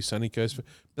beers, you do Sunny Coast. But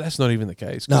that's not even the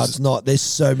case. No, it's not. There's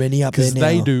so many up there because now.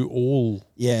 they do all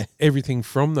Yeah, everything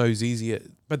from those easier,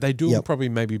 but they do them Yep. probably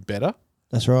maybe better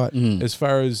that's right. as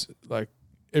far as like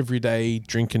everyday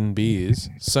drinking beers.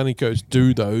 Sunny Coast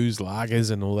do those lagers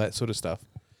and all that sort of stuff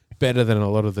better than a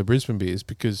lot of the Brisbane beers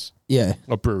because Yeah,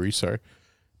 breweries, sorry,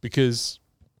 because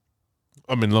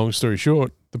I mean, long story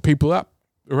short, the people are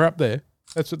up there.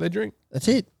 That's what they drink. that's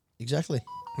it. Exactly.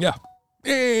 Yeah.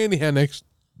 Anyhow, next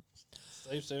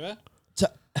Steve, So,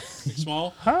 big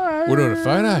smile. we're doing a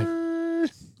photo.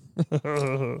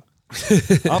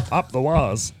 up the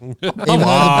wires. even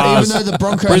though the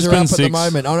Broncos Brisbane are up at the 6.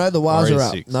 moment. Oh no, the Wars Warriors are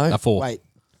up. 6. No, 4. Wait,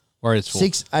 Warriors 4.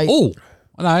 6, 8. Oh,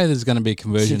 I know there's going to be a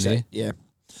conversion 6, there. 8. Yeah.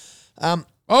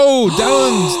 Oh,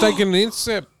 Dylan's taking an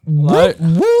intercept.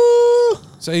 Woo!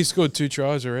 So he scored 2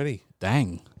 tries already.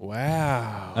 Dang.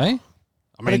 Wow. Hey?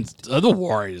 I mean, they're the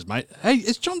Warriors, mate. Hey,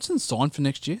 is Johnson signed for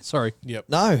next year? Sorry. Yep.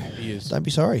 No, He is. don't be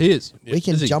sorry. He is. We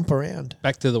can Is he? jump around.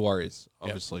 Back to the Warriors,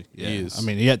 obviously. Yeah. he is. I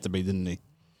mean, he had to be, didn't he?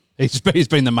 He's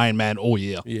been the main man all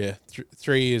year. Yeah,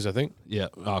 3 years, I think. Yeah.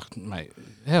 Oh, mate.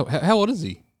 How old is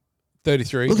he?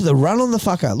 33. Look at the run on the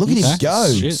fucker. Look at him Okay.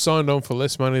 go. Shit. Signed on for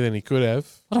less money than he could have,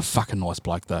 What a fucking nice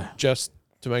bloke, though. just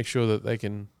to make sure that they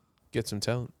can get some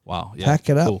talent. Wow. Yeah. Pack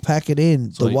it up, Cool. pack it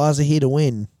in. Sweet. The Waz are here to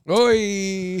win.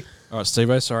 Oi! All right,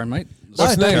 Steve-O, sorry, mate.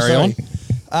 What's No, next? Carry on.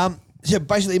 sorry. So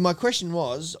basically, my question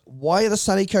was, why are the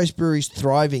Sunny Coast breweries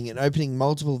thriving and opening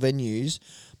multiple venues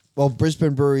while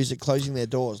Brisbane breweries are closing their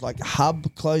doors? Like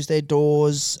Hub closed their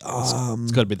doors.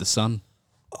 It's got to be the sun.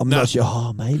 I'm not sure.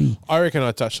 Oh, maybe. I reckon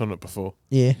I touched on it before.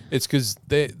 Yeah. It's because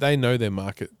they know their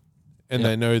market, and Yeah.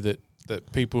 they know that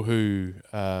people who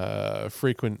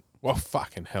frequent, well,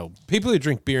 fucking hell, people who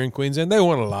drink beer in Queensland, they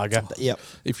want a lager. Yep.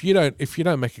 If you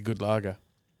don't make a good lager,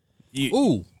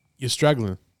 Ooh, you're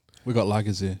struggling. we got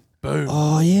lagers here. Boom.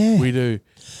 Oh, yeah. We do.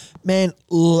 Man,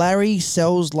 Larry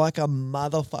sells like a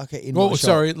motherfucker in my Oh, shop.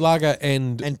 sorry, lager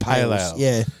and pale pales. ale.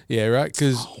 Yeah. Yeah, right.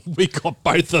 Because We got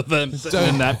both of them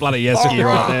in that bloody Yesky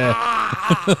right there.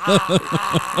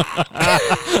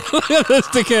 Look at this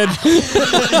dickhead.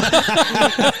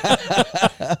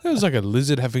 that was like a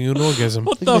lizard having an orgasm.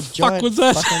 What Look the at fuck giant was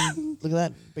that? Look at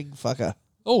that big fucker.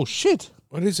 Oh, shit.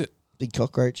 What is it? Big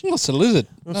cockroach. That's a lizard.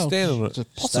 I'll stand on it. It's a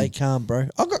possum. Stay calm, bro.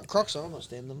 I've got Crocs on. I'm not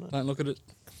standing on it. Don't look at it.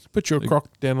 Put your crock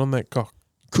down on that cock.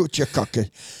 Cook your cocker.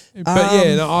 But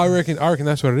yeah, no, I reckon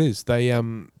that's what it is. They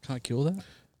Can't kill that.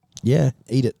 Yeah,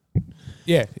 eat it.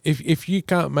 yeah, if you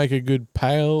can't make a good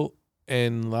pale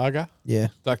and lager, Yeah.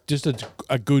 like just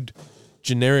a good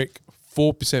generic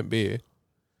 4% beer,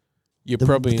 you're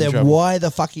probably in Then trouble. why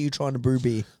the fuck are you trying to brew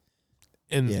beer?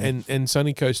 And, Yeah. and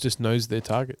Sunny Coast just knows their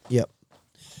target. Yep.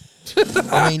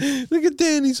 I mean, Look at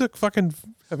Dan, he's like fucking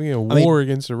having a mean, war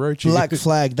against a roach. Black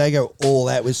Flag, they go all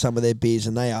out with some of their beers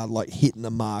and they are like hitting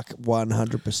the mark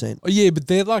 100%. Oh yeah, but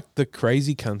they're like the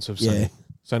crazy cunts of Yeah.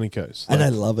 Sunny Coast. And I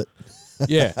Like, love it.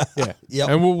 yeah, yeah. Yep.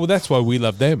 And well, that's why we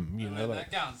love them. You know, like,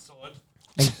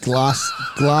 And Glass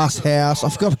House.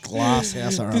 I've got Glass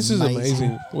House. Are this is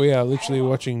amazing. We are literally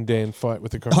watching Dan fight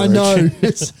with a cockroach. I know.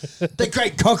 It's the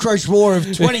great cockroach war of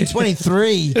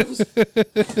 2023.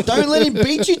 Don't let him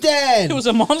beat you, Dan. It was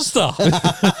a monster.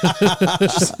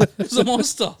 It was a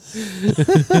monster.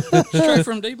 Straight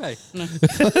from D-Bay. No.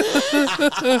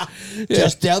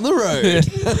 Just down the road.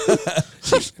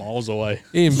 Miles away.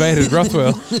 He invaded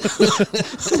Rothwell.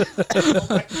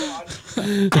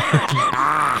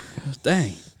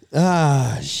 Dang.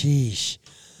 Ah, sheesh.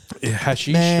 Yeah,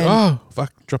 hashish. Man. Oh,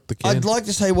 fuck, dropped the can. I'd like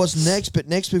to say what's next, but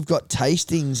next we've got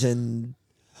tastings and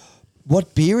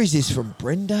what beer is this from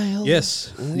Brendale?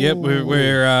 Yes. Yep.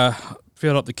 We're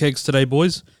filled up the kegs today,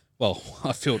 boys. Well,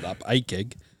 I filled up a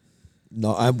keg.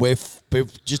 No, and we've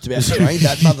just about drained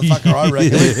that motherfucker, I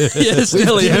reckon. Yeah, it's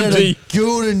nearly Given it a empty.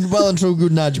 good and well and true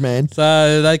good nudge, man.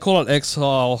 So they call it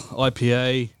Exile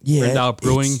IPA. Yeah. Brendale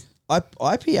Brewing. it's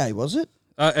IPA, was it?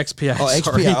 XPA. Oh,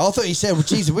 sorry. XPA. I thought you said, well,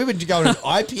 geez, if we were going an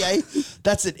IPA,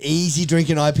 that's an easy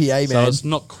drinking IPA, So man. it's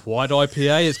not quite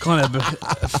IPA. It's kind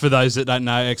of, for those that don't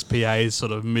know, XPA is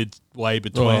sort of midway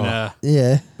between a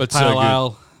Yeah. but so pale good.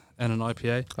 ale and an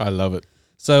IPA. I love it.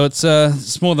 So it's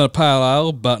more than a pale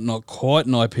ale, but not quite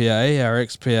an IPA. Our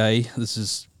XPA, this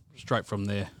is straight from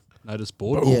their notice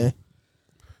board. Yeah.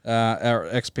 Our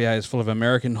XPA is full of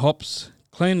American hops,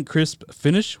 clean, crisp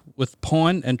finish with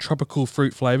pine and tropical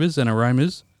fruit flavors and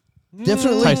aromas.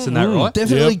 Definitely. Tasting that, right?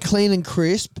 Definitely Yep. clean and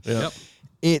crisp. Yep.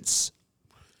 It's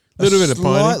Little bit of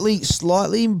piney.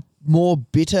 slightly more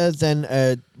bitter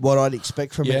than what I'd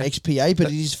expect from Yeah. an XPA, but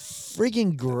it is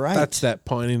friggin' great. That's that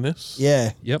pininess.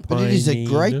 yeah. Yep. But it is a Piney.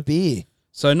 great beer.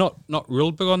 So not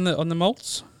real big on the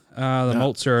malts. The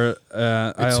malts are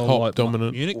It's ale hop like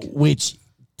dominant. Munich. Which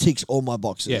ticks all my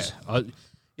boxes.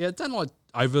 Yeah, don't like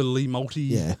overly malty.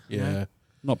 Yeah. you know. Yeah.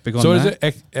 Not big on So that.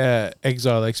 is it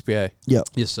Exile XPA? Yep.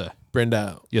 Yes, sir.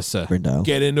 Brendale. Yes, sir. Brendale.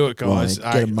 Get into it, guys.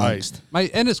 Right, get amongst. Mate,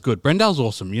 and it's good. Brendale's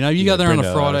awesome. You know, you go there on a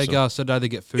Brendale Friday, awesome. go Saturday, they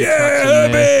get food trucks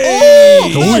in there. Oh, Oh,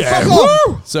 no, yeah. fuck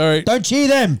off. Sorry. Don't cheer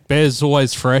them. Bear's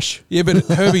always fresh. Yeah, but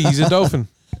Herbie, he's a dolphin.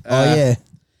 Oh, yeah.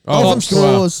 Oh, Dolphin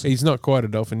well, scores. he's not quite a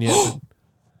dolphin yet. but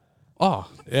Oh,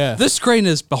 yeah. this screen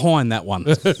is behind that one.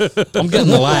 I'm getting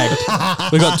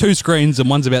lagged. We've got two screens and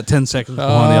one's about 10 seconds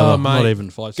behind the Oh, other. mate. Not even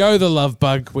 5 seconds. Go the love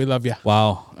bug. We love you.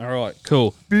 Wow. All right,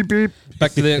 cool. Beep, beep.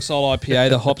 Back to the Exile IPA,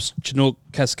 the hops, Chinook,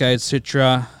 Cascade,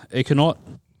 Citra, Econaut.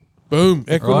 Boom.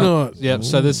 Right? Equinox. Yep.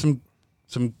 So there's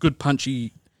some good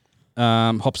punchy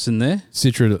hops in there.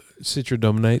 Citra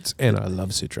dominates, and I love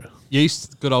Citra.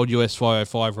 Yeast, good old US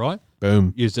 505, right?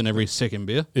 Boom. Used in every second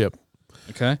beer. Yep.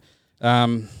 Okay.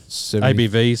 70.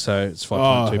 ABV, so it's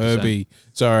 5.2%. Oh, Herbie.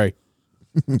 Sorry.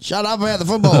 Shut up about the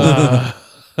football.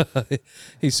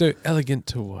 He's so elegant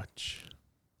to watch.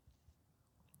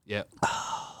 Yep.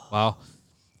 Wow.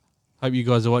 Hope you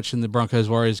guys are watching the Broncos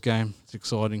Warriors game. It's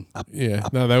exciting. Yeah,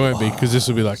 no, they won't be because this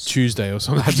will be like Tuesday or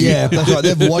something. Yeah, that's right.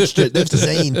 They've watched it. They've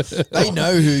seen. They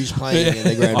know who's playing in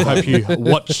the grand I final. hope you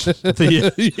watch the.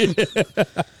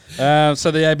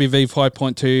 So the ABV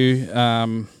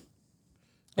 5.2.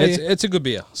 It's a good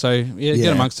beer. So yeah, Yeah.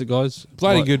 get amongst it, guys.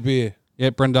 Bloody Like- good beer. Yeah,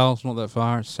 Brendale's not that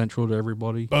far. It's central to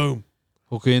everybody. Boom.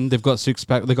 Hook in. They've got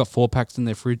 6-pack. They've got 4-packs in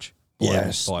their fridge.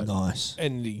 Yes, Buy it. nice.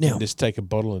 And you Now- can just take a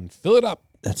bottle and fill it up.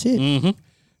 That's it. Mm-hmm.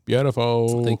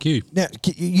 Beautiful. Thank you. Now,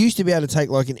 you used to be able to take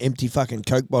like an empty fucking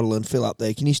Coke bottle and fill up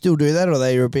there. Can you still do that, or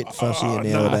they are a bit fussier No, I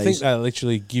think nowadays? they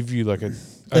literally give you like a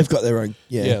They've got their own.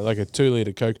 Yeah. like a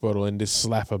 2-liter Coke bottle and just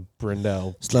slap a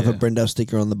Brendale. Slap a Brendale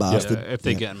sticker on the bastard. If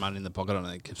they're getting money in the pocket, I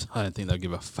don't think they'll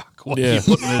give a fuck what Yeah. you're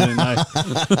putting it in. Eh?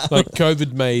 Like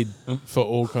COVID made for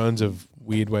all kinds of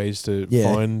weird ways to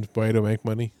Yeah. find way to make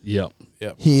money. Yep.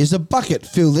 Here's a bucket.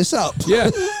 Fill this up. Yeah,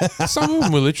 some of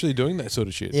them were literally doing that sort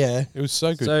of shit. Yeah. It was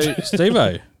so good. So,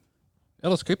 Steve-O,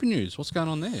 Alice Cooper news. What's going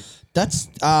on there? That's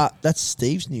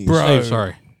Steve's news. Bro. Steve,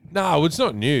 sorry. No, it's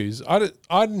not news. I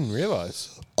didn't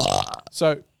realize.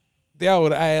 So the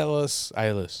old Alice,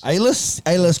 Alice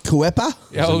Kuepa.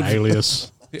 the old,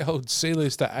 alias. the old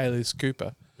C-lister Alice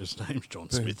Cooper. His name's John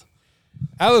Smith.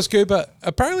 Alice Cooper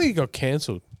apparently got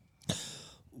cancelled.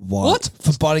 What?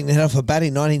 For biting the head off a bat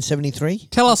in 1973?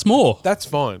 Tell us more. That's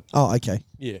fine. Oh, okay.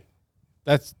 Yeah,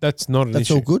 that's not an That's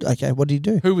issue. all good. Okay, what did he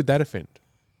do? Who would that offend?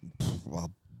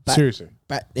 Well, bat, Seriously.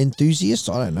 bat enthusiast?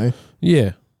 I don't know.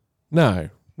 Yeah. No.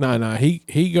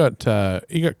 He got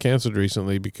cancelled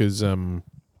recently because Same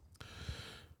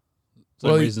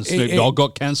well, reason he- Snoop he- Dogg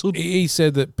got cancelled. he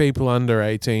said that people under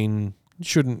 18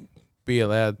 shouldn't be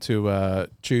allowed to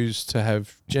choose to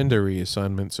have gender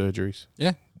reassignment surgeries.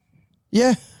 Yeah.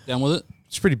 Yeah, Down with it.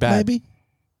 It's pretty bad. maybe.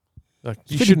 Like,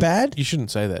 you pretty shouldn't- bad. You shouldn't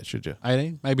say that, should you?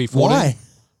 18, maybe 14. Why?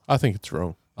 I think it's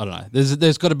wrong. I don't know.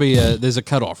 There's got to be there's a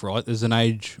cutoff, right? There's an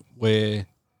age where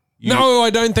No, I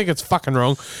don't think it's fucking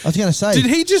wrong. I was going to say. Did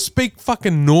he just speak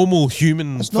fucking normal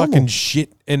human That's fucking normal.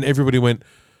 shit and everybody went,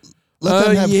 Let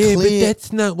them have clear.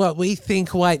 that's not what we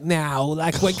think right now.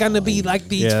 Like, we're going to be like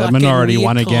these yeah, fucking minority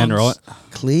one weird again, cons." right?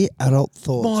 Clear adult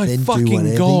thoughts. My then fucking do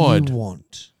whatever God. you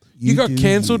want. You got do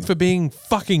cancelled you. for being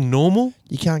fucking normal?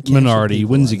 You can't cancel Minority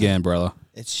people wins like that. again, brother.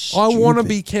 It's I want to stupid.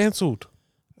 be cancelled.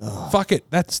 Fuck it.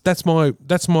 That's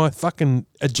my fucking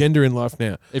agenda in life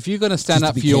now. If you're going to stand Just to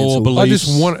up be for your cancelled. beliefs, I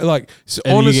just want like and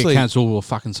you honestly, get cancelled, well,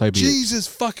 fucking so be it. Jesus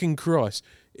fucking Christ.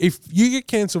 If you get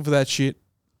cancelled for that shit,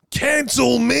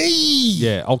 cancel me.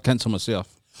 Yeah, I'll cancel myself.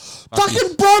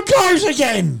 Fucking Broncos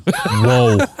again.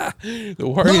 Whoa. The Not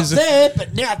Warriors. there,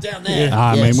 but now down there.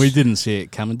 I Yes. mean, we didn't see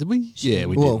it coming, did we? Yeah,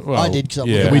 we Well, did. I did because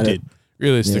yeah, we did.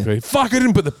 Realistically, fuck! I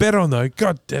didn't put the bet on though.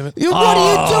 God damn it! What are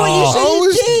you doing? You said I you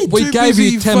was did. We too gave busy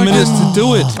you 10 minutes to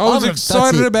do it. I was That's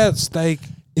excited it. about steak.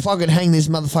 If I could hang this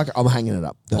motherfucker, I'm hanging it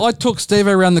up. I took Steve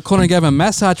around the corner and gave him a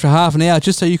massage for half an hour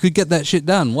just so you could get that shit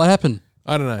done. What happened?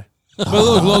 I don't know. But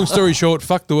look, long story short,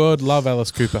 fuck the world. Love Alice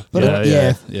Cooper. But Yeah,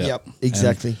 yeah, yeah. yep,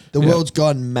 exactly. The world's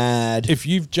gone mad. If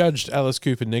you've judged Alice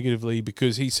Cooper negatively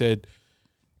because he said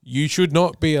you should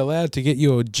not be allowed to get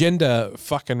your gender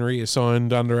fucking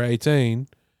reassigned under 18,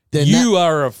 Then you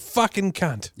are a fucking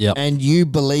cunt. Yep. and you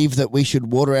believe that we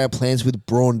should water our plants with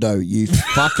Brawndo, you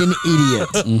fucking idiot.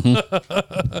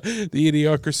 The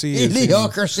idiocracy is in,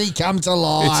 Idiocracy come to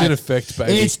life. it's in effect,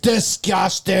 baby. It's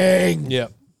disgusting. Yeah.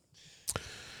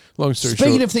 Long story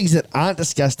Speaking short. of things that aren't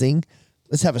disgusting,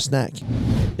 let's have a snack.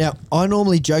 Now, I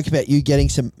normally joke about you getting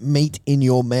some meat in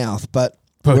your mouth, but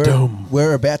Ba-dum.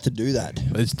 we're about to do that.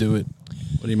 Let's do it.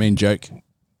 What do you mean, joke?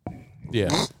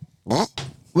 Yeah.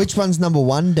 Which one's number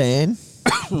one, Dan?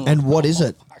 And what is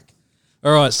it?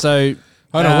 All right, so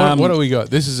Hold on, what do we got?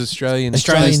 This is Australian.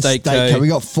 Australian Steak Co. We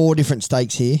got 4 different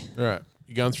steaks here. All right.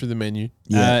 You're going through the menu.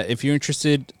 if you're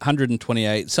interested,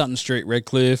 128 Sutton Street,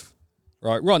 Redcliffe.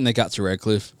 Right in the guts of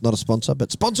Redcliffe. Not a sponsor,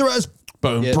 but sponsor us.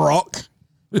 Boom. Yeah. Brock.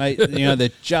 Mate, you know, they're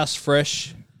just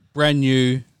fresh, brand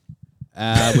new.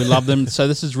 We love them. So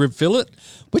this is rib fillet.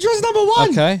 Which one's number one?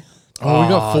 Okay. Oh, we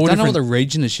got 4 I don't know what different. the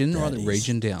region is. She didn't write the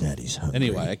region down. that is hungry.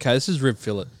 Anyway, okay, this is rib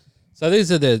fillet. So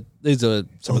these are some of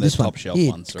their This one. top shelf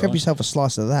Here, ones. grab Right? yourself a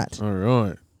slice of that. All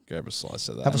right. Grab a slice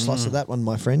of that. Have a slice of that one,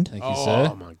 my friend. Thank you, Oh,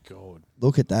 sir. my God.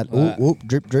 Look at that. Ooh,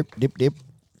 drip, drip, dip, dip.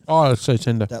 Oh, it's so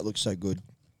tender. That looks so good.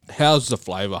 How's the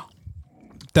flavour?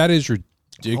 That is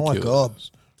ridiculous. God.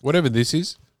 Whatever this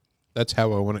is, that's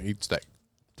how I want to eat steak.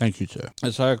 Thank you, sir.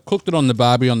 And so I cooked it on the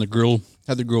barbie on the grill.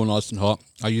 Had the grill nice and hot.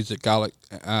 I used the garlic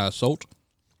salt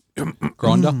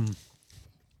grinder.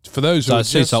 For those who So are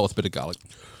sea just, salt with a bit of garlic.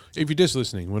 If you're just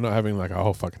listening, we're not having like a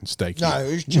whole fucking steak. No, here.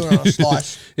 we're just chewing on a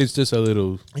slice. It's just a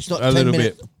little. It's not a 10 little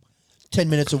minutes. bit. 10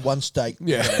 minutes of one steak.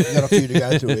 Yeah. You got a few to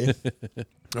go through here.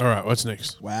 All right, what's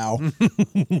next? Wow.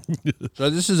 So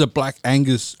this is a Black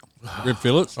Angus rib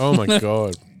fillet. Oh my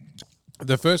god.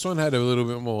 The first one had a little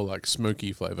bit more like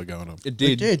smoky flavor going on. It It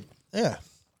did, did. Yeah.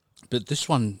 but this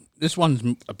one's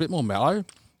a bit more mellow.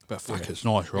 But fuck, it's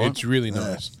nice, right? It's really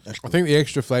nice. that's I think the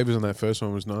extra flavors on that first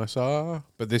one was nicer,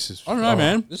 but this is. I don't know,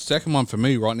 man. This second one for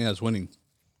me right now is winning.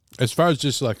 As far as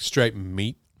just like straight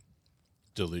meat,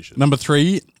 delicious. Number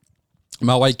 3,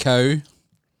 Malwaco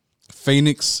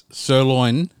Phoenix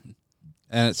Sirloin,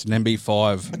 and it's an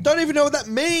MB5. I don't even know what that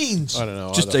means. I don't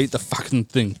know. Just either. eat the fucking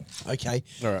thing. Okay.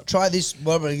 All right. Try this.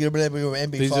 What about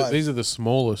MB5? These are the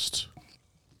smallest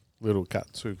little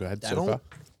cuts we've had so Daniel? far.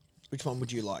 Which one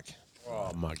would you like?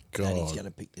 Oh my Danny's god, going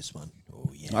to pick this one. Oh,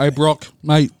 yeah. Hey, Brock,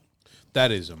 mate, that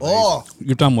is amazing. Oh,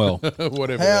 you've done well.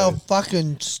 Whatever. how that is.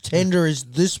 fucking tender is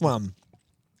this one?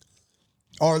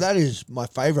 Oh, that is my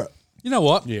favourite. You know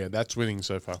what? Yeah, that's winning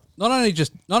so far. Not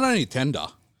only tender,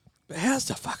 but how's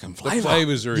the fucking The flavour?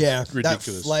 flavors are Yeah, that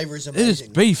ridiculous. flavour is It is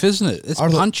amazing. beef, isn't it? It's I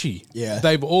don't- punchy. Yeah.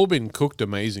 They've all been cooked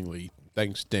amazingly,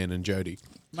 thanks Dan and Jody.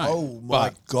 Mate. Oh, my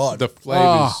But God. the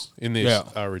flavors in this yeah.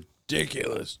 are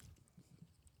ridiculous.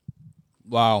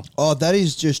 Wow. Oh, that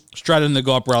is just... Straight in the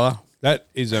gut, brother. That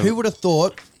is a Who would have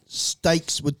thought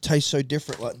steaks would taste so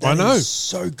different? Like, that I know. is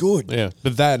so good. yeah,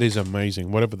 but that is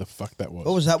amazing. Whatever the fuck that was.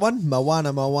 What was that one?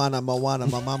 Moana, Moana, Moana,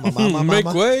 Mama, Make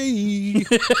Mama. way.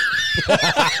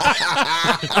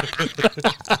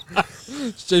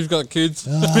 Steve's got kids.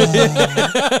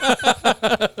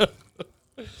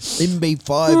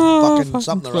 MB5 fucking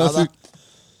something or other. classic.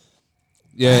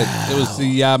 Yeah, it was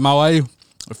the Moe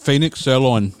Phoenix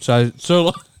Sirloin. So,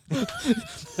 sirloin.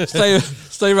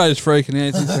 Steve is freaking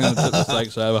out. He's going to tip the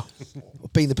steaks over.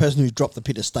 Being the person who dropped the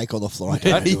pit of steak on the floor, I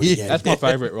don't do it again. That's my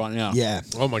favourite right now. Yeah.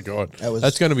 Oh my god, That was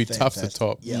that's going to be tough to fantastic.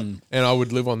 top. Yeah. and I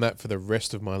would live on that for the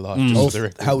rest of my life. Oh, Just for the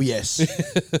record. hell yes.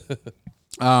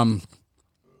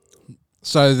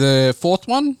 So the fourth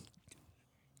one,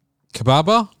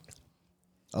 Kebaba.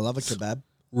 I love a kebab.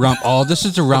 Rump. Oh, this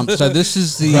is a rump. So this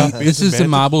is the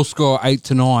marble score 8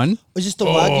 to 9. Is this the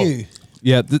Wagyu?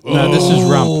 Yeah. No, this is Oh.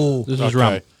 rump. This is Okay.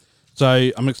 rump. So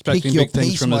I'm Pick expecting your big things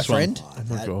piece, from my this friend. one.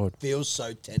 my That God. feels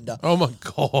so tender. Oh my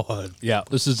god, Yeah,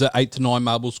 this is an 8 to 9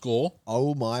 marble score.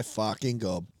 Oh my fucking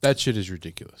god. that shit is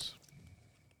ridiculous.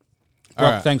 Brock,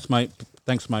 All right. thanks, mate.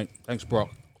 Thanks, mate. Thanks, Brock.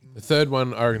 The third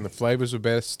one, I reckon the flavors were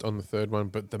best on the third one,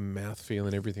 but the mouthfeel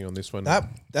and everything on this one. That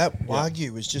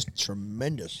Wagyu was just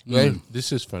tremendous.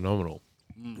 This is phenomenal.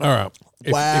 All right.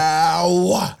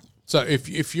 Wow. So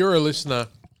if you're a listener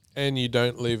and you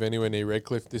don't live anywhere near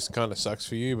Redcliffe, this kind of sucks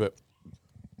for you. But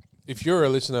if you're a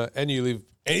listener and you live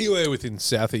anywhere within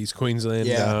southeast Queensland,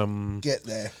 Yeah. Get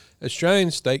there.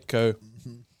 Australian Steak Co.,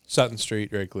 Sutton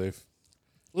Street, Redcliffe.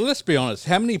 Well, let's be honest.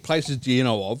 How many places do you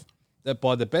know of that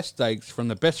buy the best steaks from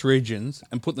the best regions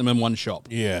and put them in one shop?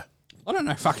 Yeah, I don't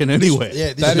know fucking anywhere.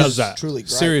 Yeah, this that is is truly great.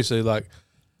 seriously like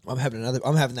I'm having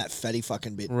that fatty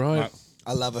fucking bit. right.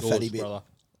 I love a Yours, fatty bit. brother.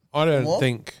 I don't What?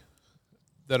 think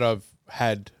that I've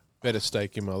had better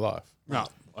steak in my life, No,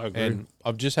 I agree. and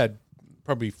I've just had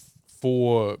probably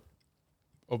 4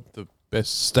 of the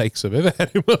best steaks I've ever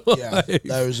had in my life. Yeah,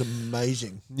 that was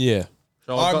amazing. Yeah.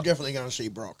 So I'm got, definitely going to see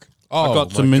Brock. Oh, I got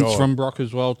my some mince God. from Brock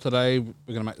as well today. We're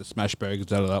going to make the smash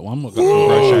burgers out of that one. We've got some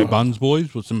crochet buns,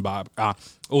 boys, with some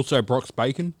also Brock's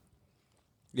bacon.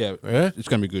 Yeah, Yeah? it's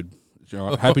going to be good. It's all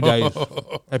right. Happy days.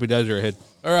 Happy days are ahead.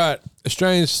 All right,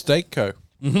 Australian Steak Co.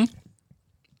 10 out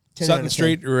Sutton of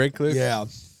Street, 10. Redcliffe. Yeah.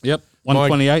 Yep, My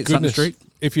 128 Sutton goodness. Street.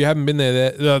 If you haven't been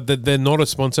there, they're not a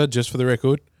sponsor, just for the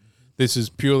record. This is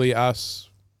purely us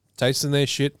tasting their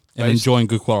shit And enjoying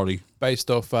good quality. based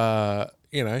off,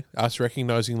 us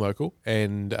recognising local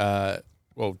and,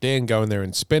 Dan going there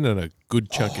and spending a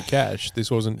good chunk of cash. This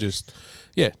wasn't just,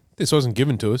 this wasn't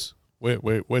given to us.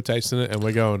 We're tasting it and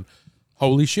we're going,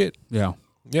 holy shit. Yeah.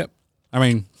 Yep. I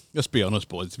mean, let's be honest,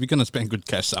 boys. If you're going to spend good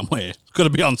cash somewhere, it's got to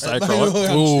be on steak, right?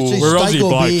 It's we're steak Aussie or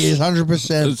blokes. beers,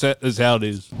 100%. That's how it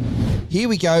is. Here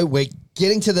we go. We're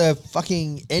getting to the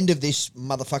fucking end of this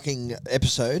motherfucking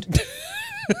episode.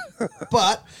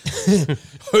 But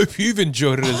Hope you've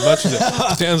enjoyed it as much as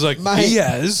it sounds like Mate, he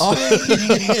has.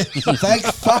 thank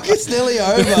fuck it's nearly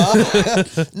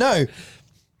over. No,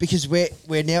 because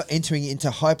we're now entering into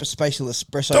hyperspatial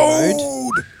espresso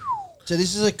mode. So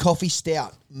this is a coffee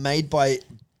stout made by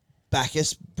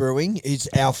Bacchus Brewing. It's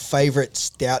our favourite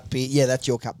stout beer. Yeah, that's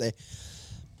your cup there.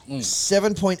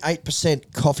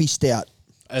 7.8% coffee stout.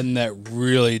 And that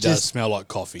really does Just- smell like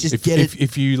coffee. Just If, get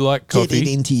if you like get it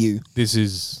coffee, into you. this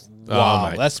is Wow,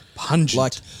 mate. that's pungent.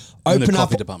 Like, in the open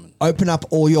coffee up, department. open up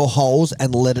all your holes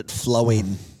and let it flow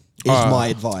in. Is my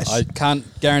advice. I can't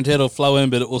guarantee it'll flow in,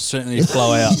 but it will certainly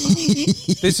flow out.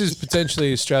 This is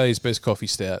potentially Australia's best coffee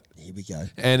stout. Here we go.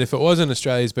 And if it wasn't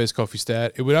Australia's best coffee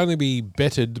stout, it would only be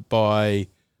bettered by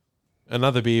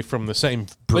another beer from the same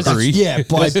brewery. Yeah,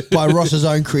 by Ross's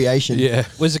own creation. Yeah.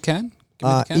 Where's the can? Give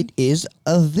me the can. It is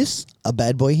a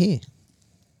bad boy here.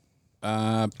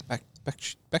 Back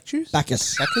juice? Bacchus.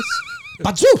 Bacchus?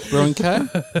 Bacchus. Brewing Co.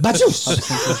 Bacchus.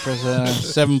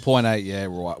 7.8. Yeah,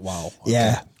 right. Wow.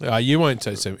 Yeah. You won't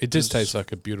taste it. It just tastes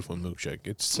like a beautiful milkshake.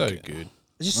 It's so good.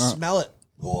 Just smell it.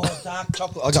 Oh, dark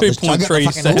chocolate. I got this- I got the 2.3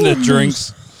 fucking- standard Ooh.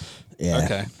 drinks. Yeah.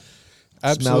 Okay.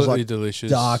 Absolutely like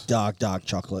delicious. Dark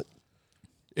chocolate.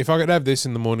 If I could have this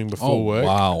in the morning before work,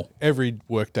 wow. every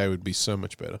work day would be so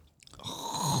much better.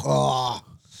 Oh,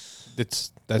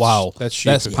 That's Wow. That's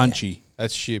sheer That's perf- punchy.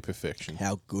 That's sheer perfection.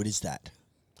 how good is that?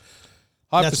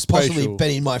 That's possibly Hyperspatial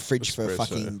been in my fridge for espresso.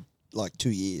 fucking like 2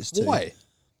 years too. Why?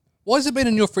 Why has it been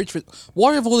in your fridge for...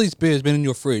 Why have all these beers been in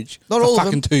your fridge Not for all of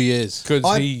fucking them. 2 years? Because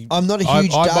I'm not a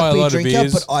huge I buy dark a beer lot of drinker,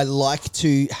 beers. but I like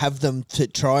to have them to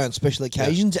try on special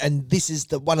occasions, and this is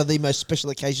one of the most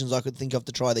special occasions I could think of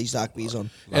to try these dark beers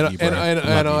on. And, you, bro.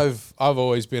 and Love I've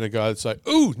always been a guy that's like,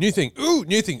 ooh, new thing, ooh,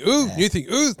 new thing, ooh, new thing,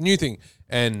 ooh, new thing.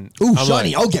 And Ooh, I'm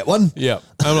shiny! like, I'll get one. yeah.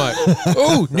 I'm like,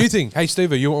 ooh, new thing. Hey,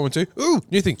 Steve, you want one too? Ooh,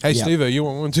 new thing. Hey, Yeah. Steve, you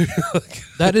want one too? Like,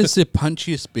 That is the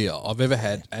punchiest beer I've ever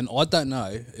had, and I don't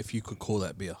know if you could call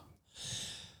that beer.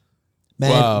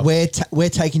 Man, Wow. we're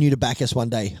taking you to Bacchus one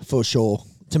day for sure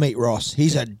to meet Ross.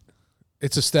 He's a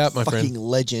it's a stout, my fucking friend.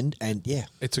 legend, and yeah,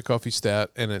 It's a coffee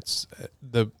stout, and it's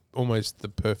almost the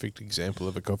perfect example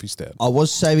of a coffee stout. I was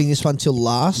saving this one till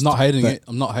last. I'm not hating but it.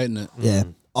 I'm not hating it. Yeah,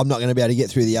 I'm not going to be able to get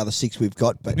through the other 6 we've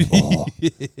got, but oh,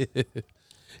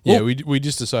 Yeah, we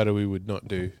just decided we would not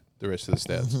do the rest of the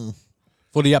stouts.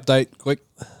 For the update, quick.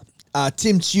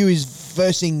 Tim Chew is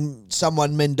versing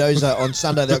someone Mendoza on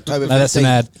Sunday, the October 15th. No, that's an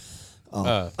ad.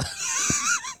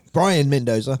 Brian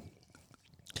Mendoza.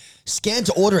 Scan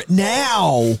to order it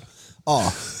now.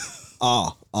 Hold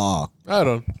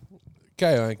on.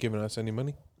 KO ain't giving us any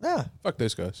money. Ah, Fuck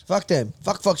those guys. fuck them.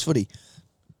 Fuck Fox Footy.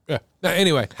 Yeah. No,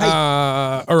 anyway. Hey.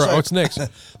 All right, So- what's next?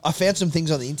 I found some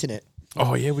things on the internet.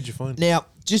 Oh, yeah, what'd you find? Now,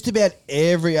 just about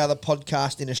every other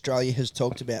podcast in Australia has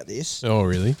talked about this. Oh,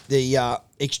 really? The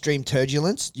extreme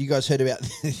turbulence. You guys heard about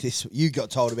this. You got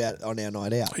told about it on our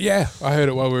night out. Yeah, I heard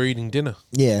it while we were eating dinner.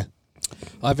 Yeah.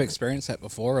 I've experienced that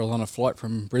before. I was on a flight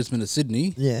from Brisbane to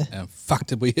Sydney. Yeah. And fuck,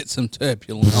 did we hit some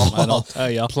turbulence, mate, I'll tell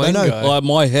you. Plane no. guy. Like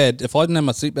my head, if I didn't have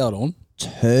my seatbelt on,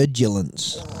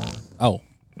 Turbulence. oh,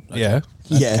 Yeah.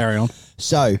 Yeah. carry on.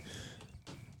 So,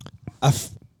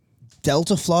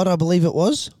 Delta flight, I believe it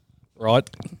was. Right.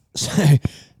 So,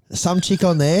 some chick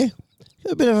on there,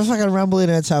 a bit of a fucking rumble in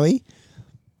her tummy,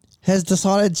 has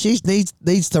decided she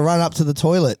needs to run up to the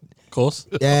toilet. Of course.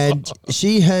 And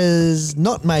she has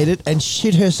not made it and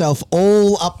shit herself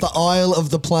all up the aisle of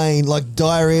the plane, like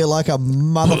diarrhea, like a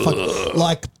motherfucker.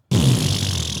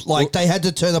 Like they had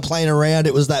to turn the plane around.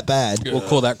 It was that bad. We'll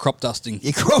call that crop dusting.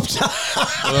 You cropped up.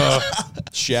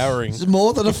 Showering. It's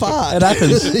more than a fart. It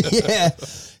happens. Yeah.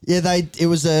 It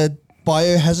was a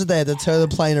biohazard. They had to turn the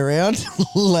plane around,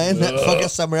 land that fucker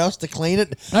somewhere else to clean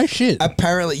it. No shit.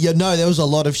 Apparently, there was a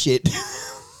lot of shit.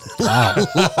 Wow.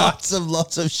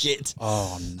 lots of shit.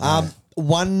 Oh, no.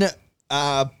 One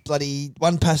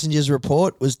passenger's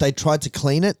report was they tried to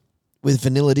clean it with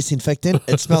vanilla disinfectant.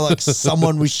 It smelled like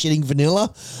someone was shitting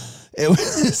vanilla. It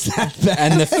was that bad.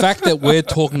 And the fact that we're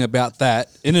talking about that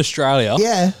in Australia,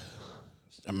 yeah.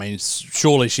 I mean,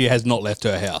 surely she has not left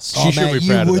her house. She should be proud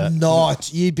you of would that.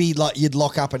 not. You'd be like, you'd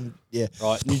lock up and yeah.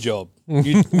 Right, new job,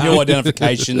 new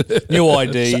identification, new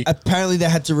ID. Apparently, they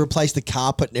had to replace the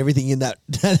carpet and everything in that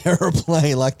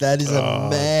aeroplane. Like that is a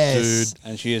mess. dude.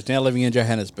 And she is now living in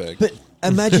Johannesburg. But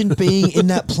imagine being in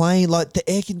that plane, like the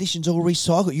air conditioning's all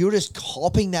recycled. You're just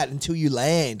copping that until you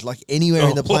land. Like anywhere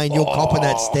in the plane, you're copping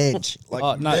that stench. Like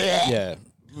Oh, no, yeah.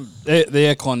 The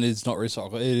aircon is not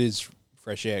recycled. It is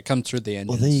fresh air. It comes through the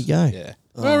engines. there you go. Yeah.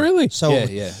 Oh, really? So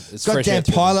yeah. It's fresh air goddamn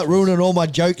through pilot ruining all my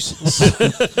jokes.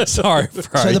 the- Sorry, bro.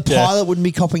 So the pilot wouldn't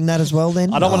be copping that as well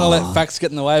then? I don't want to let facts get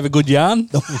in the way of a good yarn.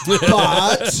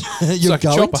 But you're Like a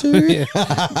going chopper. to? Yeah.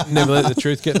 Never let the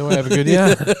truth get in the way of a good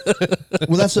yarn.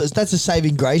 Well, that's a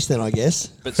saving grace then, I guess.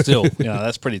 But still,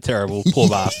 that's pretty terrible. Poor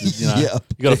bastard. Yeah.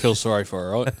 You got to feel sorry for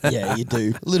her, right? Yeah, you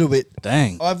do. A little bit.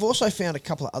 Dang. I've also found a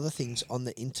couple of other things on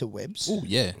the interwebs. Oh,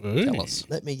 yeah. Tell us.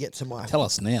 Let me get to my Tell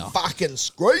us now. fucking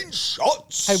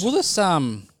screenshots. Hey, will this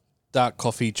dark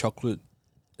coffee chocolate,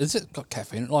 Is it got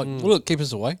caffeine? Like, will it keep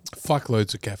us awake? Fuck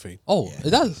loads of caffeine. Oh, it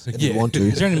does. If you want to.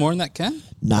 Is there any more in that can?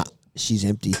 Nah, she's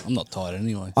empty. I'm not tired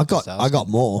anyway. I Just asking. got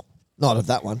more. Not of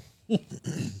that one.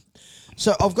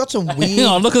 So I've got some Hang weird.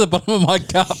 on, look at the bottom of my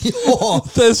cup. Oh,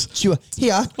 There's chew.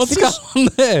 Here, what's finish- going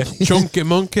on there? Chonky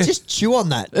monkey. Just chew on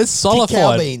that. It's Thick cow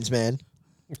solidified. beans, man.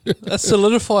 That's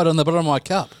solidified on the bottom of my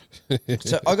cup.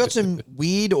 So I got some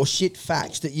weird or shit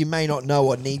facts that you may not know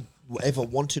or need ever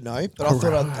want to know, but I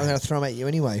thought I'm going to throw them at you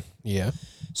anyway. Yeah.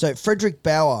 So Frederick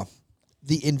Bauer,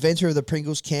 the inventor of the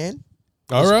Pringles can,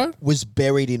 All right. was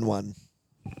buried in one.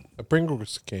 A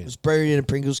Pringles can. Was buried in a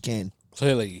Pringles can.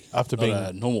 Clearly, After not being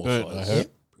a normal burnt, size. I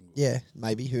hope. Yeah,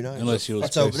 maybe. Who knows? Unless he was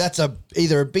that's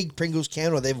either a big Pringles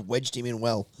can or they've wedged him in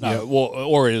well. No,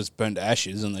 or it was burnt to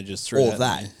ashes and they just threw Or it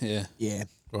that. out there. Yeah. Yeah.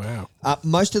 Wow.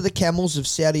 Most of the camels of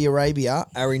Saudi Arabia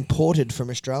are imported from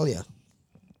Australia.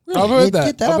 I've heard You'd that.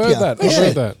 get that I've up heard ya. that. I've Yeah.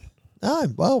 heard that. Oh,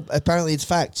 well, apparently it's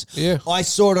facts. Yeah. I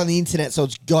saw it on the internet, so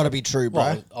it's got to be true,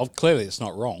 bro. Well, clearly it's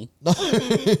not wrong.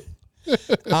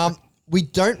 We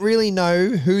don't really know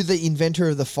who the inventor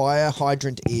of the fire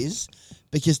hydrant is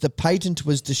because the patent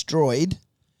was destroyed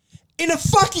in a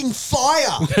fucking fire.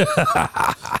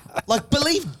 Like,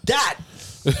 believe that.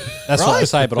 That's what I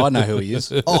say, but I know who he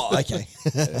is. Oh, okay.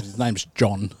 His name's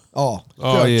John. Oh,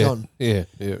 Oh, good, yeah. John. Yeah.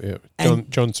 John,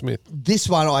 And- John Smith. This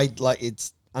one,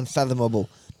 it's unfathomable.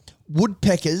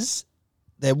 Woodpeckers,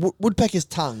 they're woodpeckers'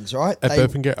 tongues, right? At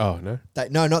Burpengate. Oh, no.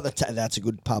 No, not that's a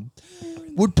good pub.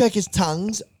 Woodpeckers'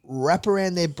 tongues wrap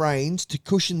around their brains to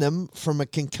cushion them from a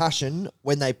concussion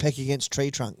when they peck against tree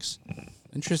trunks.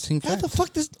 Interesting How fact. the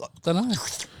fuck does? Don't know.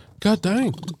 God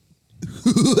dang.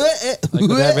 They could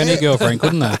have any girlfriend,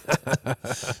 couldn't they?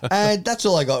 And that's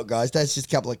all I got, guys. That's just a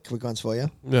couple of quick ones for you.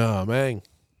 No, man.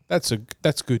 That's good.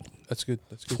 That's good. That's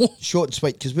good. Short and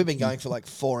sweet because we've been going for like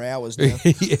 4 hours now.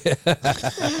 Is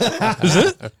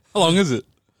it? How long is it?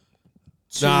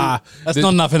 Nah. That's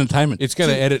not enough entertainment. It's going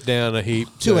to edit down a heap.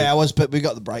 2 hours, but we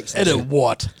got the breaks. Edit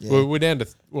what? We're down to,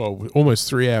 almost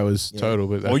 3 hours total.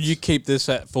 But Or you keep this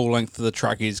at full length for the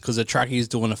truckies because the truckies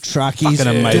doing a Truckies fucking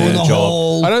amazing doing the job.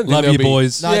 whole. I don't think Love there'll you, be-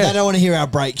 boys. No, they don't want to hear our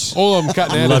breaks. All I'm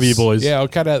cutting out Love is- you, boys. Yeah, I'll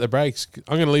cut out the breaks.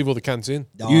 I'm going to leave all the cunts in.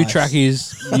 You Nice.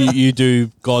 trackies, you do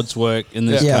God's work in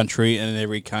this Yeah. country and in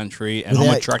every country, and I'm a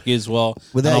Without- trackie as well.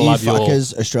 Without and I you love you all.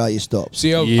 fuckers, Australia stops.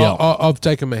 See, Yeah. I've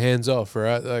taken my hands off,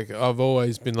 right? Like, I've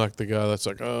always been like the guy that's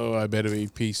like, oh, I better be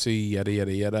PC, yada,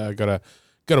 yada, yada. I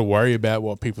gotta worry about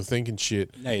what people think and shit.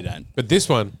 No, you don't. But this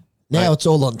one, Now it's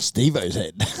all on Steve-O's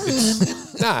head.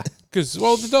 nah, because, the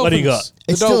Dolphins... What do you got?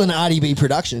 The, It's still an RDB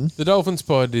production. the Dolphins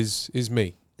pod is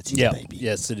me. It's his Yeah, baby.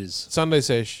 yes, it is. Sunday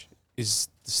Sesh is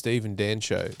the Steve and Dan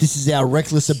show. This is our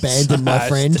reckless abandon, my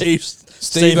friend.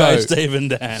 Steve-O, Steve and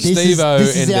Dan. This is- Steve-O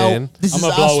this is and our- Dan. This is I'm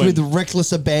a us blow-in. with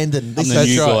reckless abandon. This I'm the is,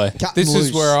 new guy. Cut This is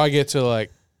loose. where I get to,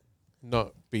 like,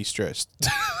 not be stressed.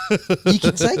 you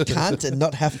can say cunt and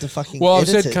not have to fucking. Well, I've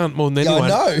edit said it. cunt more than Yeah,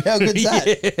 anyone. I know. How good's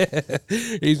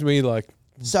that? He's me, like,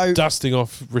 So, dusting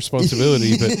off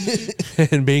responsibility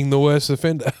but and being the worst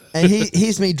offender. and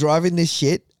here's me driving this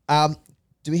shit.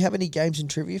 Do we have any games and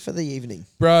trivia for the evening?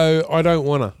 Bro, I don't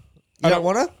want to. You don't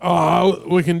want to? Oh,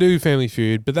 we can do Family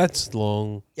Feud, but that's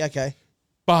long. Yeah, okay.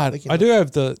 But We can- I do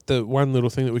have the one little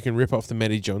thing that we can rip off the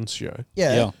Matty Johns show.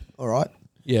 Yeah. Yeah. All right.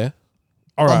 Yeah.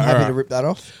 All right, I'm happy all right. to rip that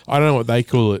off. I don't know what they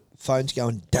call it, Phone's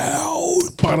going down.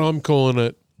 but I'm calling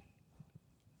it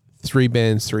 3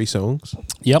 bands, 3 songs.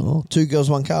 Yep. Oh, 2 girls,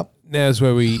 1 cup. Now's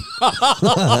where we,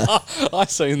 I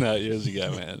seen that years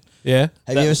ago, man. yeah,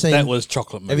 Have you ever seen? that was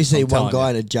chocolate? have you seen one guy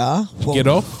in a jar? Whoa, Get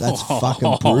off? That's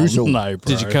fucking brutal. No,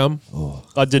 bro. did you come?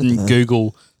 I didn't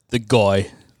Google the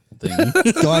guy thing.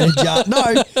 Guy in a jar.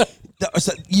 No,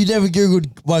 so you never googled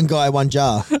one guy, one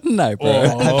jar. No, bro.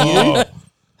 Oh,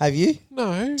 Have you?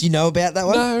 no, Do you know about that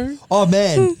one? No. Oh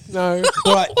man. no,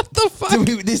 All right. What the fuck?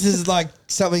 This is like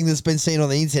something that's been seen on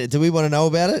the internet. Do we want to know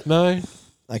about it? no.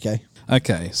 Okay.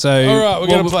 Okay, so All right, we're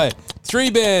well, gonna play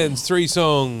 3 bands, 3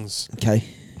 songs. Okay.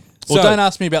 Well, So- don't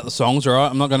ask me about the songs, all right?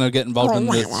 I'm not going to get involved in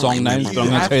the song names, but I'm going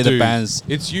to have tell you the to. bands.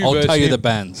 It's you I'll versus tell you him. the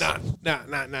bands. Nah.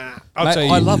 I'll Mate, tell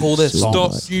you. I love all their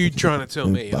songs. Stop you trying to tell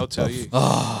me. I'll tell you.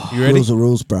 You ready? Rules are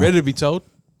rules, bro. Ready to be told?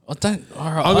 I don't.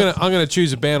 All right, I'm gonna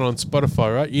choose a band on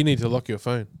Spotify, right? You need to lock your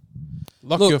phone.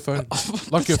 Lock your phone.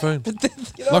 Lock your phone.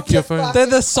 Lock your phone. they're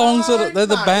the songs that they're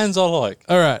the bands I like.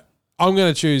 All right. I'm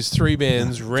gonna choose 3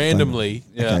 bands randomly.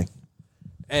 Yeah. Okay.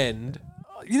 And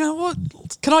You know what?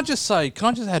 Can I just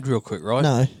add real quick, right?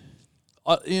 No.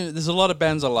 There's a lot of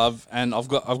bands I love, and I've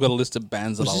got a list of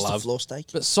bands that Was I this the love. floor steak?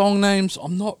 But song names,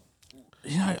 I'm not.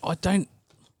 I don't.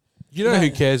 you know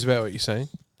who cares about what you're saying?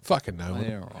 Fucking no one.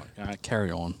 Yeah, all right. Carry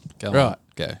on. Go Right. on.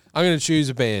 Go. I'm gonna choose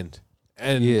a band.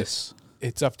 And Yes.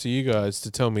 it's up to you guys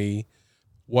to tell me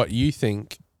what you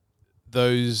think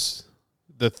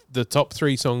the top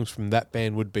 3 songs from that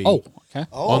band would be Oh, okay.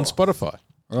 on Spotify.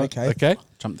 Okay. Okay?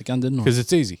 Jumped the gun, didn't I? Because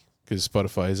it's easy. Because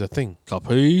Spotify is a thing.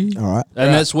 Copy. All right.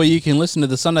 And that's where you can listen to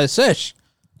the Sunday Sesh.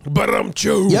 But I'm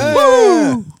Joe.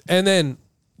 Yeah. And then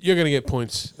you're going to get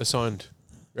points assigned,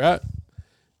 right?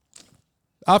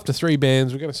 After 3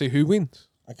 bands, we're going to see who wins.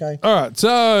 Okay. All right.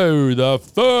 So the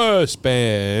first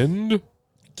band,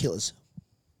 Killers.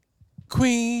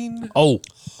 Queen. Oh,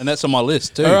 and that's on my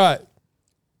list too. All right.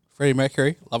 Freddie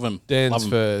Mercury. Love him. Dan's Love him.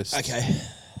 first. Okay.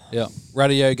 Yeah.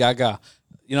 Radio Gaga.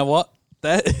 You know what?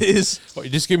 That is... What,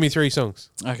 you just give me 3 songs.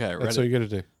 Okay, That's all ready. you got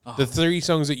to do. The 3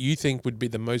 songs that you think would be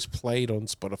the most played on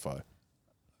Spotify.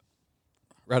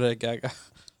 Radio Gaga.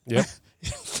 Yep.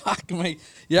 Fuck me.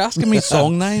 You're asking me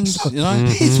song names, you know?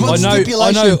 Here's one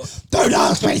stipulation. Don't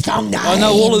ask me song names. I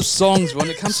know all his songs, but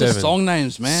when it comes to 7, song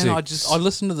names, man, I 6,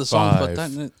 listen to the songs, but 5,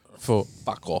 don't know. 4.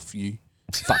 Fuck off, you.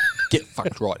 Get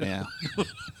fucked right now.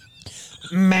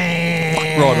 Man. Fuck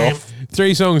right off.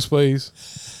 3 songs, please.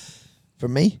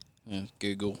 From me? Yeah,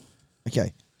 Google.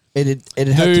 Okay. It'd have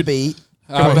to Dude. be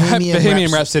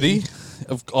Bohemian Rhapsody,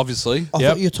 obviously. I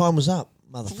Yep. thought your time was up,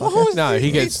 motherfucker. No,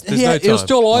 he gets. There's He no time. was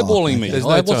still eyeballing me. There's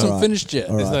I no wasn't time. finished yet.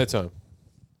 There's no time.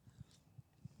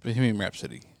 Bohemian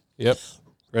Rhapsody. Yep.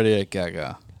 Radio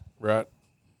Gaga. Right.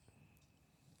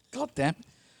 God damn.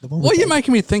 The one What with are you Dave-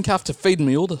 making me think after feeding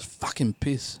me all the fucking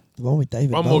piss? The one with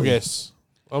David One more Bowie. guess.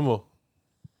 One more.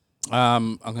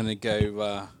 I'm gonna go.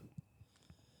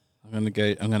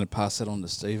 I'm gonna pass that on to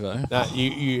Steve-O. Nah,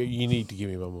 you need to give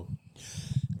me one more.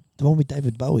 The one with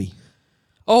David Bowie.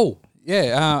 Oh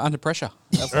yeah, Under Pressure.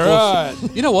 Of All course.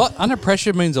 right. You know what? Under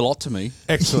Pressure means a lot to me.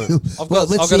 Excellent. I've Well, got,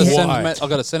 let's I've got, a, see how- sentiment, I've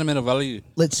got a sentimental value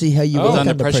Let's see how you Oh. work with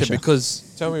under pressure.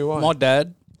 because Tell me why. my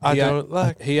dad, I he don't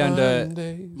like he owned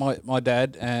Mondays. my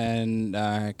dad and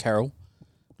Carol,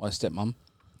 my stepmom.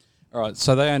 All right,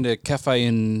 so they owned a cafe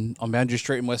on Boundary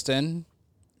Street in West End.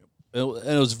 And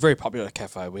it was a very popular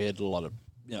cafe. We had a lot of,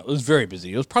 it was very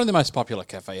busy. It was probably the most popular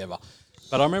cafe ever.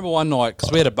 But I remember one night,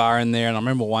 because we had a bar in there, and I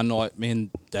remember one night, me and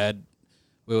Dad,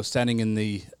 we were standing in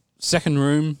the second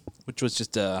room, which was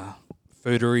just a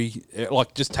foodery,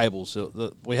 like just tables.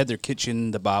 So we had their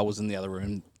kitchen, the bar was in the other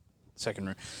room, second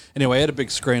room. Anyway, we had a big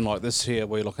screen like this here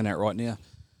we're looking at right now.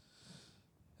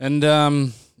 And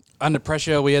Under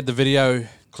Pressure, we had the video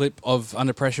clip of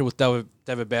Under Pressure with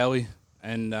David Bowie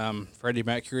and Freddie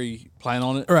Mercury playing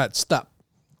on it. All right, stop.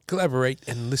 Collaborate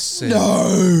and listen. No.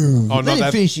 Oh, Let not him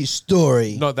that. finish his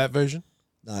story. Not that version.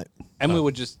 No. And we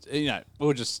were just, we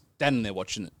were just standing there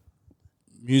watching it.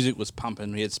 Music was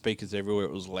pumping. We had speakers everywhere.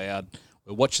 It was loud.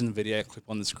 We're watching the video clip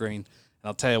on the screen. And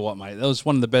I'll tell you what, mate, that was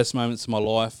one of the best moments of my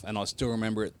life, and I still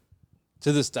remember it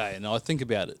to this day. And I think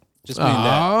about it. Just me and Dad.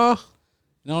 Ah,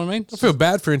 You know what I mean? I feel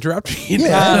bad for interrupting you.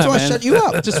 Yeah, now. that's why I man. shut you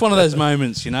up. Just one of those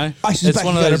moments, I suspect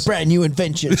you got a brand new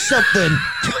invention. Something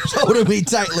holding me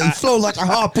tightly, flow like a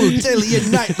harpoon daily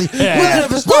and nightly. Will it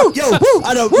ever stop? Yo,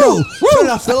 I don't know. Turn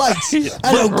off the lights.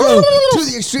 I don't glow. To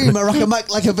the extreme, I rock a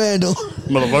mic like a vandal.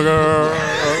 Motherfucker.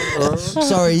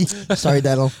 Sorry,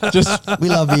 Daniel. We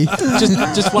love you.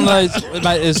 just one of those,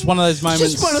 mate. It's one of those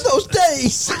moments Just one of those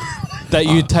days. that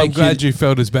you take. I'm glad you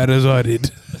felt as bad as I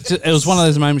did. It was one of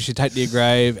those moments you take to your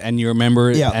grave and you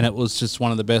remember it, Yeah. and it was just one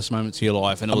of the best moments of your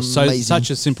life. And it was Amazing. such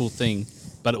a simple thing,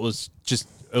 but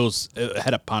it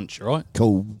had a punch, right?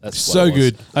 Cool. That's what So it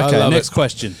was. good. I Okay, love next it.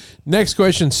 question. Next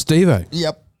question, Steve-O.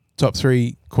 Yep. Top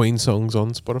 3 Queen songs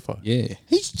on Spotify. Yeah,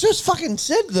 He's just fucking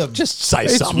said them. just say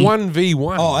It's something.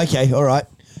 1v1. Oh, okay. All right.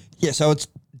 Yeah, so it's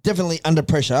definitely Under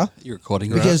Pressure. You're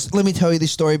recording Because let me tell you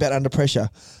this story about Under Pressure.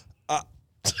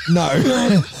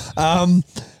 No.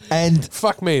 And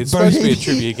Fuck me. It's supposed to be a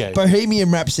trivia game. Bohemian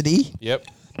Rhapsody Yep.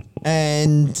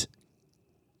 and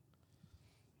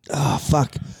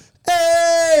fuck.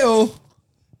 Ayo.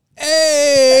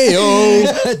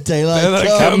 Ayo, Daylight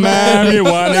come on, you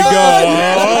wanna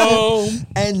go?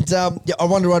 And I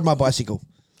want to ride my bicycle.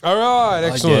 All right.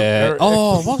 Excellent. Yeah.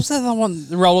 Oh, what was that other one?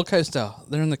 The roller coaster.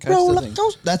 They're in the coaster Roller thing.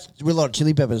 coaster. That's Red Hot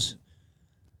Chili Peppers.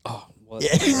 Oh, what? No.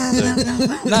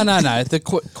 The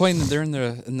Queen. They're in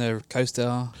the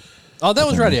coaster. Oh, that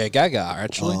was Radio Gaga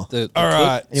actually. Oh. The All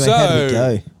right. Anyway, how did it So,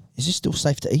 go? Is this still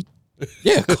safe to eat?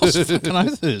 Yeah, of course. Fucking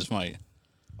oath it is, mate.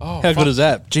 oh, How good is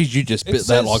that? Jeez, you just bit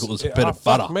that like it was a bit of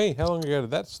fuck butter. me. How long ago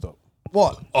did that stop?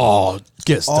 What? Oh,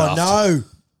 get Oh stuffed. no!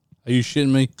 Are you shitting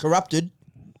me? Corrupted.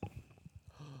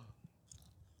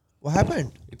 What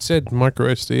happened? It said micro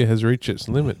SD has reached its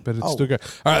limit, but it's Oh. still going.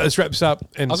 All right, let's wrap this up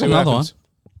and I've see got what another happens.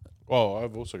 Oh,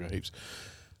 I've also got heaps.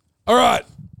 All right.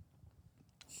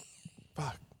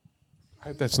 Fuck. I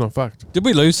hope that's not fucked. Did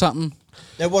we lose something?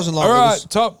 It wasn't like All it right, was-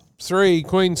 top 3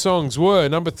 Queen songs were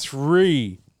number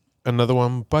 3, Another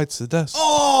One Bites the Dust.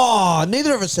 Oh,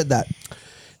 neither of us said that.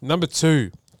 Number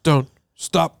 2, Don't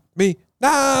Stop Me Now.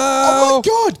 Oh my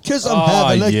God, because I'm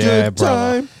having a good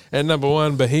brother. time. And number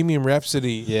 1, Bohemian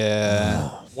Rhapsody. Yeah.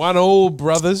 1-1,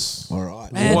 brothers. All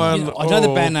right. Man, One, you know, I know the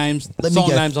oh. band names, Let me song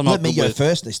go, names I'm not let me good go with.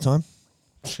 first this time.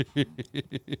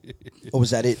 Or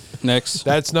was that it? Next.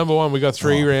 That's number 1. We got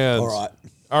 3 rounds. All right.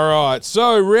 All right,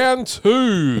 so round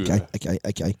 2. Okay.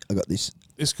 I got this.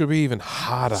 This could be even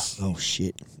harder. Oh,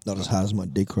 shit. Not as hard as my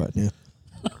dick right now.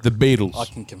 The Beatles. I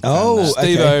can confirm Oh, that.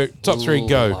 Steve-O, okay. top 3, Ooh,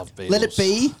 go. love Beatles. Let It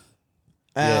Be.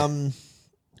 Yeah.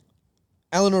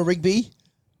 Eleanor Rigby.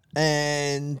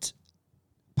 And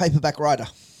Paperback Writer.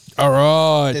 All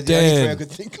right, They're the only three I Dan.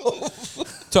 could think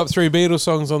of. Top 3 Beatles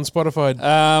songs on Spotify.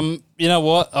 You know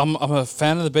what? I'm a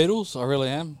fan of the Beatles. I really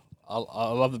am. I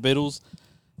love the Beatles.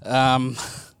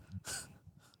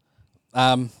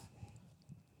 Have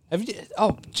you?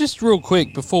 Oh, just real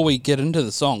quick before we get into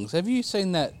the songs, have you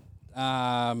seen that?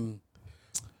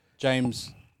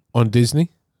 James. On Disney.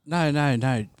 No.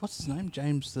 What's his name?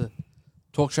 James, the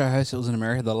talk show host that was in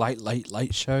America, the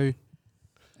Late Show,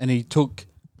 and he took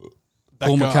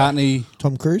Paul guy. McCartney.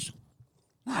 Tom Cruise.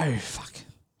 No, fuck.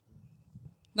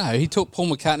 No, he took Paul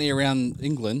McCartney around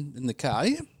England in the car.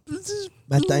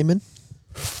 Matt Damon.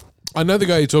 I know the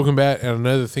guy you're talking about, and I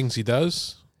know the things he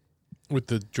does with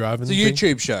the driving. It's a thing.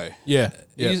 YouTube show. Yeah.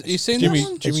 yeah. You seen Jimmy, that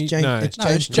one? Jimmy, It's James- no. it's No,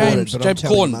 it's James Corden, James but I'm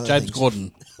telling him Corden. other James things.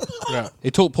 Corden. Yeah.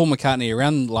 He took Paul McCartney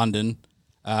around London,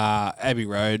 Abbey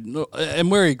Road, and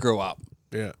where he grew up.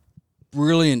 Yeah.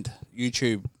 Brilliant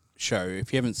YouTube show.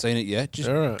 If you haven't seen it yet, just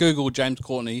All right. Google James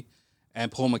Courtney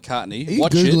and Paul McCartney. Are you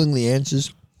Watch Googling it. the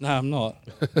answers? No, I'm not.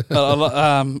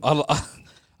 I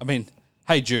mean,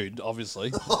 Hey Jude,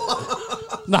 obviously.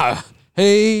 No.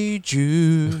 Hey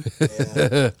Jude.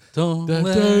 Don't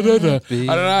let it be.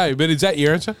 I don't know, but is that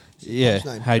your answer? Yeah. What's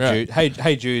his name? Hey Right. Jude.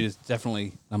 Hey Jude is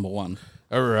definitely number one.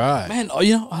 All right. Man,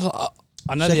 you know, I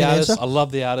know Second the artist. answer? I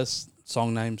love the artist.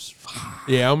 Song names.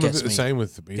 Yeah, I'm a Gets bit the me. same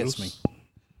with the Beatles. Gets me.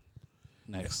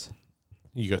 Next.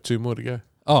 You got 2 more to go.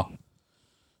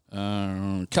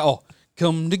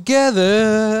 Come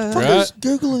together Right. Fuckers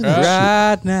Googling Right. this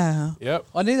right now. Yep.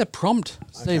 I need a prompt,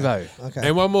 Steve-O. shit. Okay.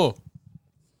 And one more.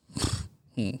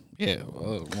 Yeah.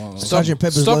 Sergeant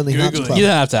Pepper's stop Lonely Hearts Googling. Club. You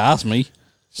don't have to ask me.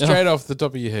 Straight off the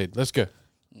top of your head. Let's go.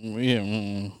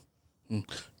 Yeah.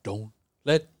 Don't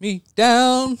let me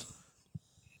down.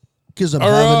 Because I'm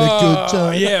All having right. a good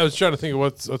time. Yeah, I was trying to think of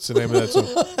what's the name of that song.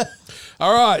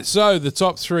 All right, so the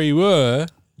top 3 were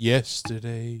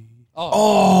Yesterday,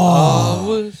 I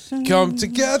was Come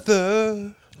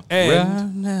Together, and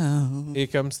right now. Here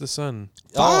Comes the Sun.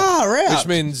 Far out. Which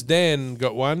means Dan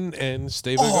got 1 and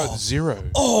Steve got 0.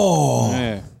 Oh.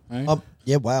 Yeah. Hey?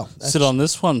 Yeah, wow. That's- Sit on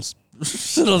this one.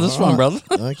 Sit on this one, brother.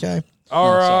 Okay.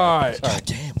 All right. God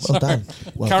damn. Well done.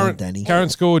 Well done, Danny.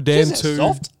 Current score, Dan Is that 2.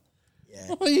 soft?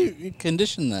 Yeah. Well, you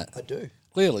condition that I do.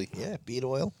 clearly. Yeah, beard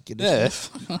oil. Get it. Yeah,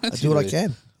 I do what I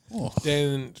can.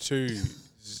 Dan 2.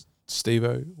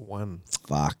 Steve-O 1.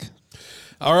 Fuck.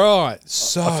 All right,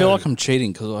 so I feel like I'm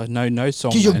cheating because I know no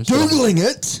song Because you're names. Googling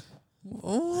it.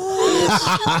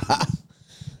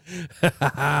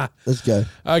 Let's go.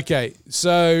 okay.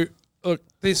 So look,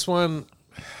 this one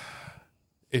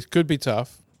it could be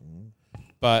tough,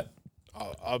 but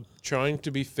I'm trying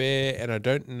to be fair, and I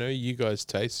don't know you guys'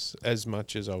 tastes as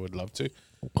much as I would love to.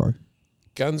 Okay.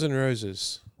 Guns N'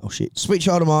 Roses. Oh, shit. Sweet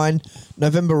Child of Mine,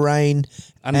 November Rain.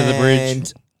 Under the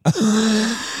Bridge. and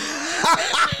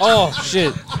Oh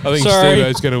shit! I think Sorry.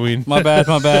 Steve-O's going to win. My bad.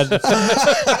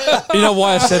 You know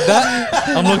why I said that?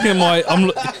 I'm looking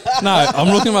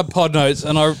at my pod notes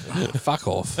and I fuck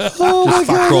off. Oh my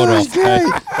Just fuck God, right that was off.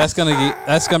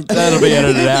 great. Okay? That'll be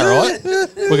edited out, right?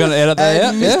 We're gonna edit that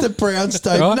out. And Yeah. Mr.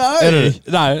 Brownstone. Right? No. Edit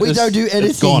it. No, We it's- don't do editing.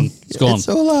 It's gone. It's gone. It's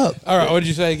all up. All right, what did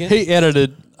you say again? He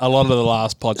edited a lot of the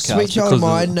last podcast. Sweet Child of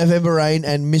because Mine, November Rain,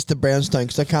 and Mr. Brownstone,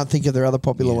 because I can't think of their other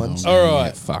popular ones. All right.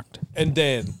 Yeah, fucked. And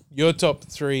Dan, your top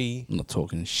 3. I'm not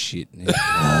talking shit. Use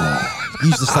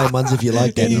the same ones if you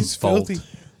like, Daniel. He's filthy.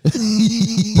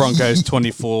 Broncos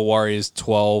 24, Warriors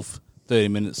 12. 30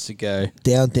 minutes to go.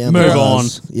 Down. Move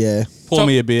bars. Yeah. Pour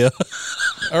me a beer.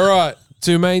 All right,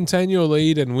 to maintain your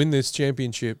lead and win this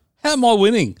championship. How am I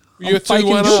winning? You're I'm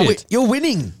faking 2-1 up. shit. You're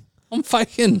winning. I'm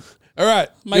faking. All right,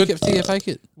 Make your- it till you fake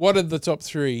it. What are the top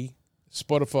 3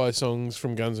 Spotify songs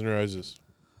from Guns N' Roses?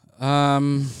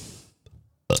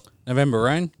 November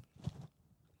Rain.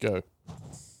 Go.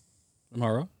 Am I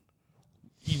right?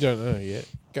 You don't know yet.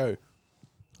 Go.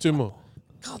 2 more.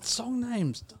 God, song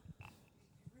names.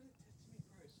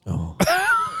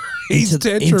 He's into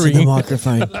the tantruming.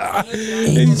 microphone.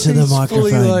 Into the He's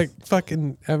fully microphone. like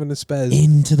fucking having a spaz.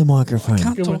 Into the microphone.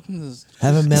 Can't talk in this.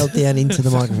 Have a meltdown into the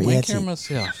microphone. Yeah, Wanker that's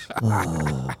it.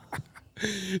 myself.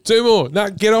 2 more. No,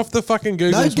 get off the fucking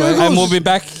Googles, mate. Googles. And we'll be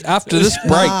back after this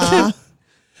break. Nah.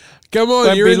 Come on,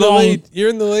 Won't you're be in long. the lead. You're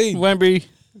in the lead. Won't be.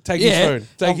 Take his phone.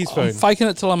 Take his I'm phone. faking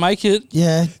it till I make it.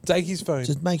 Yeah, Take his phone.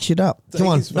 just make shit up. Take Come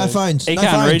on, his no phone. phones. He no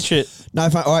can't phones. reach it. No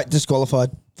phone. All right, disqualified.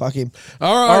 Fuck him.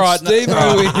 All right, right, Steve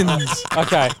wins.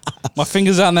 Okay. My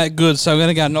fingers aren't that good, so I'm going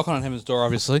to go knock on heaven's door,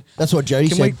 obviously. That's what Jody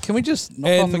said. Can we just knock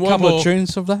And off a one couple more. of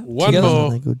tunes of that? One together? more.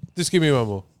 They're good. Just give me one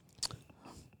more.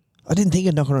 I didn't think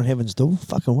of knocking on heaven's door.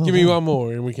 Fucking well. Give me done. one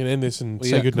more, and we can end this and Well,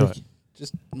 say yeah, goodnight.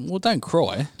 Well, don't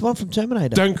cry. The one from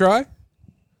Terminator. Don't cry.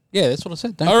 Yeah, that's what I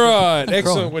said. Don't All cry. right, Don't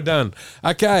excellent. cry. We're done.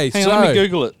 Okay, Hang so on, let me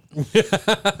Google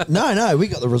it. No, we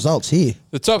got the results here.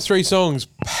 the top 3 songs: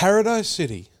 Paradise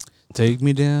City, Take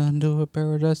me down to a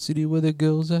paradise city where the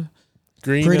girls are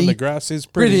Green Pretty. and the Grass is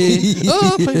Pretty. pretty.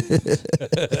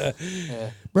 Oh,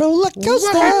 Roller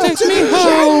coaster. take me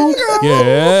home.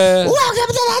 Yeah. Welcome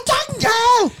to the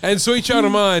jungle. And Sweet Child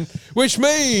of Mine, which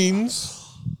means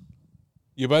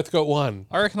you both got 1.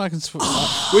 I reckon I can.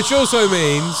 Which also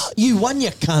means You won, you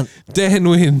cunt. Dan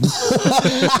wins.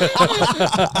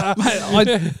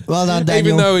 Well done, Daniel.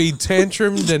 Even though he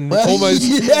tantrumed and almost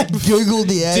yeah, Googled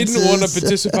the answers. didn't want to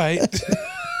participate.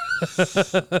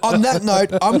 On that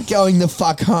note, I'm going the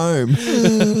fuck home.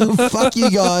 Fuck you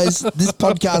guys. This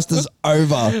podcast is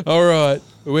over. All right,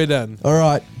 we're done. All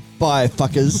right. Bye,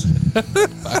 fuckers.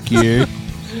 Fuck you.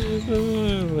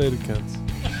 Later, cunts.